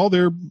between all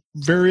their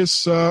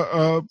various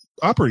operating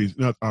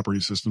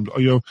systems,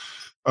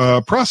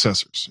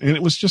 processors. And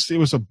it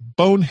was a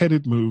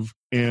boneheaded move,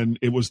 and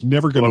it was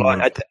never going to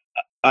work.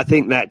 I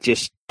think that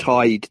just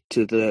tied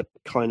to the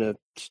kind of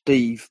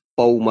Steve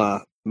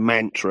Ballmer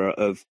mantra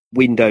of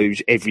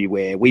Windows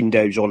everywhere,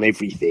 Windows on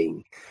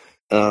everything.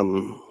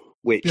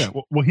 Which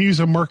he's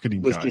a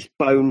marketing was guy. Just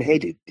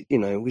boneheaded,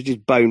 was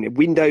just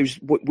Windows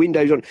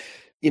on.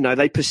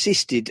 They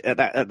persisted at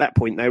that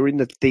point. They were in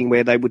the thing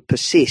where they would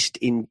persist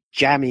in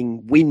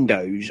jamming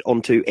Windows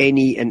onto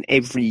any and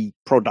every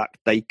product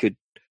they could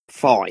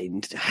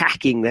find,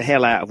 hacking the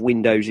hell out of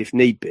Windows if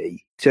need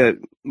be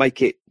to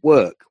make it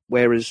work.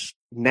 Whereas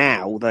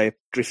now they've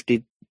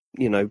drifted,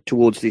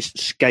 towards this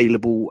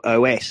scalable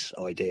OS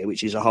idea,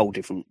 which is a whole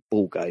different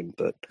ballgame.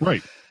 But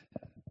right.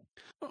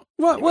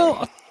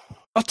 Well,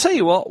 I'll tell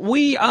you what,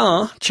 we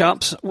are,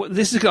 chaps,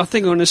 this is, I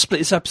think we're going to split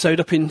this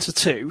episode up into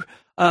two.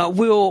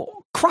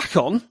 We'll crack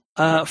on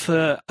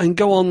and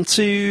go on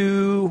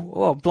to,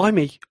 oh,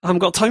 blimey, I haven't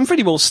got time for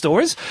any more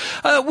stories.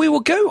 We will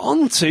go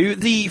on to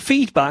the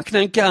feedback.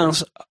 Now,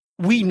 Gaz,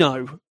 we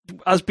know,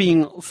 as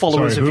being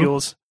followers of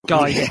yours,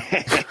 Guy.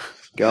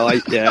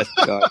 Guy.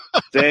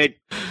 Dead.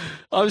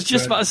 I was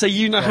just about to say,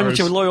 you know how much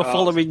of a loyal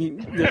following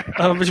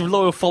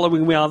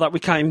we are that we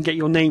can't even get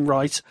your name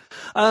right.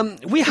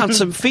 We had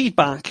some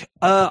feedback,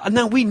 and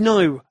now we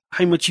know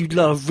how much you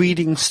love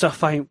reading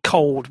stuff out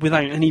cold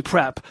without any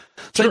prep.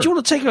 So do you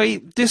want to take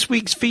away this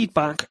week's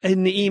feedback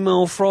in the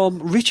email from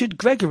Richard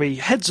Gregory,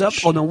 heads up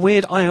on a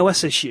weird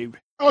iOS issue?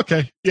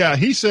 Okay. Yeah,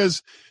 he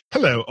says,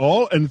 hello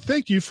all, and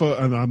thank you for,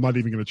 and I'm not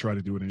even going to try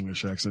to do an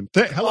English accent.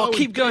 Hello.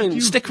 Keep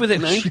going. Stick with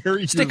it now.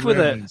 Stick with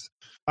it.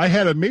 I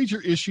had a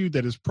major issue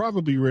that is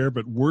probably rare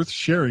but worth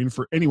sharing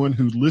for anyone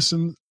who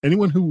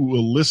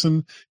will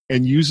listen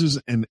and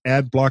uses an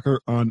ad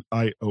blocker on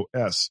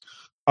iOS.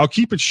 I'll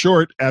keep it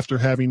short after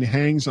having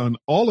hangs on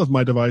all of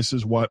my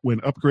devices when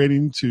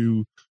upgrading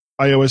to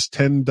iOS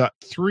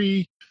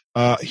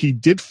 10.3. He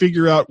did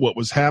figure out what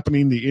was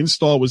happening. The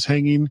install was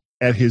hanging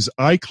at his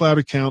iCloud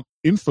account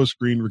info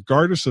screen,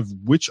 regardless of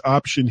which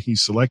option he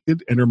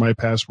selected, enter my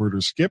password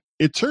or skip.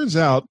 It turns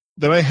out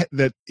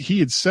that he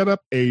had set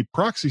up a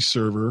proxy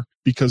server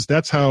because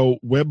that's how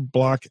web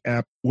block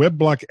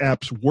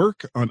apps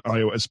work on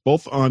iOS,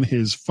 both on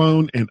his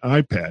phone and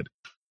iPad.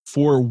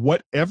 For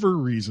whatever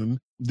reason,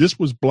 this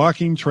was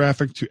blocking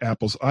traffic to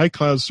Apple's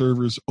iCloud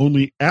servers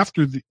only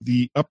after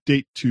the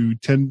update to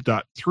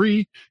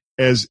 10.3,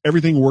 as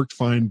everything worked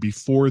fine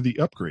before the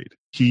upgrade.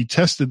 He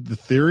tested the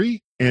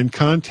theory and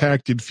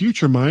contacted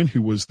FutureMind,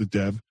 who was the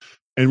dev,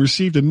 and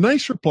received a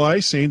nice reply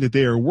saying that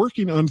they are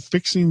working on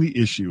fixing the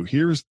issue.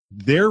 Here's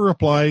their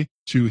reply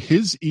to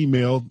his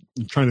email.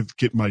 I'm trying to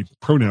get my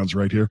pronouns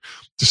right here,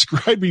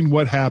 describing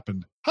what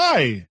happened.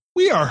 Hi,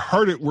 we are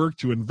hard at work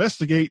to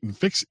investigate and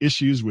fix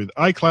issues with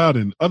iCloud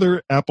and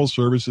other Apple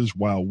services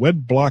while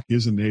WebBlock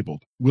is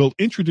enabled. We'll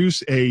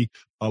introduce a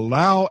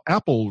allow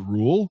Apple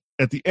rule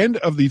at the end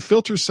of the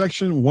filter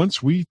section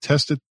once we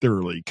test it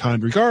thoroughly.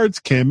 Kind regards,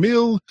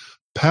 Camille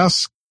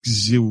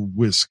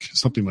Paskiewicz,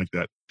 something like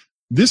that.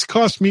 This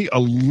cost me a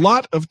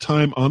lot of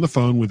time on the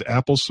phone with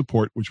Apple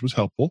support, which was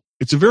helpful.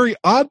 It's a very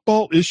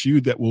oddball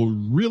issue that will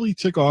really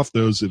tick off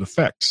those it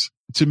affects.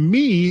 To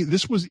me,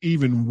 this was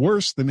even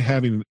worse than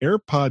having an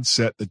AirPod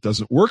set that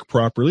doesn't work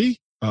properly.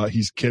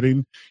 He's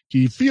kidding.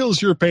 He feels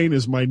your pain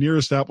as my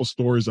nearest Apple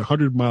store is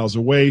 100 miles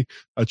away,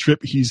 a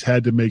trip he's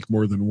had to make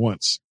more than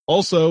once.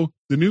 Also,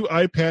 the new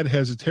iPad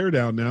has a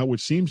teardown now,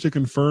 which seems to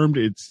confirm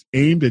it's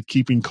aimed at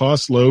keeping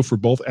costs low for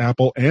both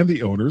Apple and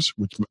the owners,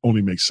 which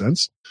only makes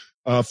sense.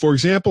 For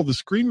example, the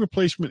screen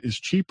replacement is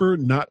cheaper,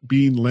 not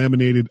being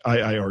laminated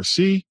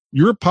IIRC.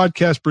 Your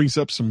podcast brings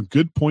up some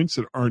good points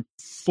that aren't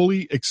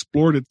fully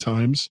explored at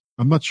times.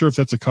 I'm not sure if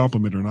that's a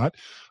compliment or not.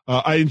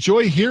 I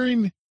enjoy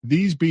hearing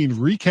these being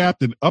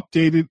recapped and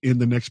updated in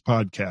the next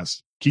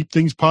podcast. Keep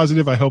things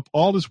positive. I hope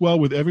all is well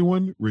with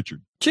everyone.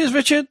 Richard. Cheers,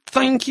 Richard.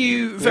 Thank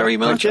you very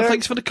much.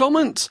 Thanks for the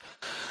comments.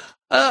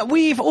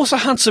 We've also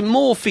had some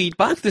more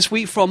feedback this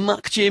week from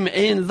Mac Jim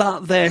in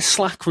that there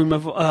Slack room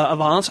of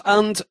ours.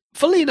 And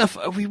funnily enough,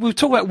 we were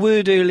talking about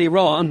Word earlier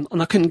on,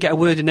 and I couldn't get a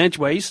word in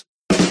edgeways.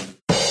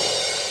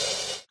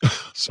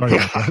 Sorry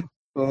about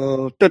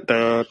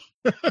that.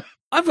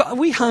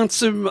 We had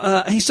some,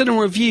 he's done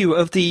a review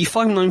of the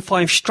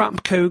 595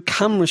 Strapco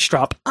camera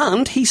strap,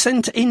 and he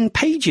sent in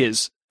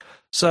Pages.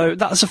 So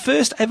that's the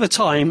first ever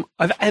time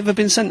I've ever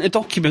been sent a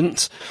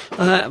document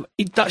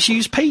that's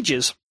used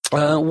Pages.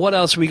 What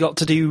else have we got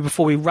to do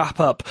before we wrap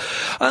up?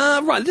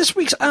 Right, this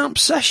week's app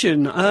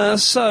session.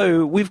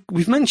 So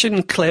we've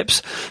mentioned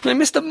clips. Now,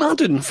 Mr.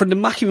 Madden from the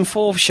Mac and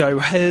Forth show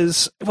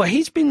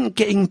he's been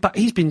getting back.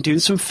 He's been doing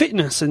some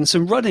fitness and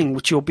some running,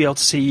 which you'll be able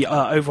to see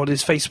over on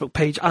his Facebook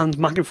page and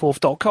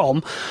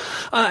macandforth.com.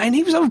 And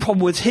he was having a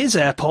problem with his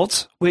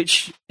AirPods,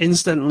 which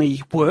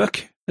incidentally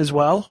work as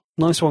well.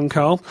 Nice one,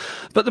 Carl.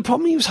 But the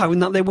problem he was having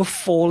that they were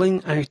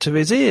falling out of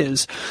his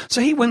ears. So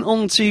he went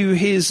on to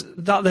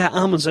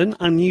Amazon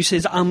and used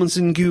his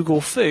Amazon Google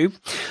Foo,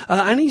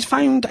 and he's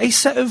found a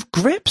set of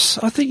grips,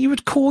 I think you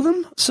would call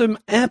them, some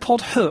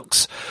AirPod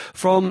hooks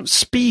from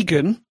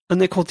Spigen, and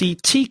they're called the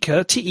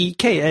Teka,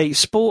 T-E-K-A,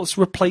 Sports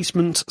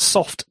Replacement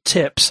Soft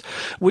Tips,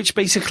 which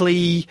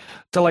basically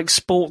they're like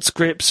sports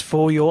grips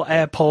for your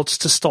AirPods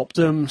to stop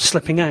them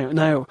slipping out.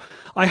 Now,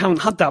 I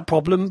haven't had that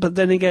problem, but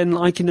then again,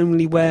 I can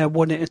only wear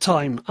one at a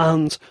time.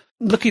 And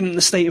looking at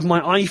the state of my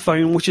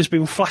iPhone, which has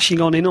been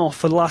flashing on and off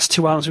for the last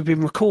 2 hours we've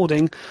been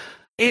recording,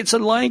 it's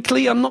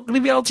unlikely I'm not going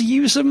to be able to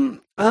use them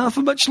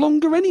for much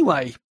longer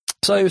anyway.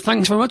 So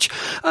thanks very much.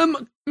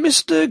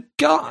 Mr.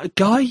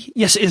 Guy?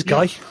 Yes, it is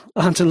Guy.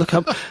 I had to look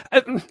up.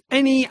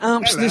 Any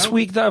apps this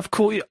week that have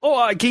caught you? All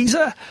right,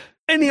 geezer.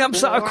 Any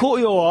apps that have caught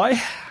your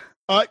eye?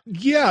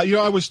 Yeah,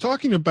 I was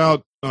talking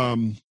about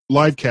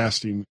live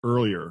casting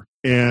earlier,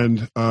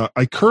 and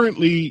I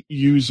currently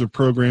use a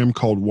program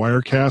called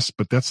Wirecast,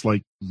 but that's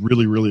like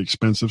really, really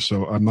expensive,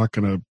 so I'm not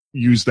going to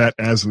use that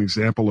as an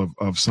example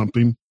of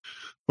something.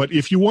 But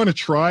if you want to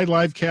try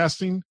live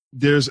casting,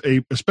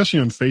 especially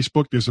on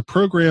Facebook, there's a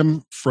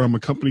program from a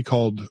company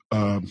called,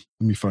 let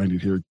me find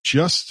it here,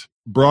 Just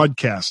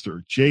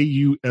Broadcaster,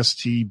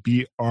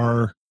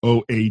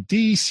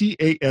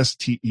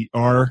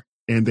 JustBroadcaster,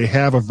 and they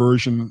have a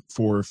version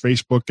for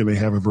Facebook and they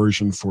have a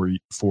version for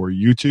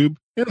YouTube.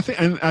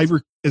 And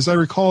as I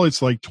recall,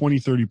 it's like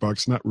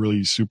 $20-$30, not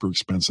really super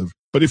expensive.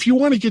 But if you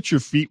want to get your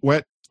feet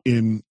wet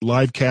in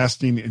live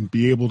casting and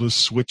be able to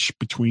switch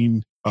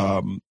between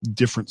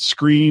different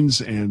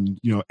screens and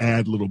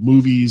add little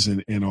movies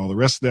and all the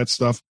rest of that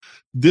stuff,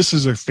 this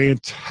is a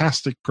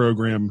fantastic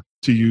program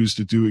to use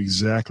to do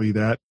exactly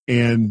that.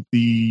 And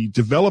the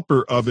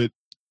developer of it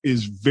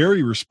is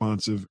very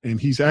responsive, and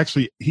he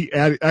actually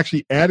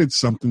added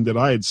something that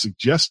I had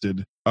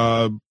suggested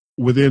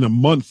within a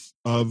month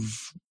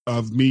of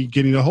me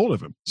getting a hold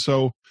of him.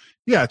 So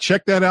yeah,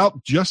 check that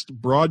out. Just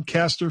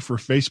Broadcaster for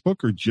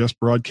Facebook or Just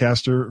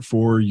Broadcaster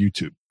for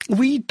YouTube.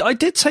 I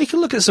did take a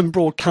look at some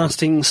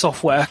broadcasting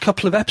software a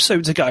couple of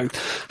episodes ago.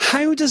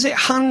 How does it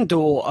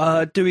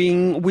handle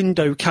doing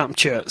window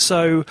capture?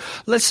 So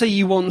let's say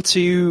you want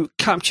to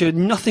capture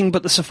nothing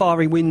but the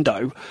Safari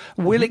window.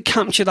 Will it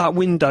capture that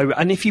window?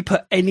 And if you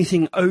put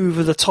anything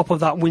over the top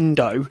of that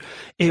window,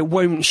 it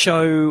won't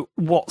show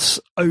what's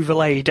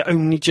overlaid. It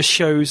only just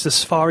shows the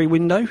Safari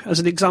window, as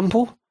an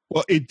example.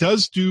 Well, it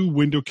does do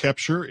window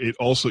capture.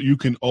 You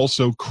can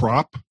also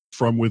crop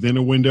from within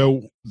a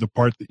window the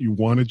part that you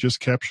want to just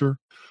capture.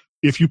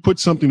 If you put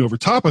something over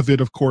top of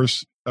it, of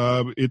course,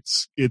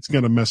 it's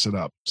going to mess it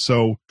up.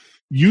 So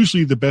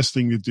usually the best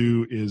thing to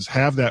do is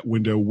have that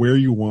window where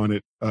you want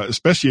it,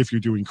 especially if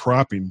you're doing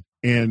cropping,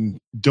 and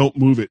don't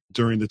move it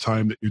during the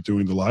time that you're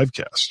doing the live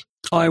cast.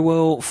 I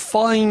will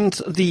find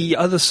the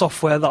other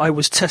software that I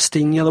was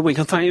testing the other week.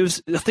 I think it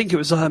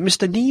was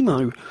Mr.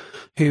 Nemo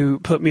who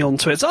put me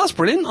onto it. So that's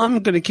brilliant. I'm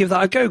going to give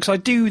that a go because I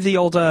do the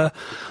old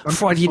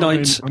Friday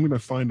night. I'm going to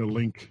find a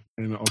link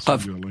and I'll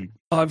send you a link.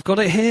 I've got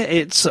it here.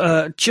 It's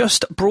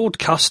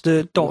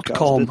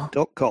justbroadcaster.com.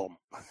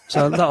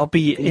 So that'll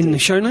be in the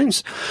show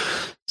notes.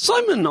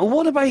 Simon,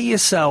 what about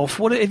yourself?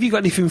 Have you got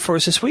anything for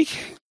us this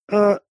week?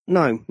 No,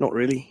 not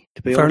really,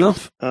 to be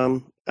honest. Fair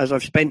enough. As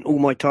I've spent all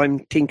my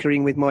time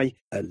tinkering with my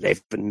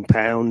 £11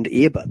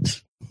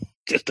 earbuds,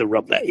 just to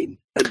rub that in.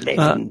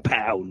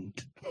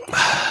 £11.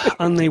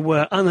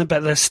 And I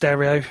bet they're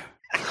stereo.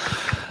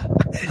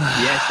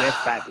 Yes, they're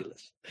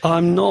fabulous.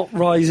 I'm not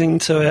rising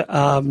to it.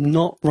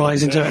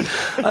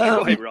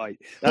 Quite right.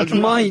 That's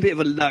a bit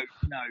of a low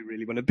blow,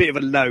 really. A bit of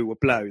a low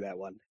blow, that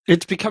one.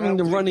 It's becoming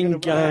the running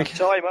gag.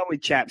 Time, aren't we,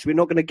 chaps? We're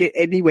not going to get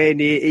anywhere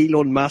near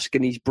Elon Musk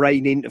and his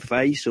brain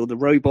interface, or the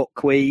robot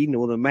queen,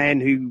 or the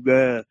man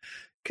who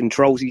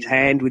controls his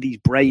hand with his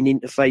brain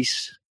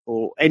interface,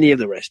 or any of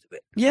the rest of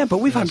it. Yeah, but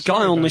we've had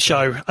Guy on the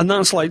show, and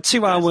that's like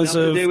 2 hours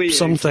of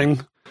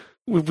something.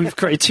 We've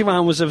created 2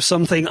 hours of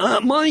something.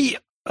 My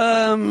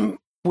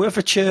Worth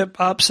a Chirp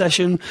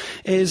obsession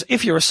is,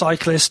 if you're a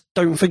cyclist,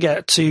 don't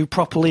forget to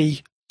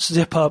properly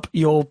zip up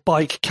your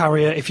bike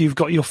carrier if you've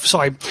got your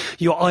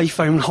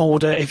iPhone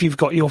holder if you've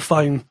got your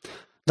phone.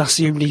 That's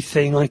the only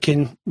thing I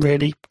can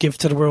really give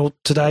to the world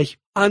today.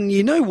 And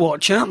you know what,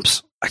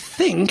 chaps? I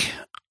think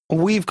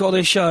we've got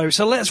a show.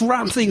 So let's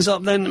wrap things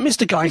up then.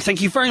 Mr. Guy,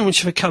 thank you very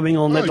much for coming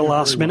on at the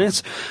last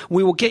minute.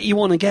 We will get you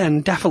on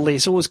again, definitely.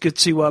 It's always good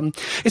to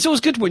it's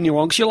always good when you're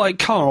on, because you're like,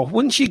 Carl,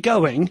 once you're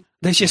going,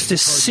 there's just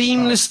this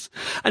seamless,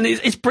 and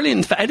it's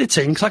brilliant for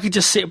editing, because I could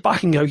just sit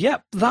back and go,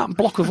 yep, that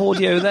block of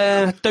audio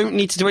there, don't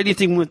need to do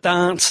anything with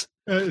that.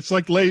 It's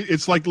like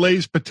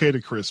Lay's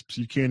potato crisps.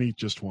 You can't eat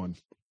just one.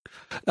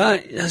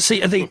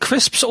 See, are they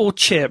crisps or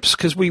chips?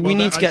 Because we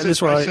need to get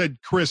this right. I said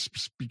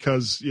crisps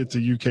because it's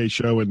a UK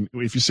show, and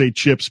if you say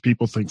chips,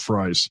 people think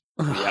fries.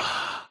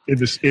 in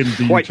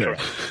the UK.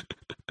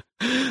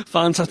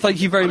 Fantastic.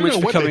 Thank you very much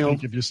for coming on.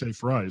 If you say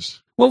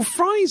fries. Well,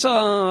 fries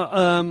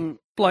are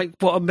like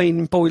what I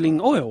mean,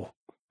 boiling oil.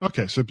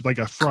 Okay, so like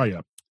a fry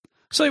up.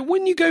 So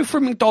when you go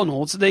from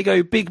McDonald's, they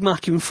go Big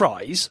Mac and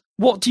fries.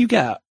 What do you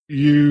get?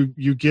 You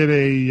get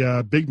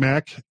a Big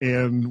Mac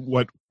and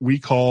what we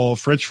call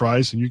French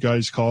fries, and you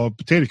guys call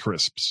potato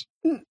crisps.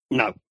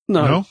 No.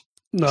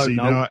 See,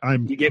 no.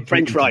 You get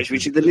French fries,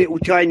 which are the little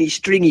tiny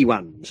stringy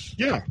ones.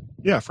 Yeah,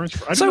 French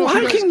fries. So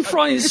how can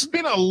fries? It's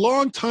been a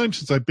long time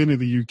since I've been in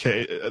the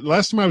UK.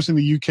 Last time I was in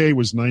the UK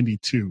was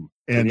 '92,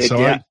 and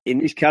in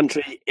this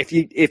country,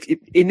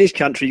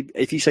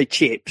 if you say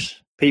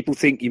chips, people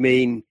think you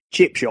mean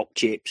chip shop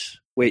chips,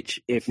 which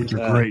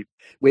are great.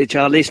 Which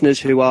our listeners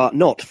who are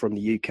not from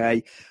the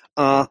UK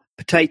are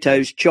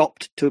potatoes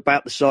chopped to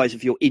about the size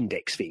of your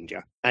index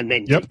finger and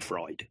then deep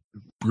fried.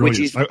 Brilliant.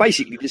 Which is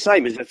basically the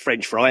same as a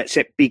French fry,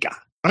 except bigger.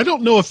 I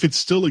don't know if it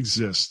still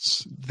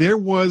exists. There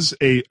was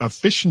a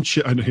fish and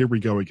chip. Here we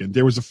go again.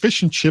 There was a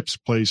fish and chips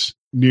place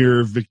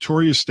near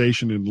Victoria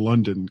Station in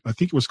London. I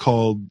think it was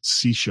called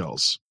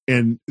Seashells.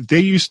 And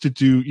they used to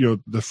do,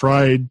 the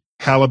fried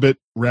halibut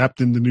wrapped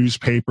in the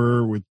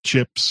newspaper with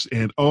chips.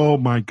 And oh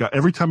my God,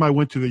 every time I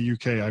went to the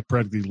UK, I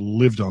practically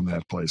lived on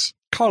that place.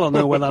 Carl will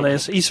know where that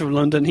is. He's from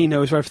London. He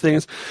knows where everything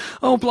is.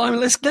 Oh, blimey,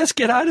 let's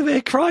get out of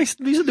here.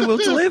 Christ, these are the will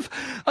to live.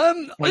 I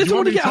just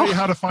want to tell you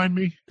how to find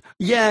me?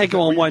 Yeah,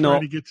 go on. Why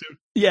not?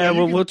 Yeah,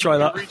 we'll try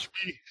that. Reach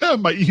me.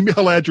 My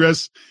email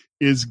address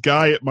is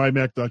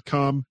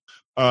guy@mymac.com.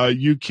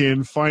 You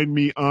can find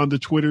me on the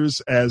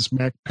Twitters as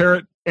Mac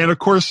Parrot. And of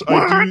course,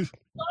 I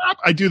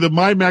do the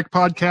My Mac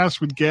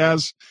podcast with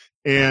Gaz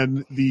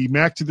and the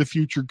Mac to the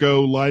Future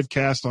Go live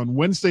cast on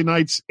Wednesday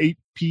nights, 8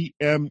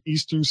 p.m.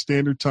 Eastern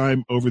Standard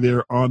Time over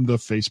there on the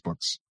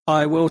Facebooks.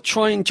 I will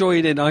try and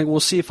join in. I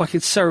will see if I can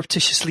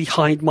surreptitiously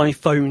hide my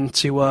phone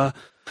to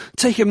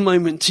take a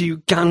moment to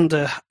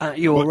gander at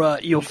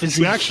your physique.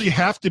 You actually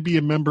have to be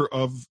a member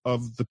of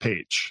the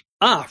page.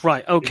 Ah,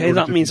 right. Okay,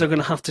 that means I'm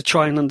going to have to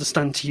try and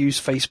understand to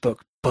use Facebook.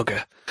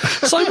 Bugger.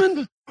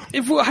 Simon,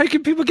 how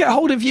can people get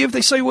hold of you if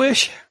they so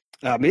wish?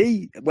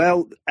 Me?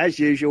 Well, as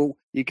usual,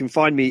 you can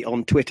find me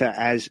on Twitter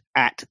as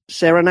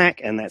 @Serenak,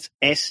 and that's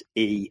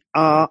SERENAK.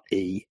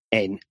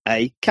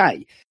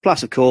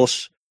 Plus, of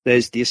course,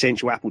 there's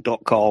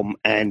theessentialapple.com,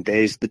 and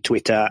there's the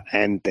Twitter,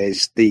 and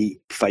there's the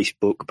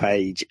Facebook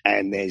page,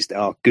 and there's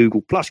our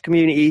Google Plus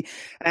community,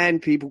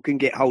 and people can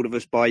get hold of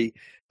us by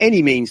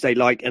any means they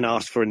like and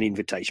ask for an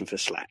invitation for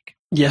Slack.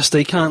 Yes,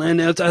 they can.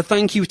 And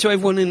thank you to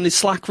everyone in the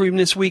Slack room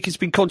this week who's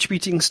been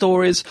contributing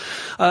stories.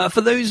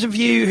 For those of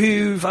you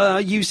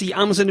who've used the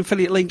Amazon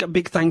affiliate link, a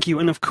big thank you.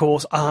 And, of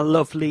course, our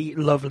lovely,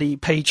 lovely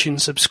Patreon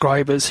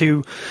subscribers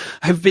who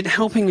have been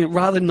helping it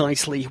rather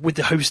nicely with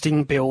the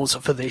hosting bills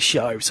for this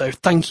show. So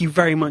thank you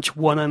very much,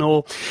 one and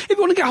all. If you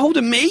want to get hold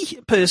of me,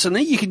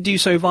 personally, you can do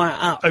so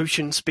via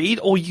Ocean Speed,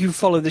 or you can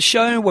follow the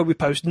show where we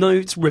post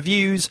notes,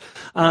 reviews,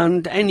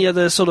 and any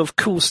other sort of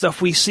cool stuff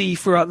we see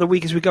throughout the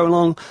week as we go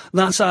along.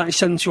 That's our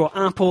Essential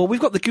Apple. We've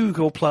got the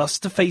Google Plus,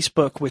 the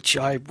Facebook, which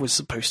I was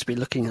supposed to be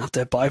looking at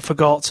there, but I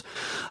forgot.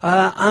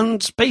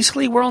 And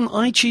basically, we're on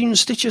iTunes,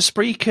 Stitcher,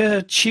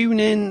 Spreaker,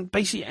 TuneIn,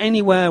 basically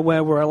anywhere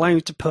where we're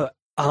allowed to put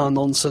our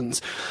nonsense.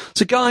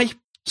 So, Guy,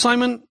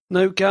 Simon,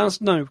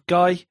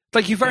 Guy,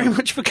 thank you very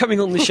much for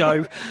coming on the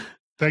show.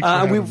 Thanks for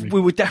having me.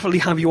 We will definitely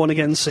have you on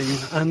again soon.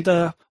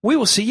 And we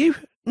will see you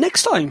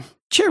next time.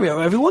 Cheerio,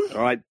 everyone.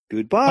 All right,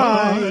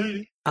 goodbye.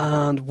 Bye.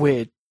 And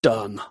we're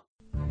done.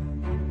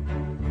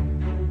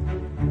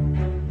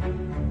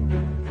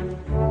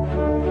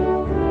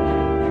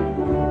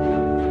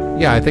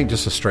 Yeah, I think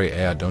just a straight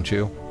ad, don't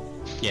you?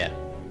 Yeah.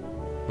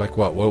 Like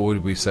what? What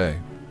would we say?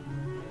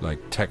 Like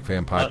Tech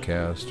Fan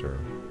Podcast or?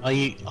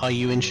 Are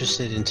you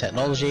interested in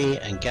technology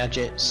and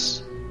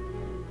gadgets?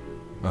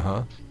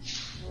 Uh-huh.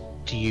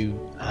 Do you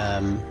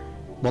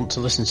want to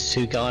listen to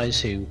two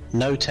guys who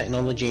know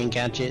technology and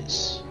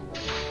gadgets?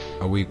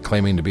 Are we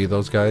claiming to be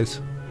those guys?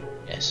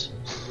 Yes.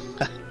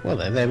 Well,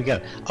 there we go.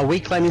 Are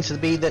we claiming to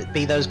be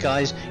those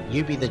guys?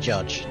 You be the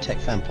judge. Tech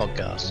Fan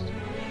Podcast.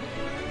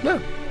 Yeah,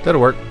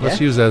 that'll work.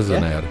 Let's Yeah? use that as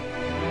an Yeah? ad.